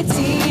 It's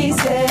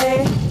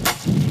easy.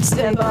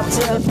 Step up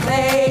to the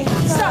plate.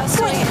 Start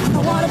swinging. I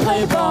wanna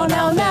play ball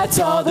now, and that's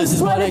all. This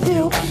is what I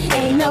do.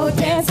 Ain't no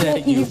dance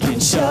that you can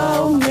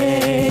show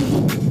me.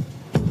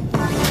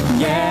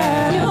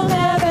 Yeah. You'll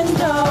never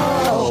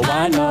know.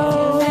 I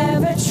know. You'll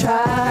never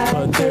try.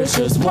 But there's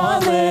just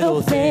one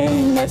little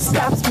thing that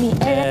stops me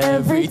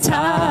every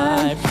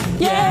time.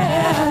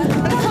 Yeah.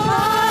 Come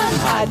on.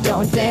 I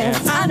don't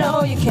dance. I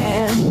know you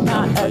can.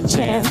 Not a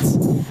chance.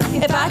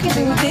 If I can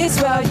do this,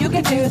 well, you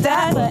can do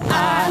that. But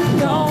I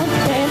don't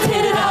dance.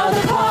 Hit it out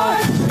of the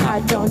park.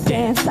 I don't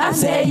dance. I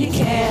say you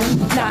can.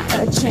 Not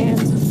a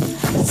chance.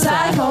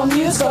 Inside home,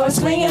 you score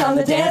swinging on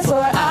the dance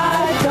floor.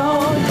 I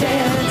don't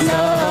dance.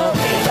 No.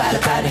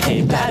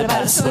 Hey,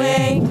 batter,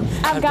 swing.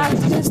 I've got to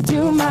just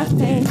do my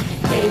thing.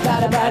 Hey,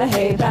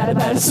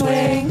 batter,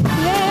 swing.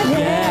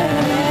 Yeah.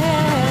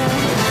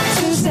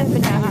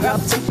 Two-stepping now, you're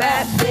up to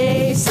bat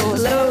base. So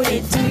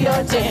loaded to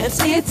your dance.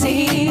 It's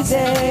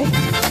easy.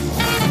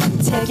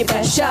 Take your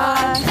best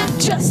shot,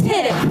 just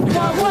hit it.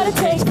 Got what it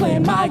takes,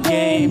 playing my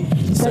game.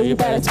 So you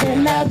better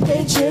spin that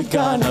pitch you're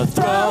gonna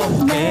throw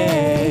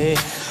me.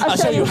 I'll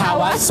show you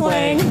how I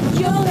swing.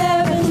 You'll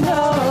never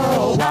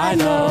know. I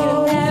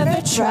know. You'll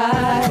never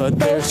try. But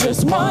there's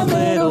just one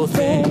little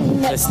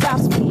thing that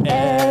stops me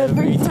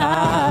every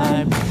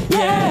time.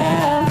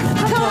 Yeah.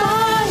 Come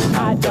on.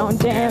 I don't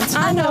dance.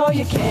 I know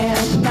you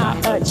can.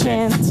 Not a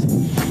chance.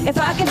 If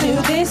I can do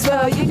this,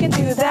 well, you can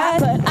do that.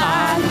 But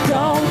I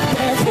don't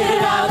dance. Hit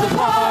it out of the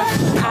park.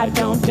 I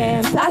don't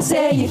dance. I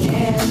say you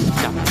can.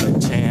 Not a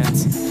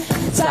chance.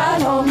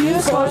 Side home, you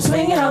score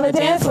swinging on the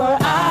dance floor.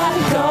 I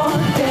don't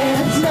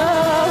dance.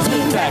 No.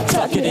 Swing back,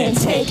 tuck it in,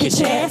 take a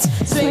chance.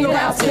 Swing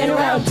around, spin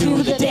around,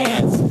 do the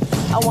dance.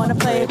 I wanna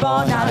play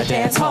ball, not a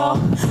dance hall.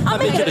 I'm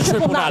making a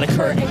triple, not a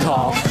curtain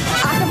call.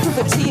 I can prove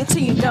it to you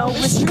till you know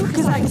it's true.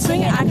 Cause I can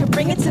swing it, I can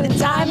bring it to the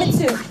diamond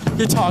too.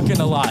 You're talking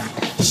a lot.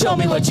 Show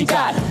me what you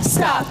got.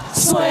 Stop,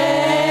 swing.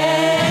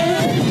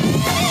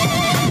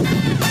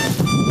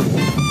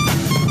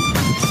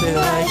 Say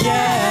like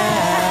yeah.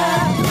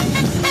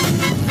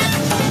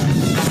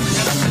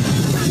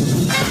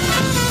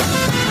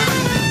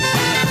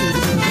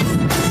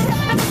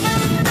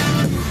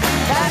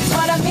 That's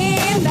what I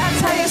mean. That's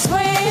how you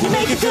swing. You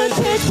make a good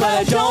pitch, but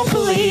I don't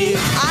believe.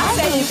 I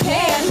say you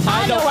can.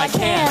 I know I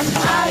can.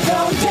 I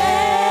don't dance.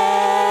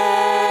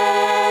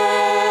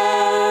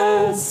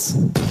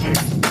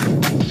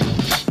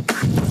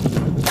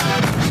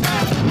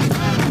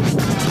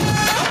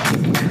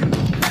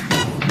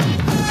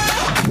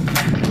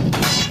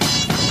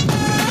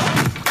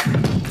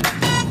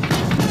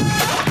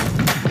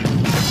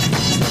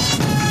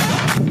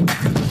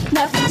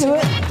 Nothing to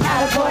it.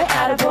 Attaboy,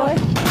 attaboy.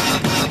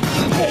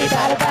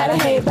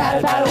 Hey,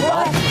 batter,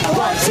 what?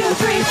 1, 2,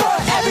 3, 4.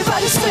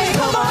 Everybody swing,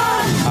 come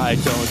on. I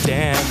don't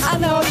dance. I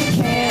know you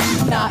can.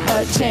 Not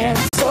a chance.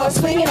 So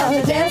swinging on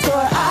the dance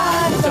floor.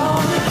 I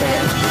don't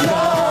dance.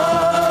 No.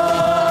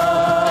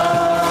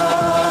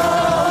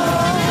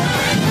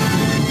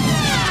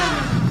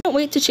 Can't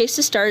wait to chase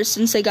the stars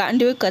since they got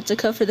into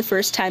Eclectica for the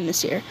first time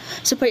this year.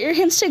 So put your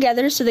hands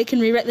together so they can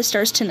rewrite the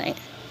stars tonight.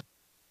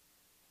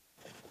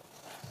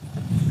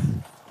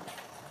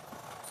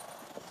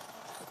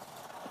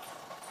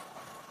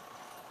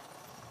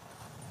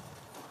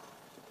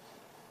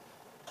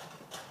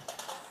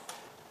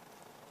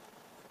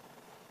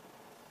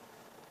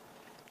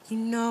 You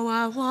know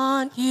I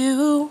want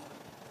you.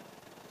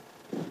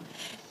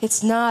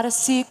 It's not a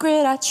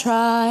secret I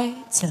try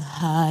to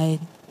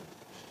hide.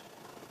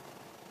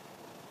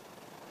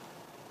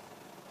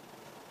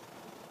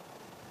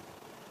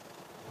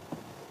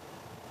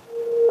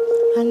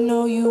 I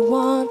know you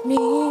want me,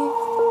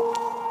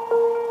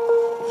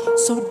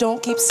 so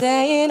don't keep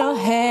saying our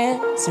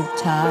hands are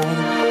tied.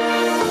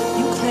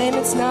 You claim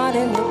it's not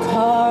in the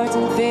cards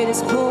and fate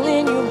is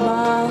pulling you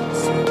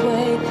miles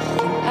away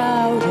and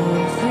out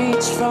of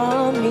reach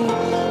from me.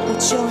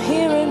 But you're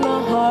here in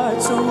my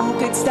heart, so who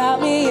could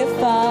stop me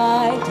if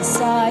I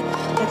decide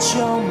that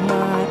you're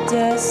my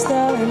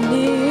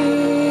destiny?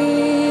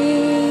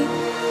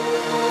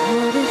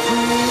 What if we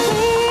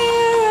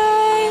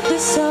rewrite the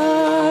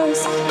stars?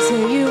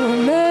 Say you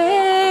were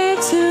made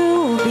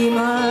to be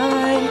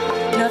mine.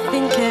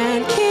 Nothing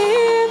can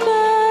keep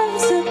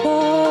us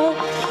apart.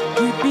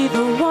 You'd be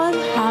the one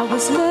I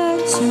was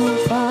meant to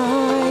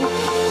find.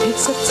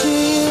 It's up to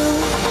you,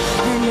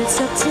 and it's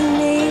up to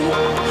me.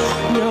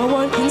 No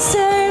one can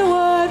say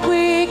what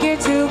we get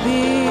to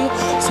be.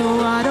 So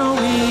why don't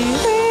we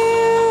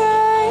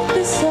rewrite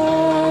the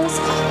stars?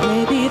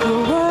 Maybe the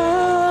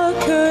world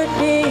could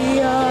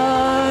be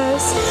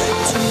ours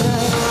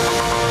tonight.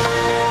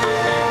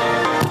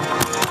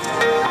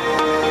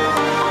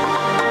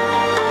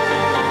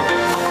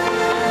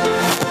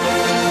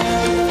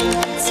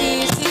 It's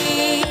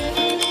easy.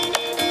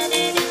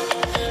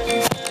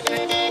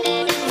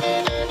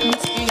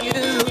 It's for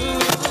you.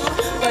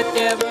 But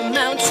there were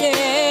mountains,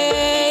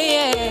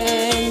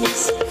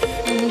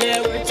 and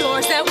there were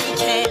doors that we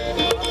can't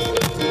walk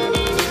through.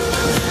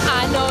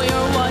 I know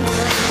you're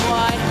wondering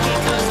why,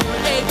 because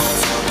we're able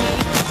to be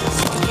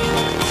so you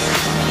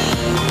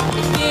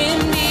within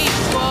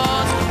these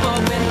walls. But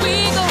when we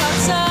go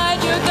outside,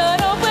 you're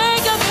gonna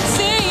wake up and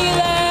see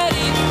that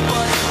it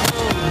wasn't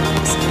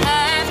always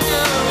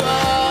after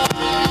all.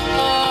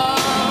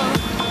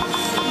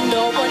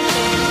 No one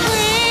can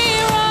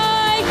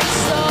rewrite the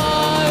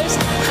stars.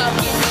 How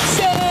can you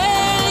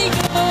say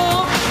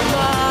you're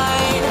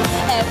mine?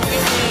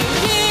 Everything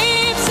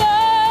keeps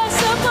us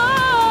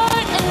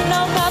apart, and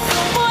I'm not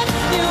the one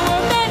you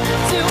were meant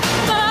to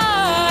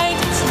find.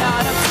 It's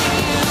not up to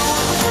you,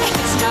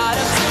 it's not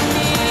up to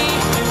me.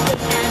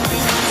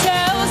 Everyone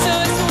tells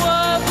us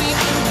what we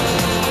can be.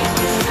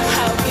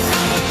 How can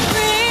we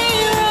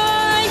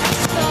rewrite the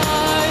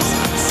stars?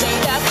 Say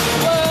that the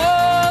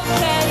world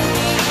can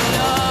be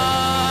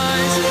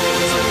ours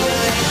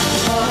tonight.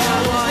 All I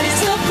want is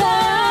to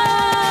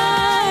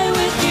fly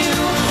with you.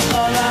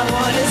 All I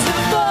want is to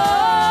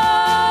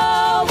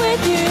fall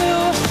with you.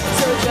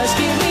 So just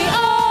give me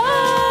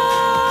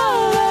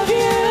all of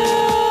you.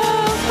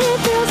 It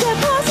feels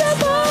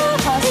impossible.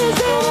 Is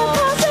it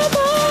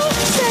impossible?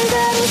 Say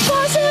that it's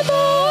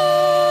possible.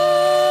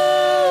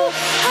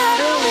 How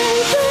do we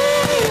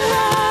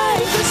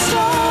rewrite the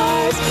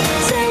stars?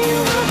 Say you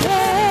were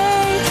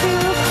made to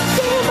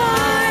be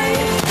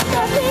mine.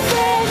 Nothing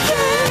can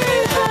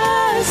keep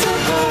us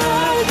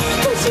apart.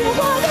 'Cause you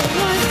are the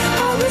one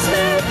I was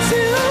meant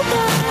to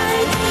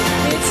find.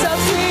 It's up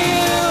to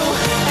you,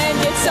 and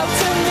it's up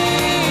to me.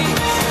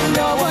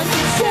 No one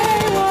can say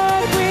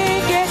what we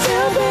get to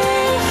be.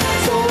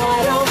 So why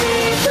don't we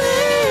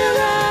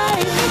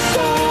rewrite the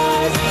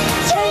stars?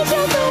 Change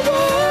up the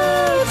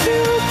world to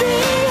be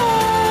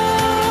ours.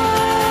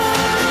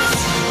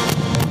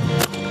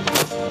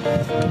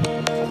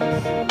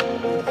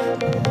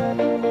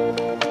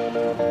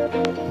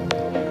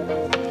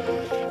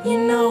 You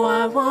know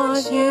I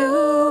want you.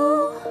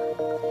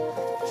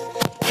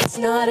 It's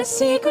not a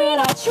secret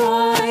I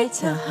try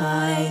to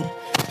hide,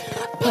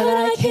 but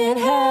I can't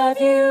have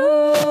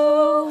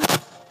you.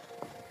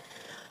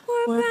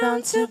 We're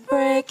bound to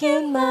break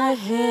and my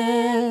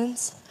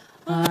hands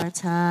are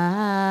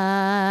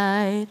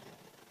tied.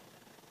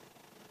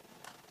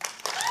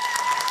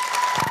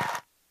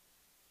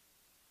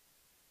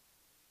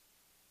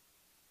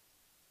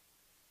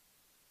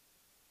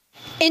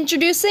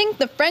 Introducing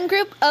the Friend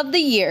Group of the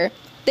Year.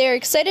 They are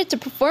excited to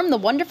perform the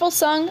wonderful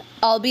song,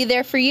 I'll Be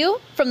There For You,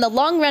 from the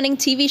long-running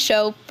TV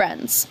show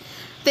Friends.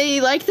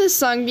 They like this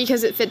song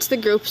because it fits the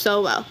group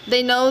so well.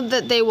 They know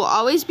that they will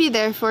always be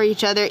there for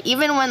each other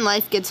even when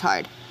life gets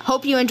hard.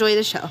 Hope you enjoy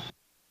the show.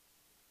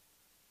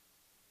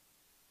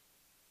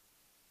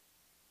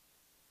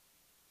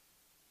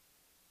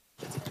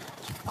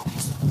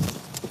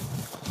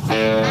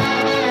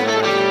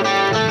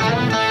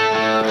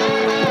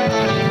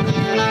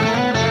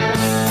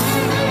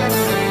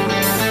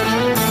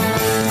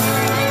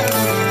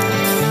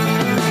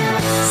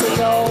 So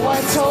no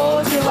one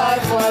told you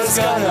life was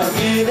gonna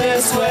be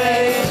this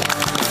way.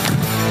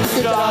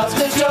 Your job's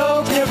a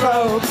joke, you're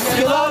broke,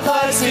 your love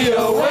lies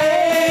your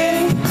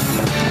way.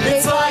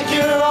 It's like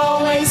you're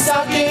always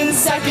stuck in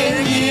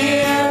second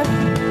gear,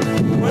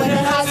 when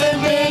it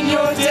hasn't been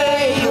your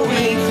day, your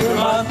week, your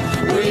month,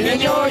 or even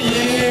your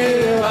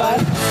year. But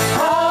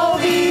I'll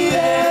be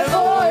there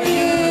for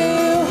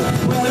you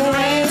when the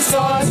rain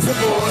starts to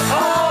pour.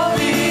 I'll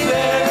be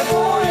there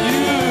for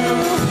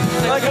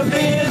you like I've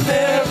been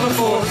there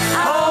before.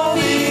 I'll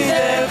be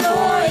there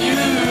for you.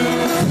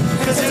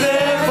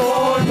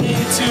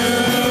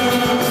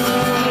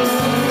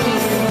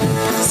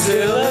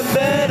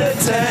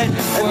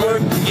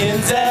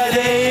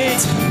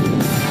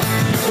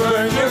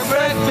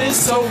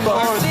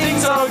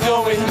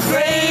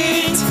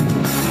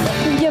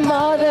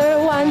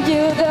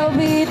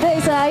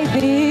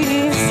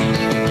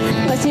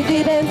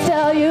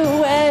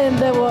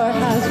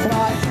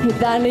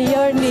 down to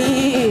your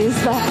knees.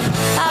 But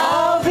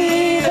I'll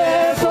be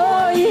there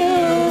for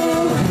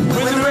you.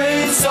 When the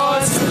rain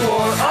starts to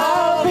pour,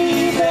 I'll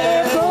be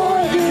there for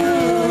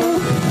you.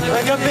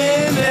 Like I've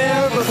been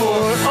there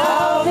before,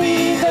 I'll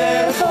be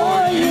there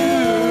for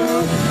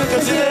you.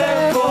 Because you're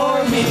there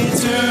for me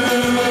too.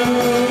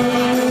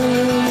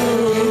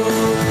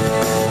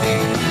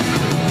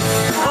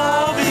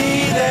 I'll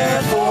be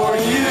there for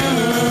you.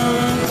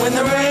 When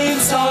the rain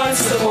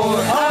starts to pour,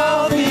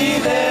 I'll be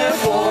there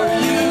for you.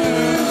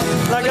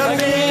 Like I've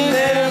been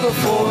there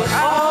before,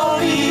 I'll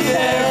be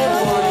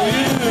there for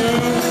you.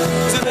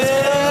 So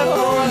there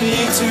for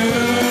me too.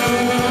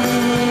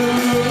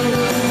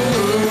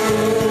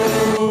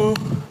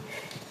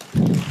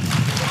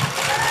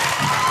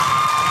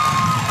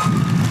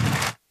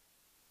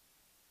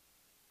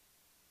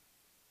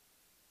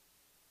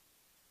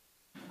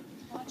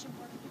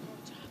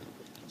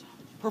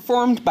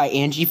 Performed by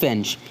Angie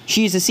Finch.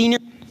 She is a senior.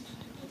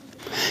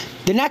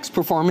 The next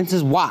performance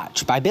is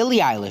Watch by Billie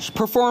Eilish,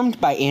 performed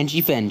by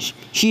Angie Finch.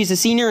 She is a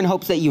senior and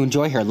hopes that you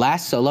enjoy her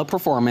last solo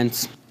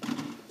performance.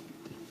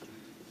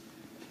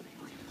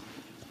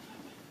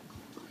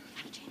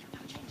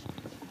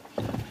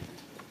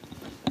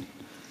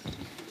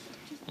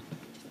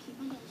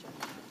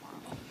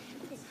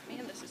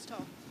 Man, this is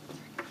tall.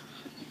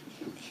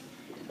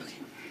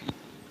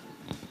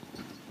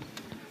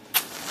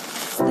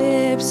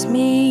 Lips,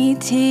 me,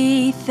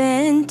 teeth,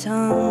 and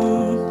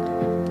tongue.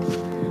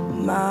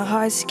 My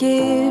heart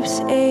skips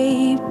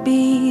 8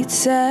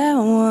 beats at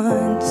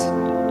once.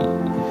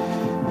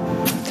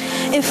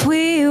 If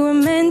we were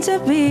meant to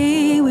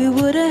be, we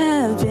would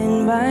have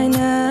been by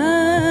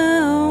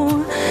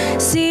now.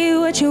 See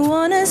what you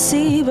wanna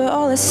see, but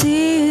all I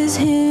see is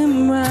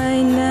him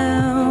right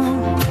now.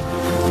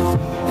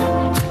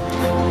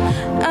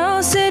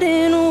 I'll sit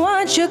and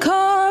watch your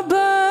car burn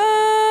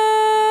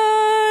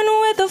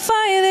with the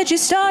fire that you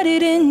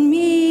started in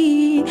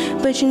me,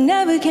 but you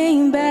never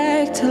came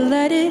back to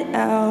let it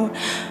out.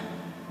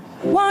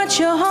 Watch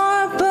your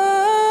heart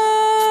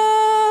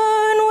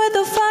burn with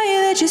the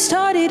fire that you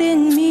started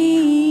in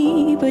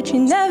me, but you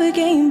never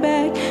came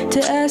back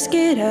to ask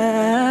it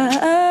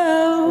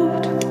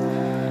out.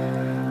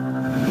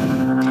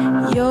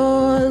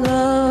 Your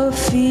love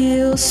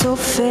feels so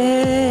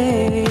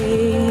fake.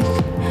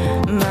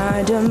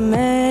 My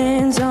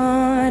demands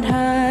aren't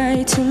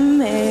high to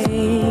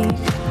make.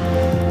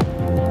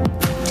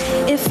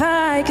 If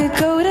I could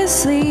go to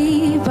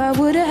sleep, I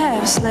would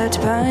have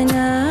slept by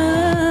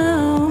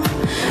now.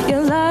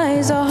 Your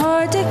lies are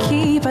hard to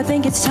keep. I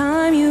think it's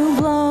time you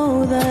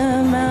blow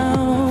them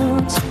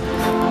out.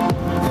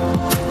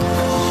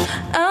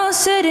 I'll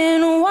sit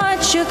and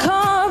watch your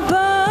car burn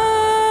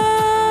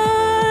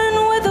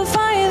with the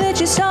fire that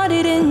you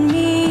started in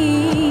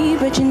me,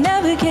 but you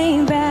never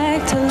came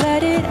back to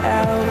let it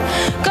out.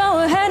 Go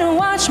ahead and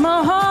watch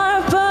my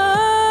heart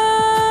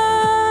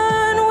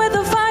burn with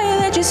the fire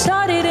that you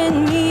started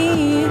in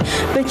me,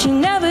 but you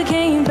never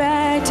came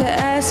back to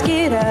ask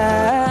it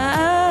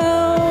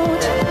out.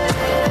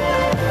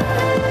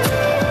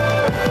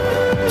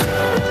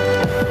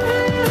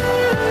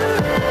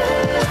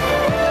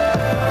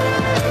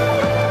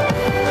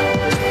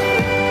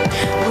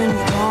 When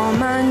you call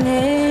my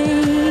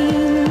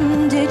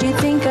name, did you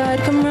think I'd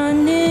come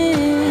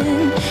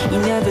running? You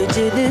never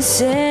did the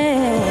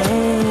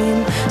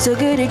same. So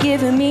good at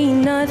giving me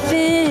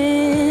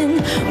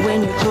nothing.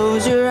 When you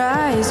close your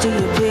eyes, do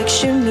you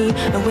picture me?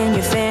 And when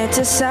you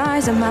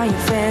fantasize, am I your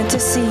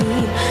fantasy?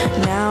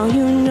 Now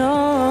you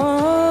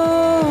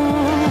know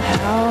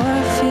how I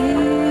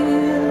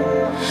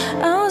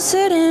feel. I'll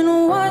sit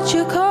and watch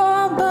your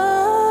car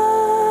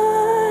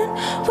burn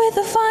with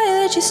the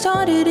fire that you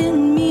started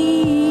in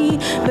me,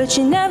 but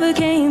you never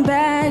came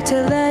back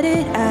to let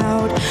it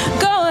out.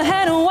 Go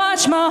ahead and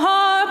watch my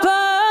heart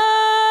burn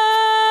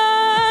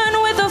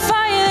with the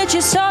fire that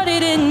you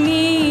started in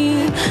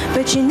me,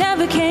 but you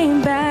never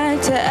came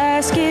back to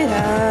ask it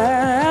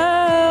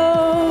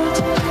out.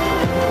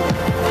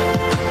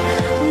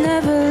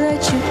 Never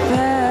let you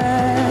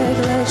back,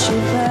 let you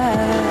back.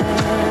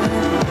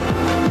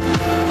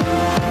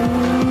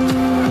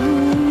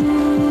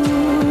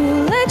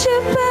 Let you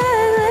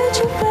back, let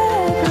you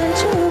back, let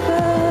you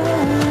back.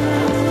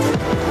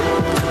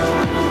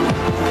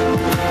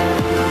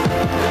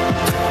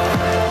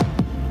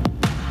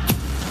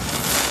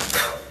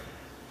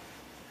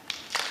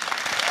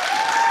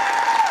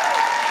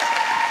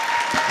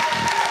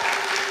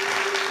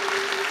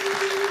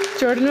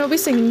 Jordan will be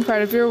singing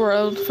Part of Your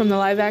World from the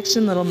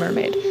live-action Little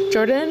Mermaid.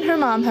 Jordan and her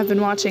mom have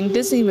been watching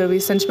Disney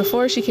movies since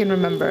before she can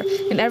remember,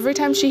 and every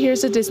time she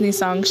hears a Disney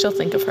song, she'll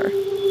think of her.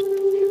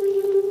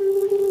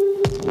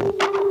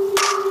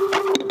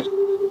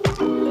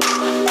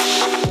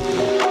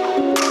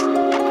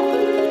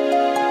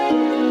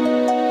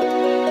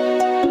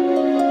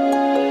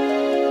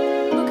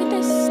 Look at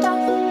this stuff,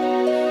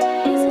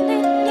 isn't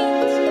it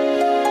neat?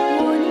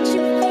 Wouldn't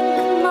you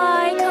think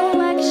my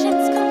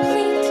collection's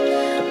complete?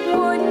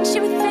 Wouldn't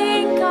you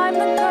think I'm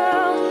the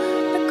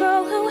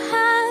girl who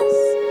has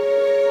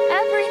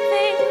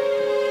everything?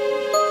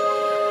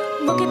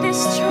 Look at this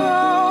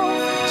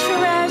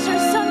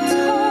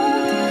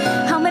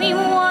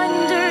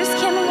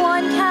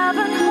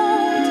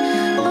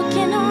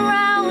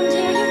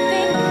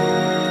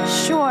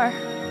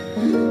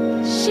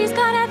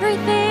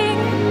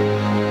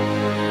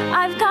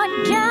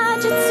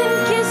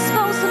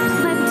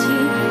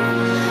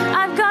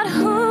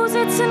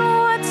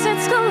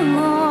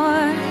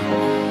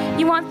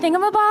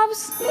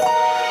thingamabobs?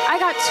 I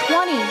got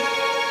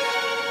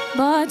 20.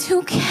 But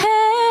who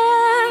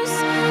cares?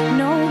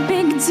 No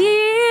big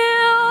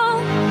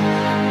deal.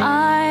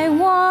 I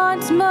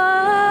want more.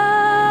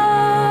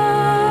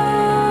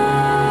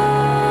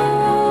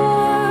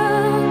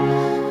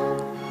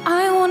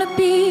 I want to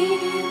be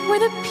where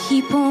the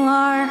people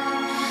are.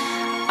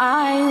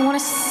 I want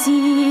to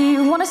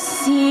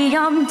see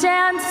them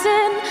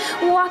dancing,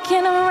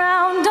 walking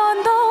around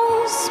on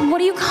those, what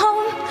do you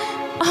call them?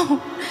 Oh,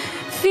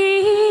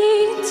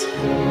 feet.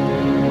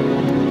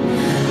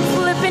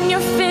 Flipping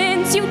your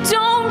fins, you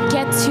don't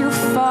get too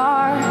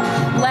far.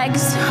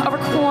 Legs are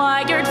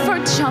required for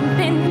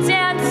jumping,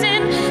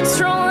 dancing,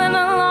 strolling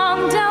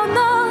along down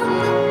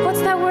the,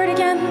 what's that word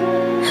again?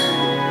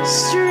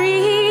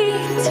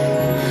 Street.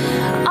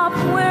 Up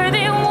where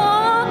they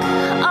walk,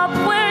 up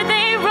where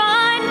they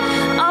run,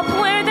 up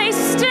where they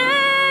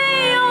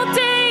stay all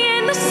day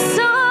in the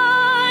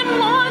sun,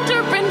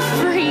 wandering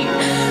free.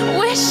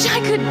 Wish I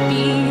could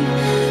be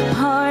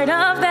part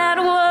of that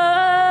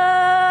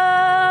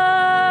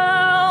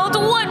world.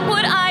 What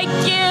would I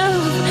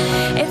give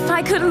if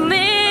I could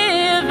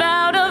live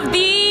out of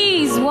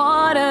these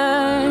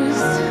waters?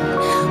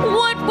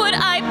 What would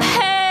I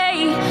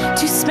pay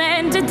to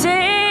spend a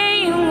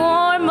day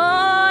warm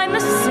on the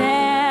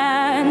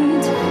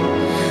sand?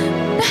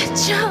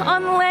 Betcha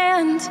on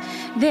land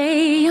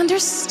they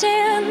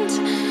understand.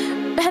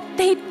 Bet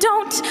they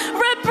don't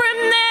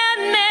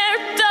reprimand their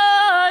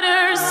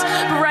daughters.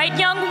 Bright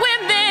young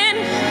women,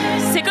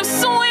 sick of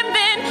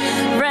swimming,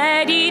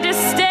 ready to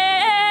stand.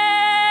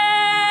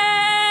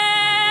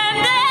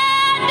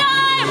 And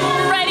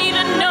I'm ready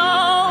to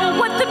know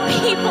what the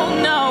people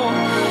know.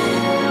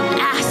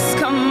 Ask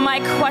them my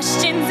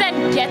questions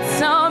and get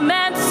some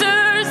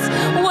answers.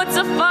 What's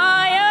a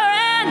fire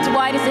and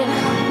why does it,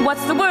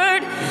 what's the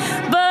word?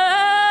 Burn.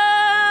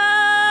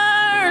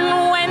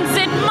 When's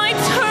it my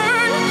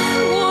turn?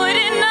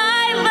 Wouldn't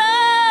I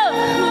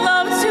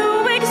love to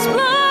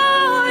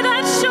explore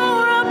that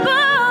shore up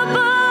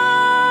above?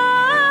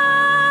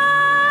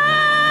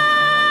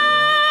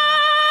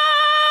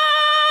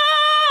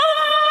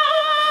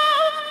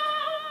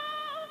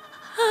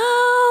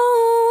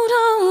 Out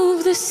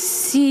of the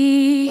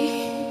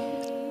sea.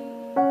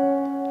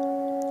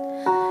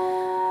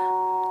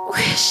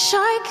 Wish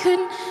I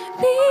could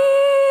be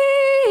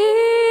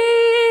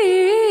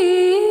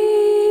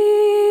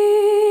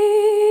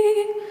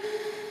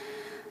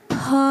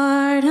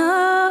part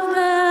of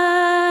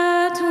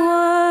that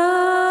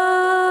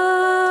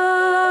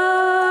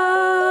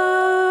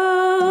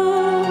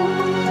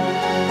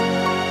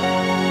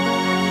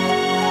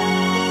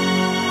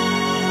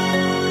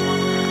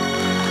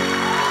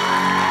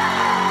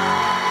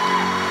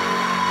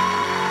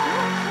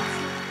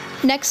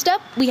Next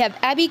up, we have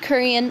Abby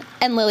Kurian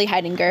and Lily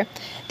Heidinger.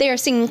 They are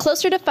singing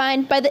Closer to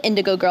Find by the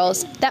Indigo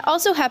Girls. That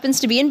also happens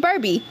to be in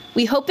Barbie.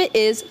 We hope it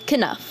is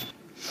Knuff.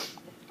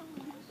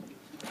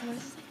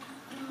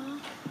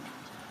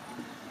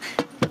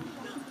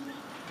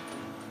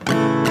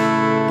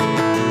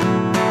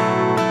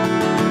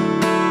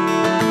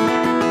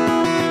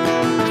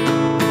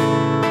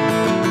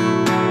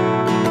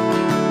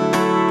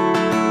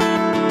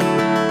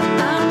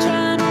 I'm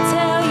trying to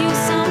tell you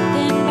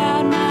something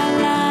about my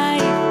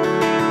life.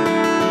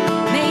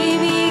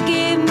 Maybe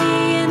give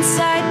me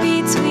insight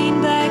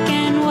between black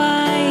and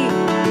white.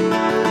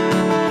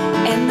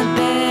 And the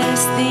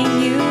best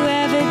thing you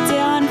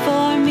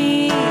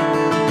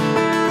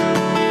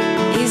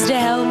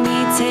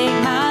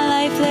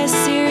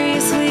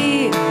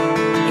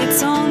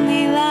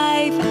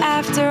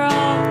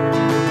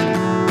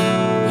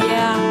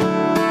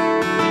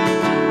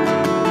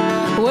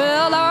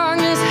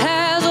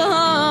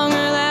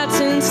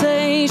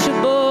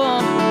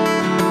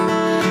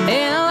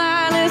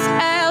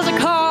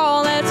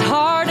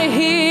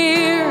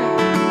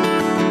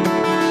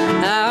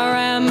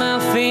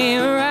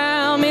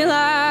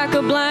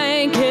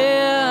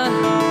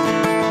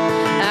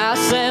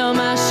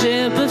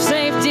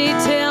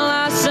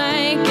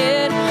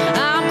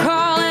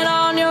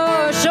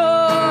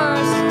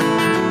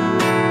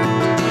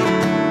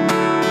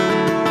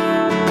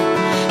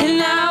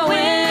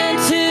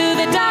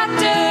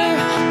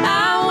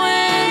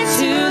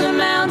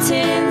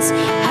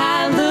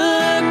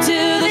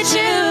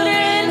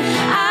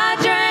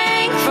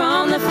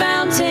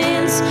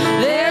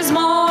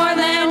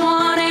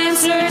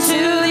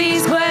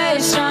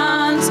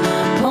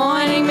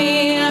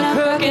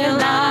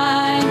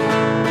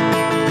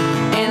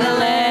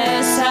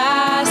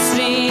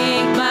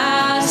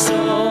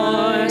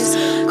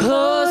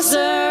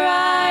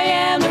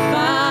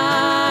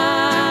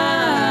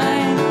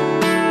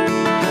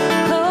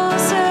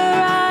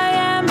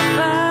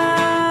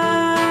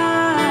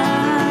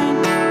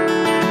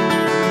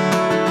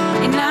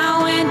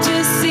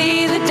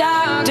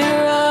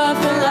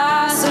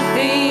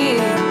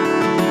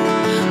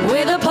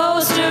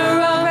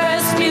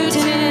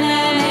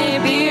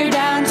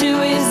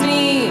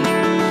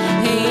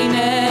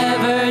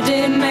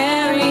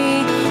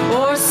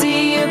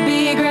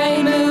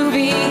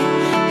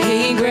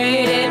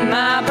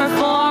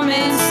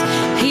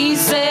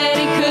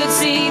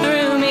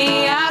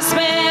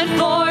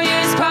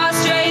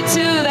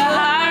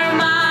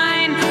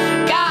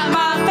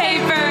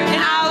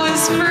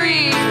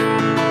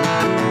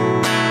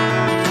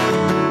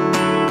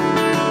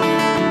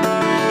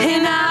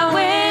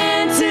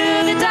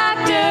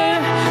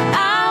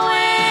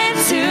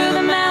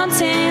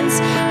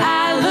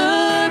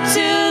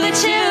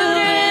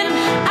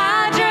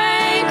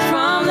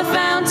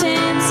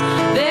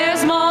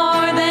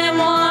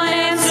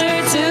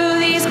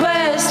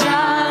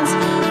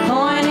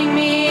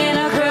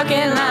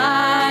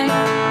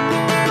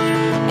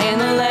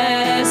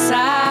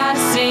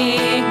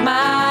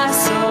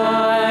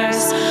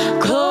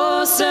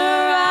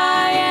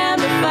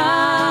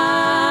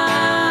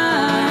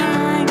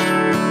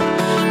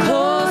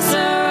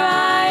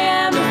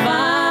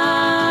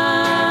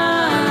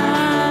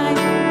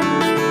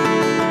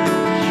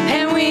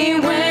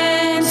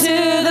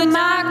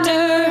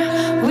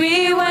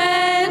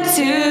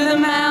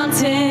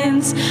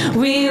mountains.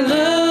 We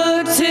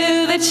looked to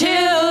the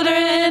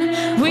children.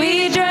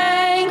 We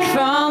drank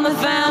from the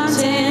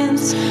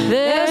fountains.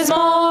 There's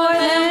more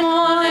than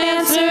one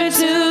answer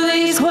to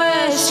these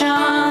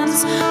questions,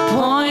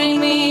 pointing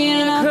me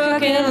in a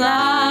crooked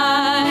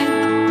line.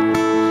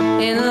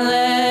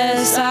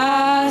 Unless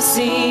I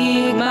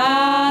seek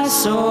my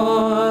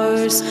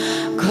source,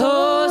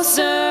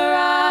 closer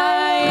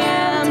I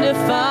am to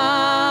find.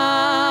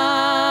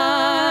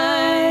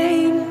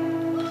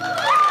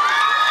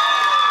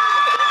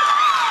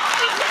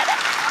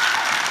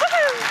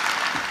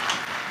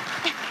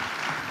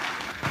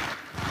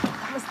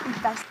 That was the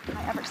best time I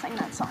ever sang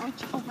that song.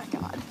 Oh my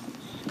god.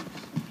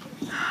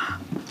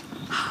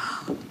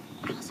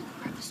 Allison,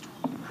 grab the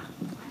stool.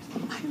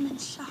 I'm in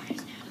shock.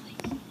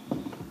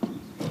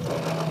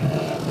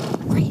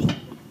 Brady.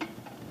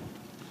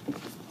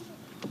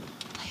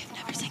 I have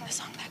never sang the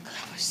song that good.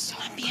 I was so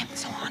I'm being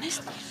so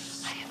honest.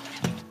 I have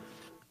never.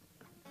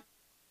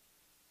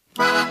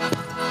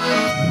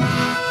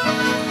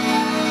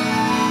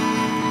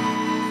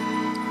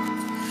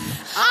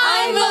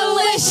 I'm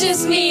malicious,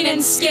 mean,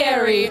 and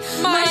scary.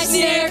 My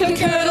sneer could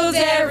curdle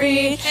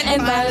dairy,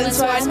 and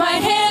violence-wise my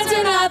hands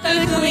are not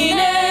the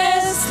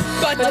cleanest.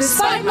 But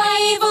despite my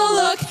evil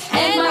look,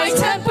 and my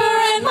temper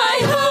and my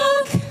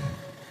hook,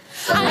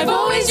 I've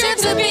always dreamt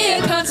to be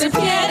a concert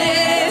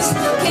pianist.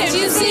 Can't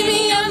you see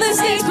me on the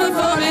stage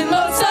performing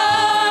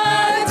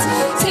Mozart,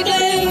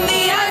 tickling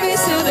the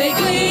iris till they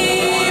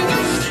gleam?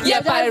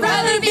 Yep, I'd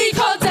rather be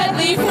called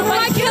deadly for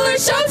my killer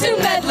show to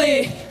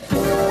medley.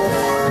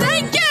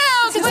 Thank you!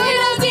 'Cause way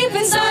down deep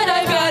inside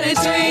I've got a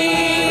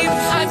dream.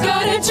 I've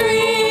got a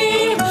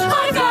dream.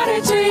 I've got a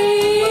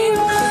dream.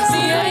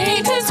 See, I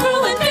ain't as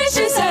cruel and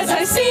vicious as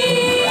I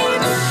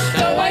seem.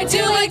 Though I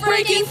do like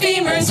breaking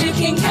femurs, you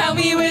can count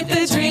me with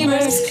the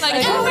dreamers.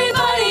 Like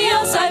everybody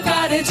else, I've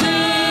got a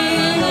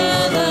dream.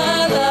 La,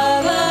 la,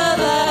 la, la,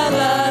 la,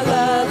 la,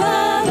 la,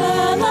 la,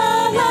 la,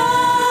 la.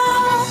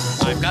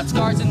 I've got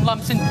scars and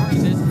lumps and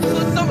bruises,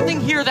 but something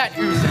here that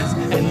oozes.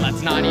 And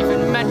let's not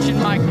even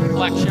mention my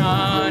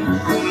complexion.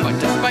 But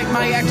despite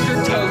my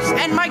extra toes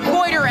and my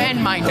goiter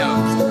and my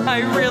nose, I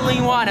really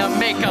want to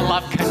make a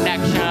love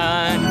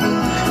connection.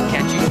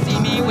 Can't you see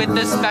me with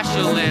this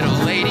special little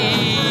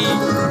lady,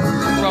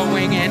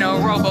 rowing in a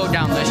rowboat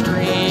down the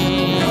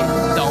stream?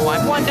 Though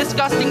I'm one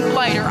disgusting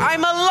fighter,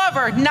 I'm a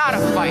lover, not a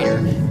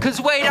fighter. 'Cause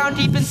way down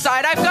deep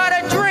inside, I've got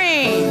a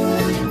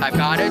dream. I've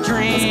got a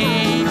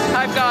dream.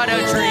 I've got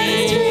a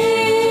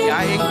dream.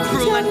 I ain't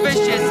cruel and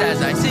vicious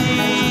as I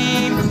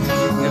seem.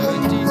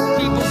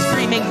 People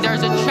screaming,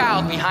 there's a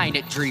child behind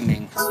it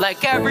dreaming.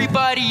 Like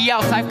everybody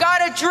else, I've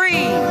got a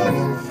dream.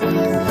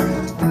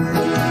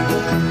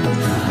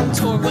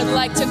 Tor would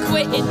like to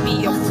quit and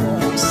be a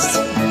force.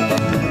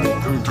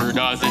 Gunter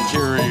doesn't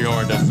cheery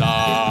or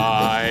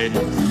decide.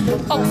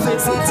 I'll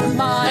visit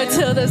mine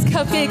until those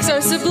cupcakes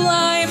are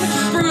sublime.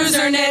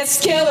 Bruiser knits,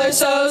 killer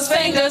sews,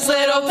 Fang does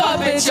little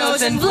puppet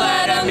shows, and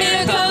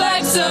Vladimir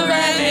collects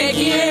ceramic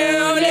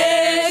unicorns.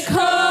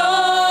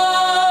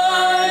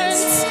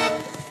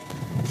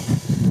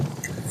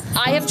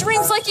 I have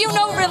dreams like you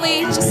know,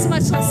 really, just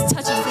much less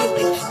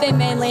touchy-feely. They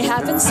mainly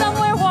happen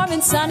somewhere warm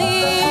and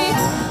sunny,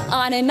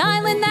 on an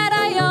island that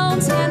I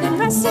own, standing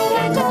rested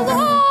and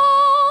alone,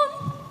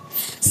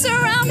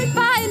 surrounded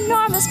by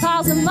enormous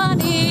piles of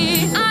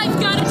money. I've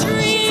got a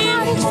dream.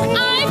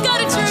 I've got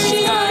a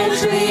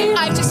dream.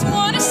 I just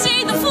want to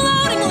see the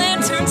floating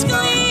lanterns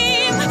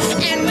gleam.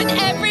 And with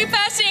every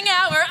passing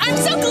hour, I'm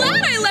so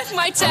glad I left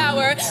my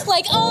tower.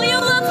 Like all you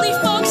lovely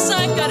folks,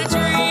 I've got a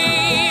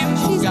dream.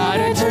 She's got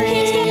a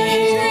dream.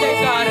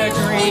 They've got a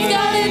dream. We've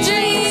got a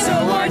dream. So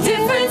our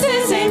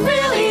differences ain't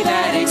really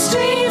that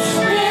extreme.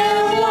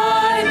 We're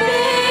one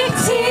big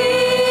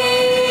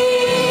team.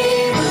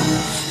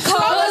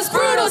 Call us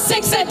brutal,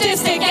 sick,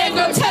 sadistic, and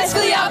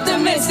grotesquely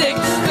optimistic.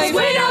 'Cause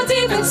way down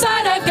deep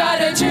inside, I've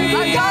got a dream.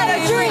 I've got a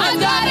dream. I've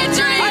got a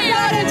dream. I've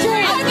got a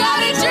dream. I've got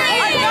a dream.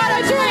 I've got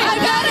a dream.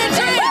 I've got a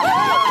dream.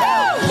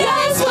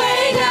 Yes,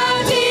 way down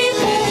deep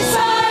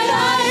inside,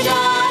 I've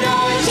got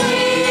a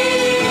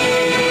dream.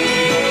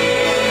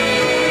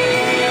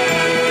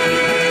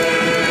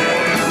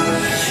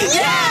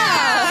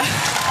 Yeah!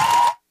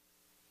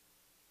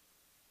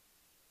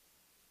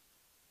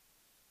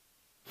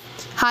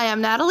 Hi,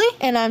 I'm Natalie.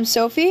 And I'm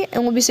Sophie,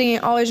 and we'll be singing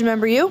Always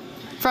Remember You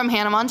from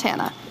Hannah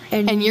Montana.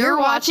 And you're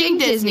watching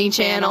Disney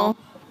Channel.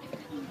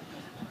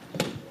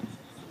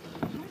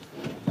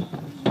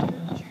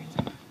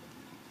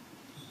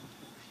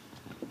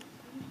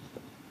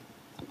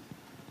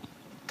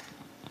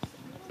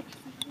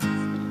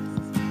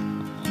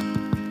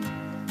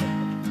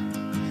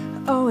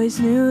 Always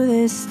knew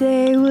this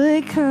day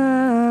would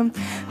come.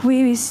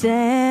 We'd be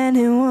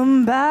standing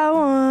one by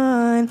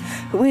one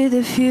with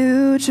the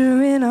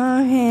future in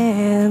our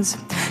hands.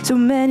 So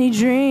many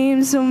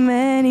dreams, so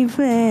many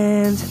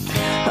plans.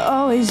 I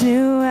always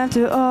knew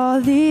after all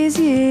these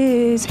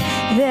years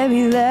there'd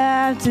be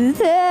laughter,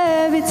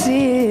 there'd be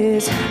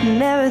tears.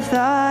 Never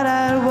thought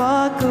I'd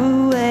walk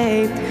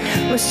away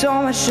with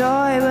so much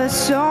joy, but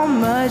so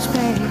much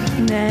pain.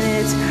 And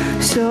it's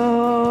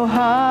so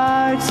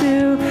hard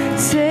to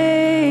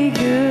say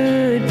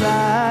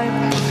goodbye.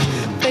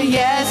 But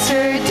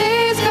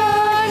yesterday's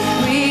gone,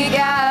 we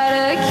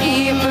gotta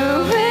keep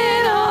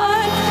moving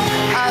on.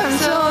 I'm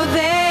so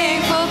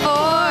thankful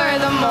for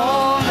the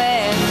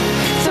moment,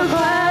 so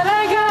glad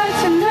I got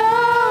to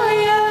know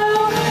you.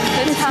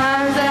 The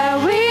times that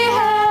we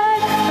had,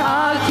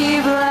 I'll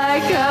keep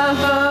like a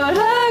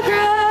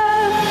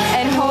photograph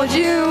and hold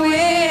you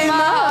in my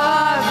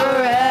heart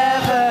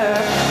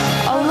forever.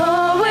 I'll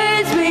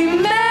always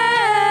remember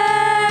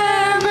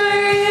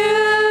you.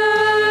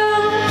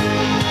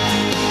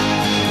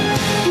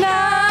 Na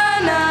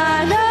na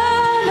na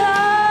na,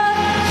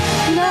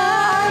 na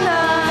na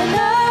na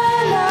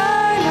na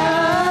na.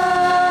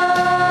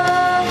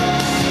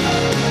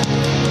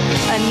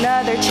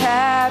 Another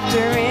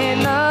chapter in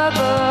the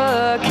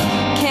book.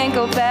 Can't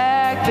go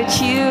back, but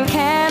you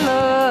can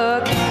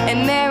look.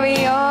 And there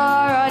we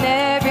are on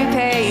every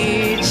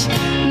page.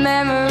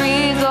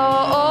 Memories will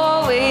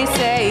always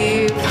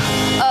save.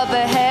 Up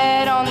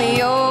ahead on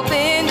the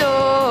open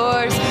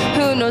doors.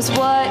 Who knows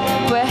what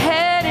we're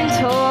heading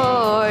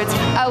towards?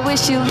 I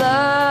wish you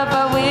love,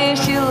 I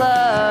wish you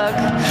luck.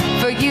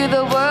 For you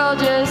the world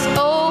just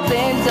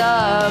opens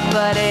up.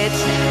 But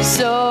it's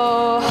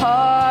so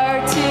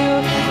hard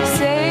to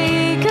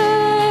say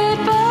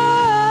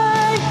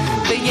goodbye.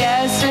 But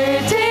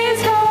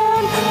yesterday's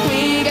gone,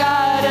 we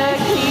gotta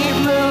keep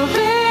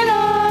moving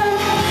on.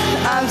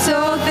 I'm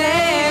so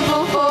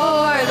thankful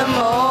for the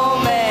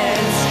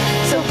moments,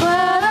 so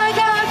glad I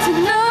got to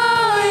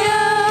know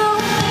you.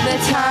 The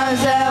times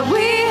that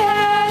we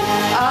had,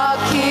 I'll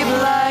keep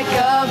like a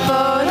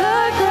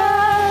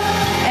photograph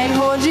and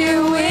hold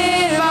you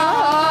in my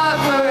heart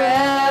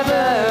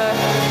forever.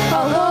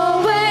 I'll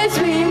always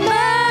remember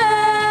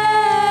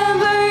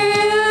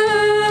you.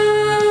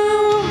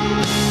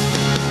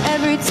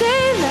 Every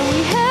day that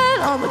we had,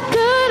 all the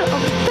good, all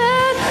the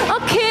bad,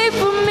 I'll keep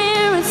them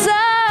here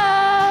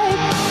inside.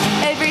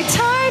 Every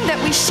time that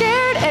we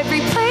shared,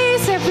 every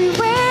place,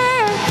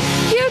 everywhere,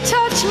 you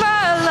touched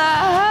my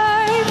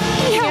life.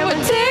 Yeah,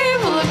 one day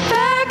we'll look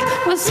back,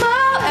 we'll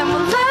smile and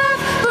we'll laugh,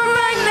 but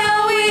right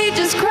now we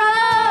just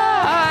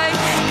cry.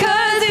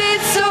 'Cause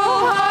it's so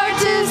hard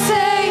to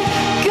say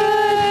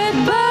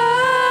goodbye.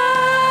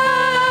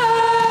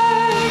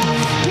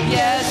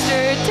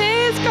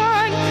 Yesterday's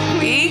gone,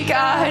 we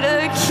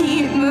gotta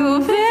keep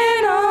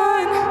moving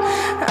on.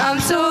 I'm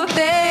so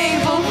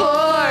thankful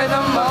for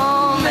the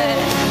moment,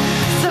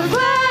 so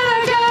glad I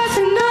got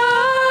to know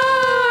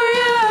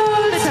you.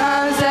 The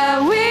times that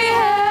we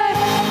had,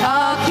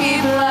 I'll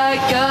keep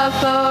like a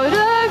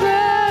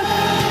photograph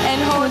and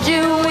hold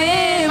you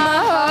in my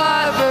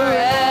heart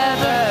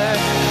forever.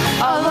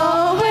 I'll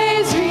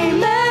always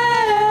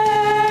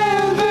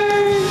remember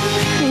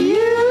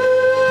you.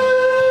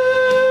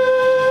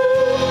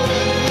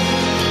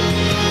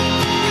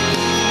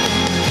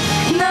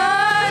 Na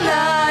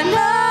na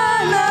na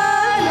na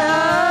na.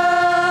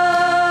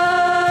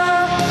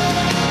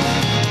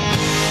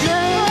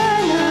 Na na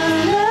na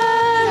na.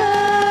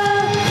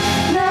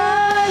 Na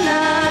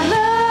na na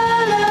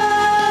na.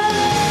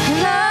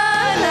 Na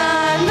na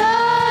na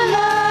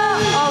na.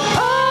 I'll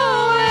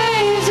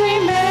always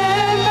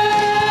remember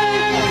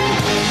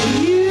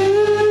you.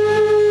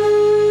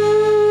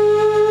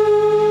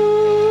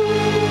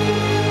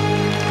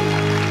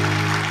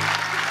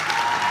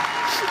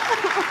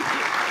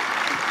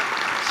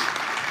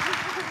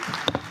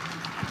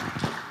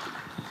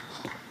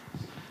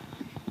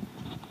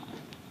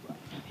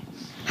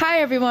 Hi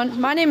everyone,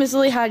 my name is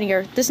Lily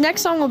Heidinger. This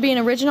next song will be an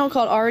original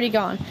called Already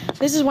Gone.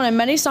 This is one of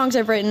many songs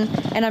I've written,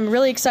 and I'm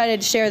really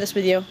excited to share this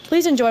with you.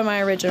 Please enjoy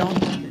my original.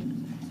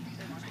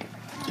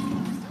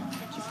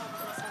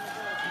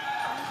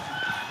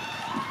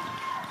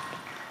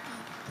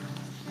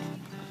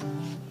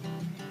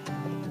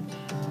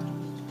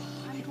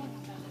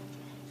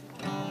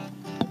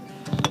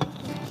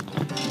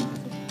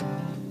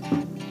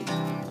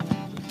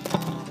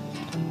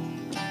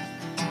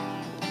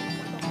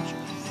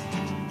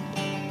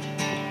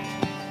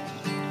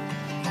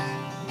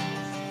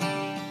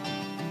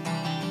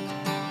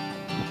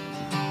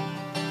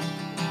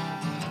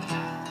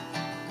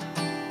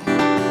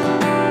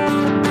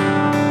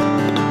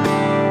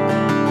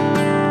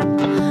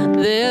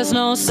 There's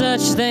no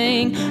such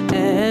thing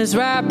as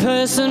right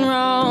person,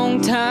 wrong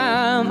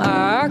time.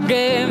 I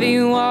gave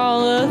you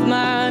all of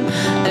mine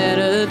at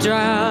a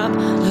drop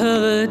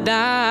of a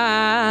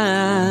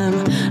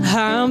dime.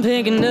 I'm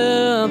picking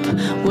up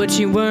what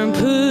you weren't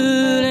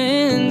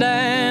putting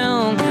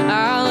down.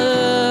 I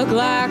look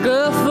like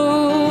a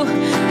fool.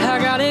 I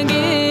gotta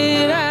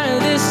get out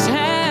of this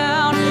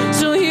town.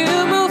 So you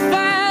move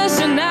fast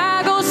and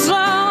I go slow.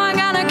 I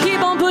gotta keep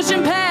on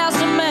pushing past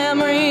the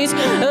memories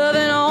of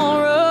an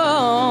old road.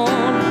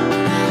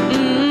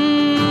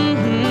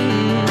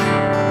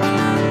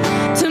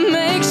 To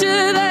make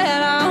sure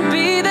that I'll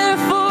be there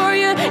for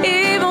you,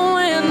 even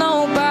when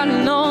nobody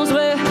knows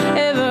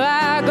wherever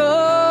I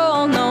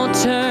go. No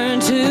turn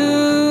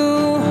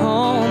to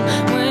home.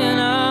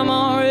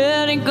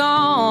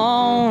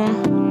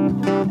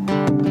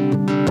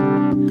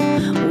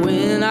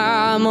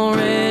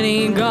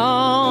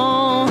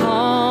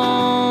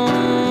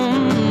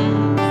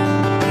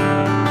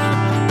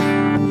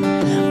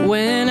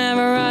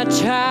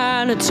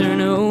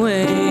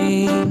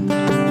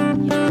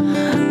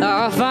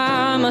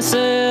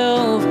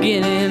 myself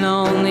getting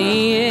on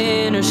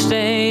the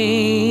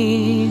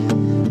interstate.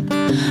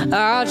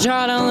 I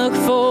try to look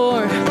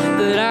forward,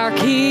 but I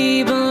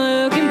keep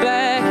looking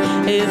back.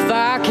 If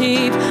I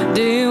keep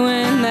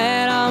doing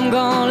that, I'm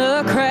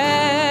gonna crash.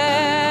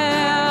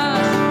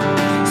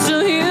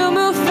 So you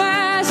move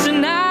fast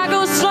and I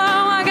go slow.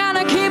 I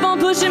gotta keep on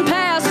pushing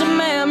past the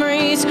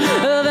memories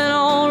of an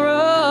old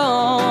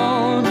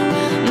road.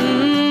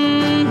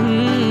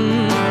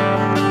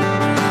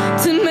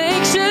 To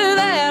make sure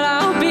that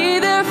I'll be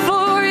there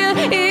for you,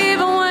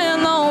 even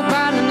when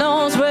nobody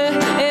knows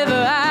wherever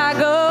I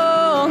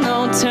go.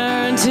 No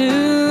turn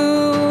to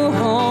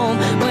home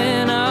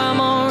when I'm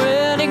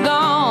already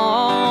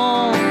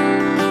gone.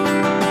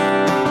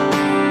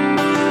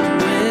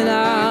 When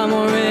I'm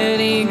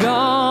already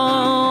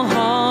gone.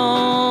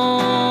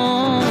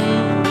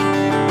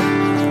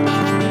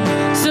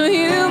 So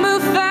you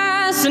move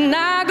fast and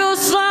I go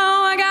slow.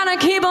 I gotta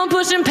keep on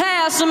pushing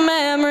past the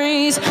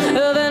memories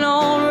of an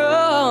old road.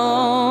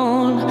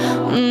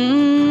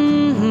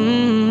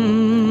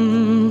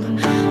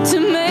 To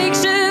make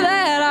sure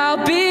that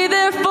I'll be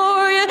there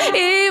for you,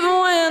 even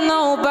when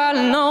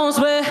nobody knows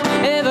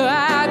wherever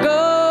I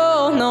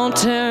go. No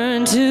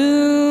turn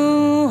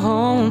to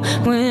home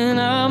when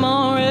I'm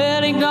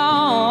already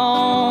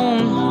gone.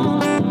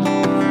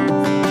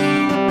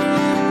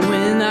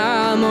 When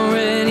I'm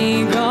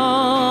already gone.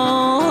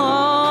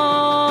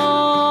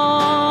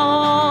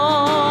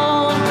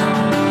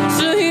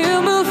 So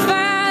you move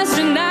fast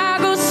and I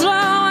go slow.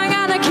 I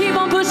gotta keep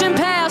on pushing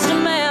past the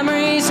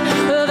memories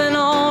of an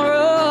old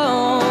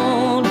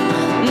road.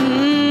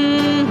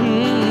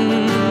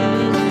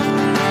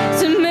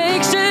 To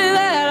make sure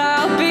that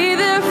I'll be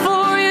there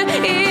for you,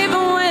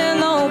 even when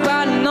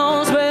nobody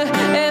knows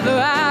wherever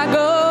I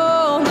go.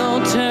 No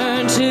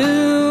turn to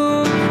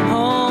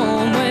home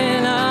when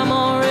I'm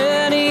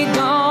already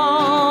gone.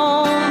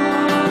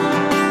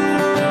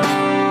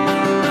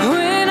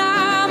 When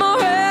I'm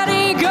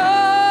already gone.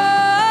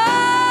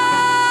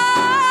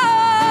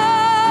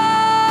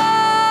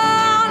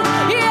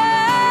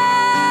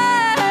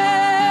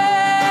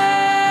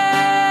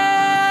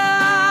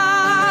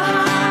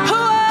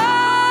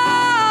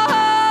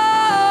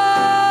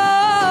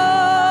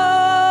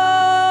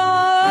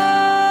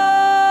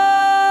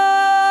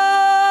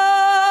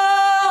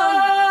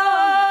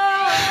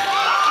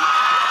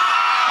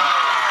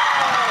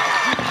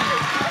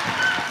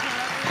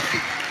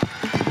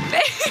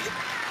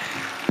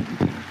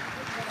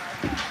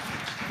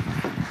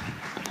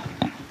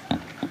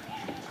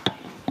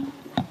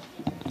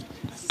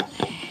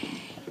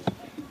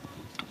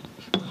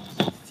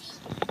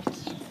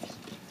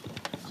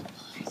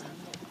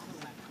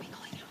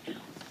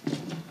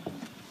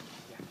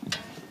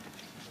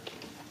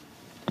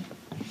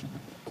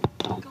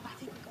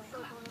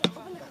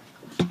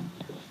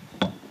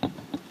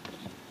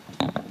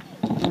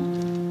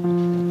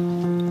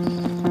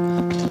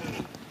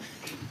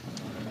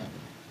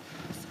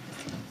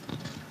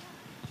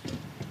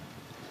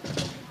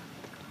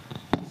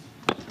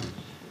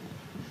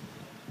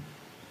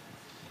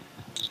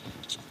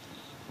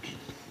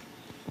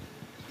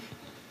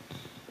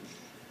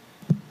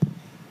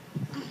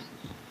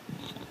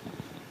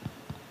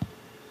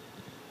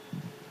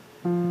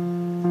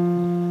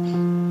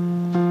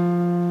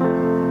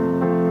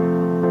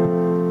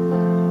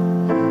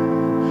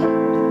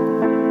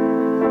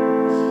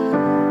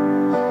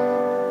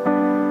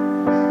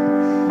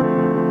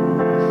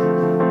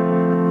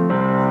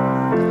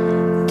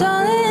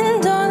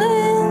 Darling,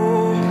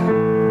 darling,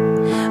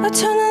 I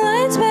turn the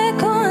lights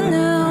back on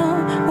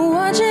now. We're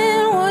watching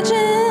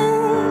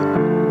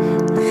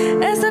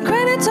as the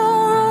credits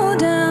all roll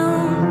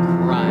down.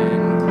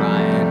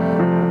 Crying.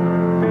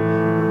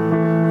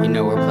 You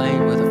know we're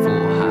playing with a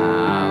full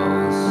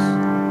house.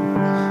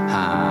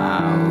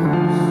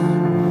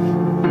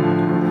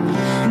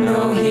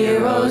 No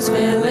heroes,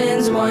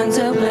 villains, one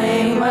to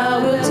blame.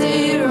 While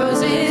wilted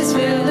roses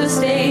fill the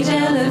stage,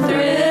 and the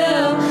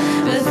thrill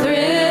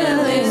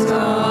is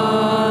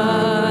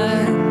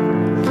gone.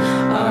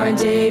 Our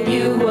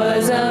debut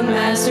was a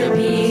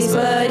masterpiece,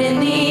 but in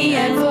the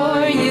end,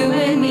 for you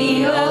and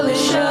me, oh, the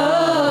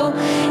show,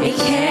 it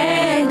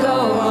can't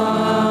go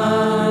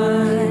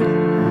on.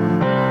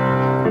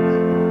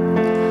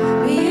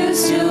 We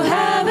used to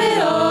have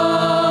it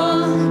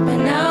all, but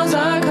now's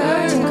our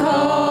curtain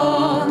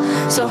call.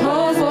 So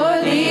hold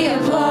for the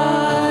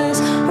applause.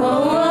 Whoa,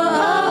 whoa,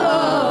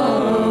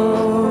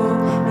 whoa.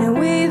 And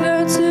wave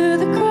out to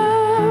the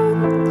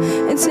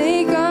crowd and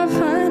take our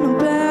final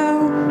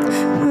bow.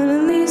 But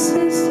at least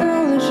we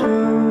stole the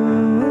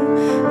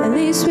show. At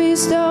least we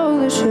stole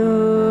the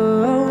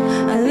show.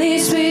 At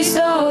least we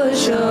stole the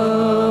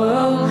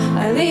show.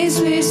 At least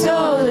we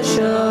stole the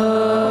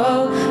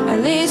show. At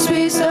least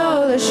we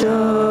stole the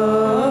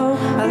show.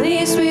 At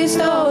least we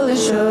stole the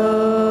show.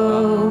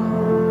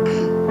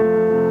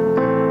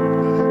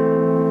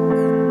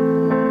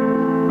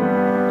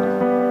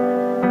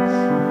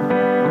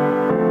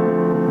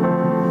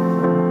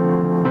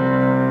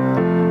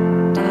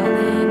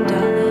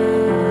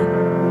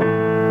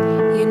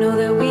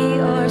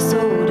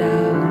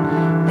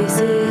 This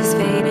is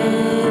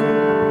fading,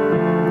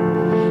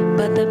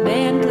 but the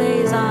band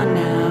plays on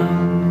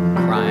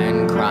now.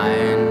 Crying,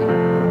 crying.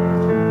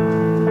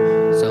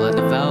 So let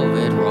the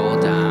velvet roll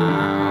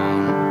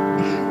down.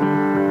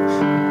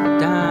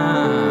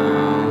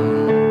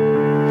 Down.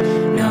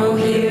 No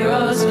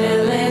heroes,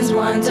 villains,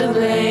 one to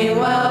blame.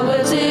 While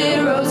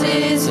wilted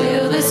roses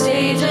fill the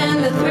stage,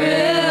 and the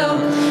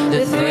thrill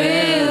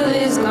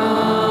is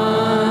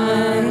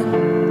gone.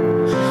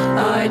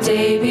 Our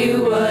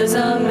debut was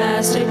a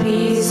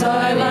masterpiece.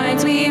 Our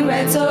lines we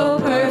read so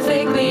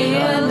perfectly,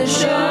 and the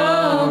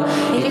show,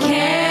 it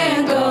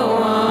can't go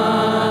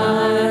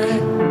on.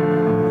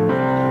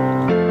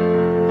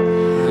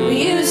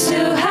 We used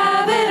to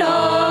have it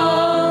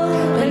all,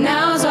 but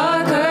now's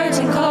our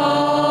curtain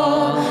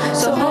call.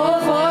 So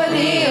hold for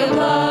the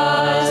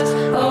applause.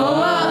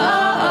 Oh,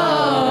 oh,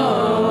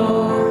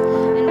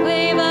 oh. And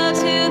wave out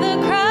to the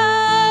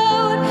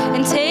crowd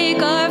and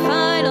take our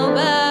final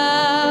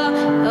bow.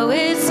 Oh,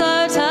 it's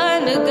our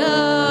time to go.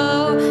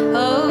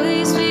 Oh, at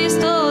least we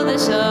stole the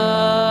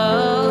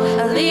show.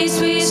 At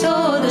least we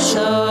stole the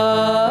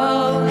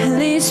show. At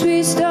least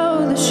we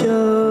stole the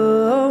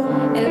show.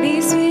 At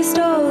least we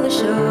stole the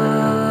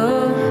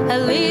show.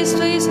 At least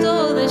we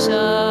stole the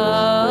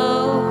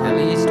show. At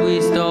least we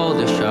stole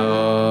the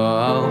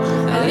show.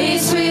 At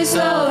least we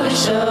stole the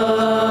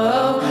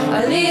show.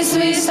 At least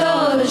we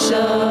stole the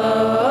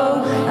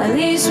show. At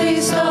least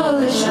we stole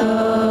the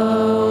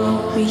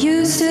show. We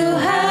used to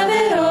have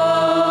it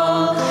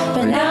all,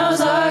 but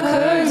now's our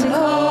curtain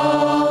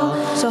call.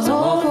 So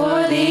hold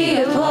for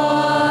the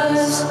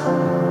applause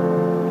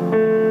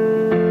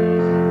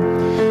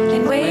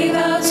and wave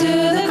out to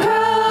the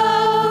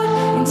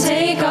crowd and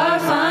take our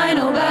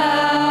final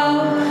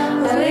bow.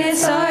 Now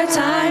it's our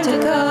time to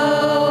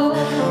go,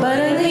 but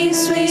at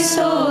least we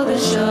stole the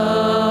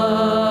show.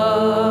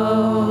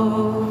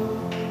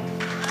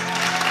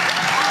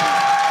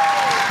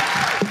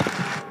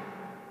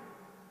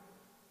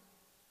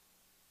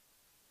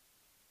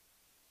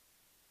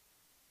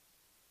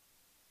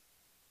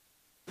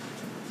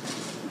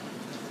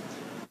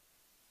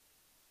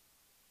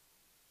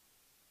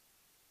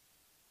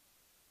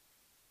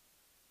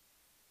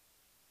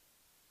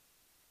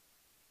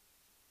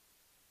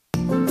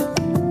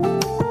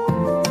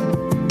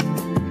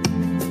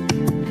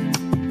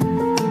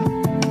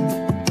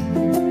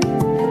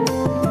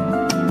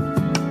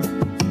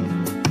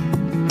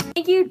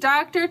 Thank you,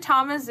 Dr.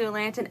 Thomas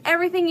Zulant, and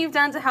everything you've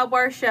done to help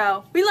our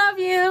show. We love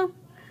you!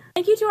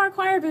 Thank you to our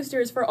choir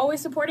boosters for always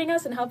supporting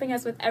us and helping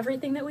us with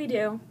everything that we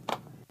do.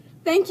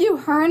 Thank you,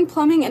 Hearn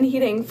Plumbing and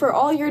Heating, for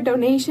all your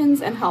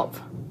donations and help.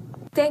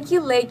 Thank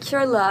you,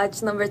 Lakeshore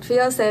Lodge number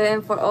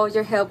 307, for all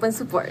your help and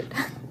support.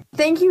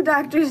 Thank you,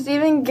 Dr.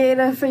 Stephen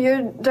Gaeta, for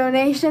your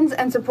donations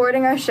and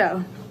supporting our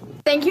show.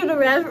 Thank you to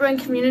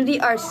Reverend Community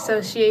Arts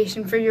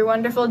Association for your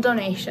wonderful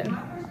donation.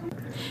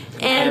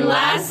 And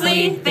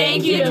lastly,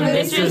 thank you to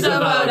Mr.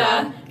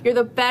 Zavoda. You're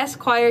the best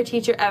choir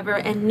teacher ever,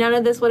 and none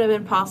of this would have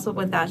been possible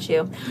without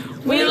you.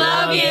 We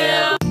love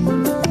you!